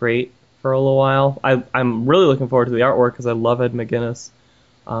been that great for a little while. I'm really looking forward to the artwork because I love Ed McGuinness.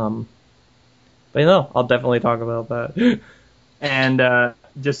 But I'll definitely talk about that. And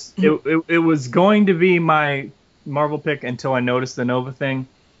it was going to be my Marvel pick until I noticed the Nova thing.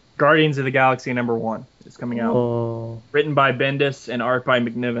 Guardians of the Galaxy number 1 is coming out. Oh. Written by Bendis and art by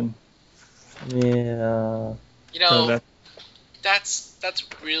McNiven. Yeah. That's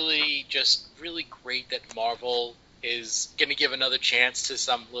really great that Marvel is going to give another chance to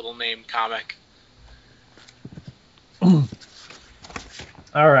some little name comic. All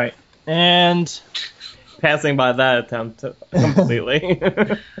right. And passing by that attempt completely.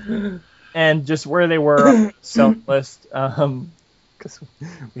 And just where they were on the self list, because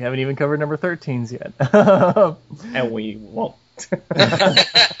we haven't even covered number 13s yet. And we won't.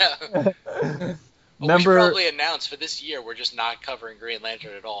 We probably announced for this year we're just not covering Green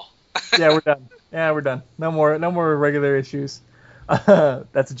Lantern at all. Yeah, we're done. No more regular issues.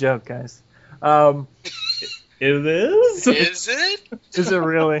 That's a joke, guys. It is? Is it? Is it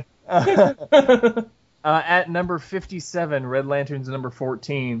really? At number 57, Red Lantern's number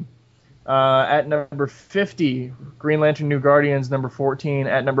 14. At number 50, Green Lantern New Guardians, number 14.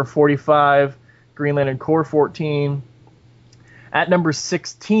 At number 45, Green Lantern Corps 14. At number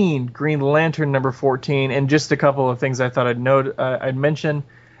 16, Green Lantern number 14. And just a couple of things I thought I'd mention.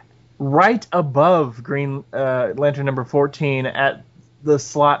 Right above Green Lantern number 14, at the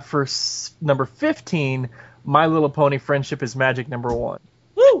slot for number 15, My Little Pony Friendship is Magic number 1.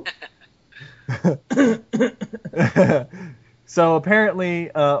 Woo! So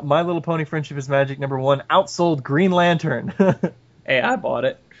apparently, My Little Pony Friendship is Magic number 1 outsold Green Lantern. Hey, I bought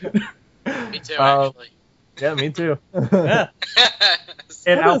it. Me too, actually. Yeah, me too. Yeah.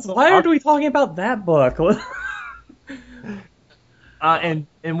 Why are we talking about that book? And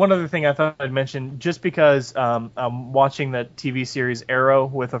one other thing I thought I'd mention, just because I'm watching the TV series Arrow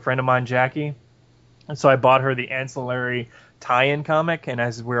with a friend of mine, Jackie, and so I bought her the ancillary tie-in comic, and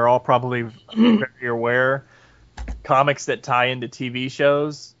as we're all probably very aware, comics that tie into TV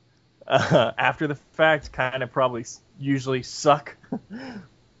shows after the fact kind of probably usually suck.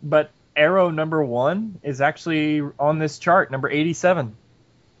 But Arrow number 1 is actually on this chart, number 87.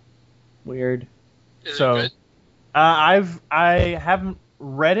 Weird. Is it good? I haven't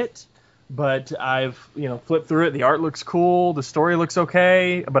read it, but I've flipped through it. The art looks cool, the story looks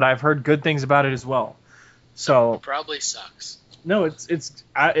okay, but I've heard good things about it as well. So it probably sucks. No,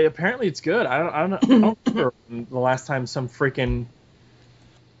 apparently it's good. I don't remember the last time some freaking.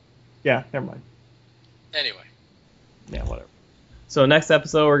 Yeah, never mind. Anyway. Yeah, whatever. So next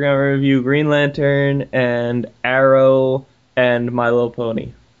episode we're gonna review Green Lantern and Arrow and My Little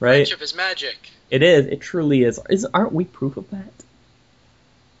Pony, right? Friendship is magic. It is. It truly is. Aren't we proof of that?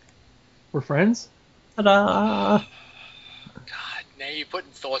 We're friends? Ta-da! God, now you're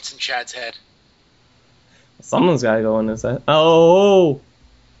putting thoughts in Chad's head. Someone's got to go in his head. Oh!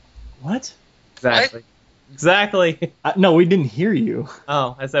 What? Exactly. What? Exactly. No, we didn't hear you.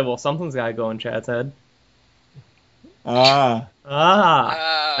 Oh, I said, well, something's got to go in Chad's head. Now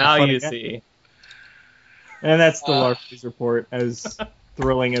you see. And that's the Larfleeze report, as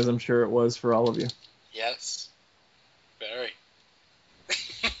thrilling as I'm sure it was for all of you. Yes. Very.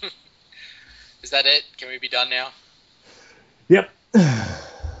 Is that it? Can we be done now? Yep. Okay.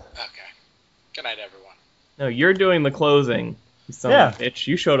 Good night, everyone. No, you're doing the closing. Yeah. Bitch,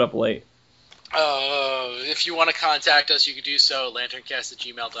 you showed up late. If you want to contact us, you can do so,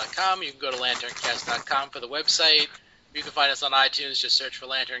 LanternCast@gmail.com. You can go to LanternCast.com for the website. You can find us on iTunes. Just search for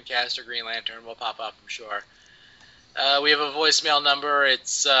LanternCast or Green Lantern. We'll pop up, I'm sure. We have a voicemail number.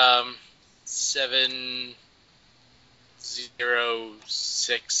 It's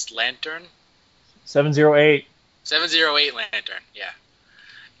 706 Lantern. 708. 708 Lantern, yeah.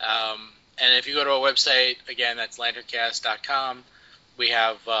 And if you go to our website, again, that's LanternCast.com. We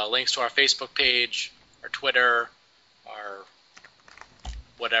have links to our Facebook page, our Twitter, our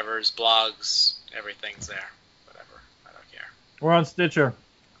whatever's, blogs, everything's there. Whatever, I don't care. We're on Stitcher.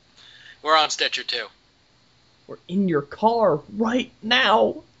 We're on Stitcher, too. We're in your car right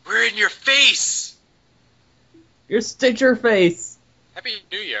now. We're in your face! Your Stitcher face. Happy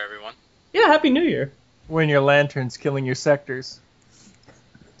New Year, everyone. Yeah, Happy New Year. When your lanterns killing your sectors.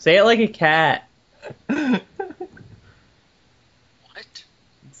 Say it like a cat. What?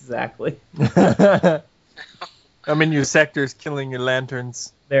 Exactly. I mean, your sectors killing your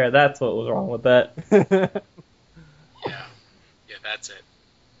lanterns. There, that's what was wrong with that. Yeah, that's it.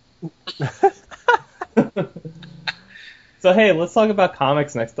 So, hey, let's talk about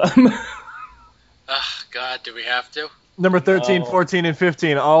comics next time. Ugh, God, do we have to? Number 13, 14, and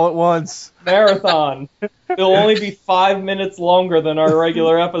 15, all at once. Marathon. It'll only be 5 minutes longer than our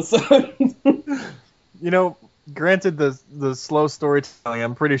regular episode. You know, granted the slow storytelling,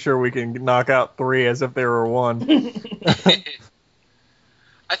 I'm pretty sure we can knock out 3 as if they were 1.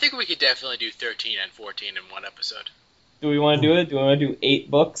 I think we could definitely do 13 and 14 in one episode. Do we want to do it? Do we want to do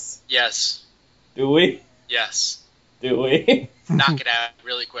 8 books? Yes. Do we? Yes. Do we? Knock it out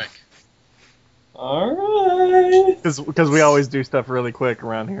really quick. Alright. Because we always do stuff really quick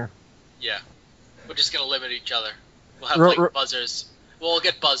around here. Yeah. We're just going to limit each other. We'll have, buzzers. We'll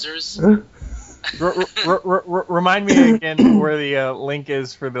get buzzers. Remind me again where the link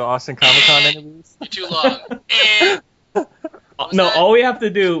is for the Austin Comic Con interviews. You're too long. No, all we have to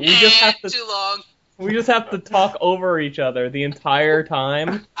do, we just have to... Too long. We just have to talk over each other the entire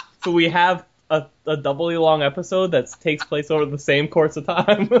time, so we have a doubly long episode that takes place over the same course of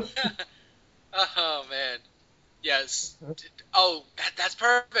time. Oh, man. Yes. Oh, that's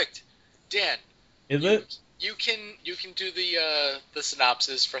perfect. Dan. Is it? You can do the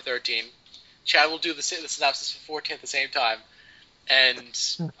synopsis for 13. Chad will do the synopsis for 14 at the same time,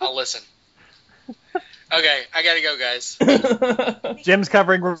 and I'll listen. Okay, I gotta go, guys. Jim's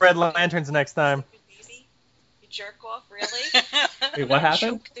covering Red Lanterns next time. You jerk off, really? Wait, what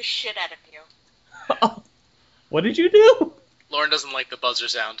happened? Choke the shit out of you. What did you do? Lauren doesn't like the buzzer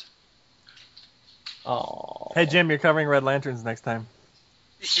sound. Oh. Hey, Jim, you're covering Red Lanterns next time.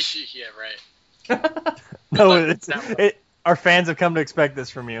 Yeah, right. No, our fans have come to expect this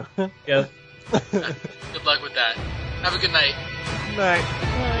from you. Yeah. Good luck with that. Have a good night. Night.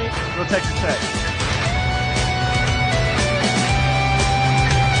 Night. Go Texas Tech.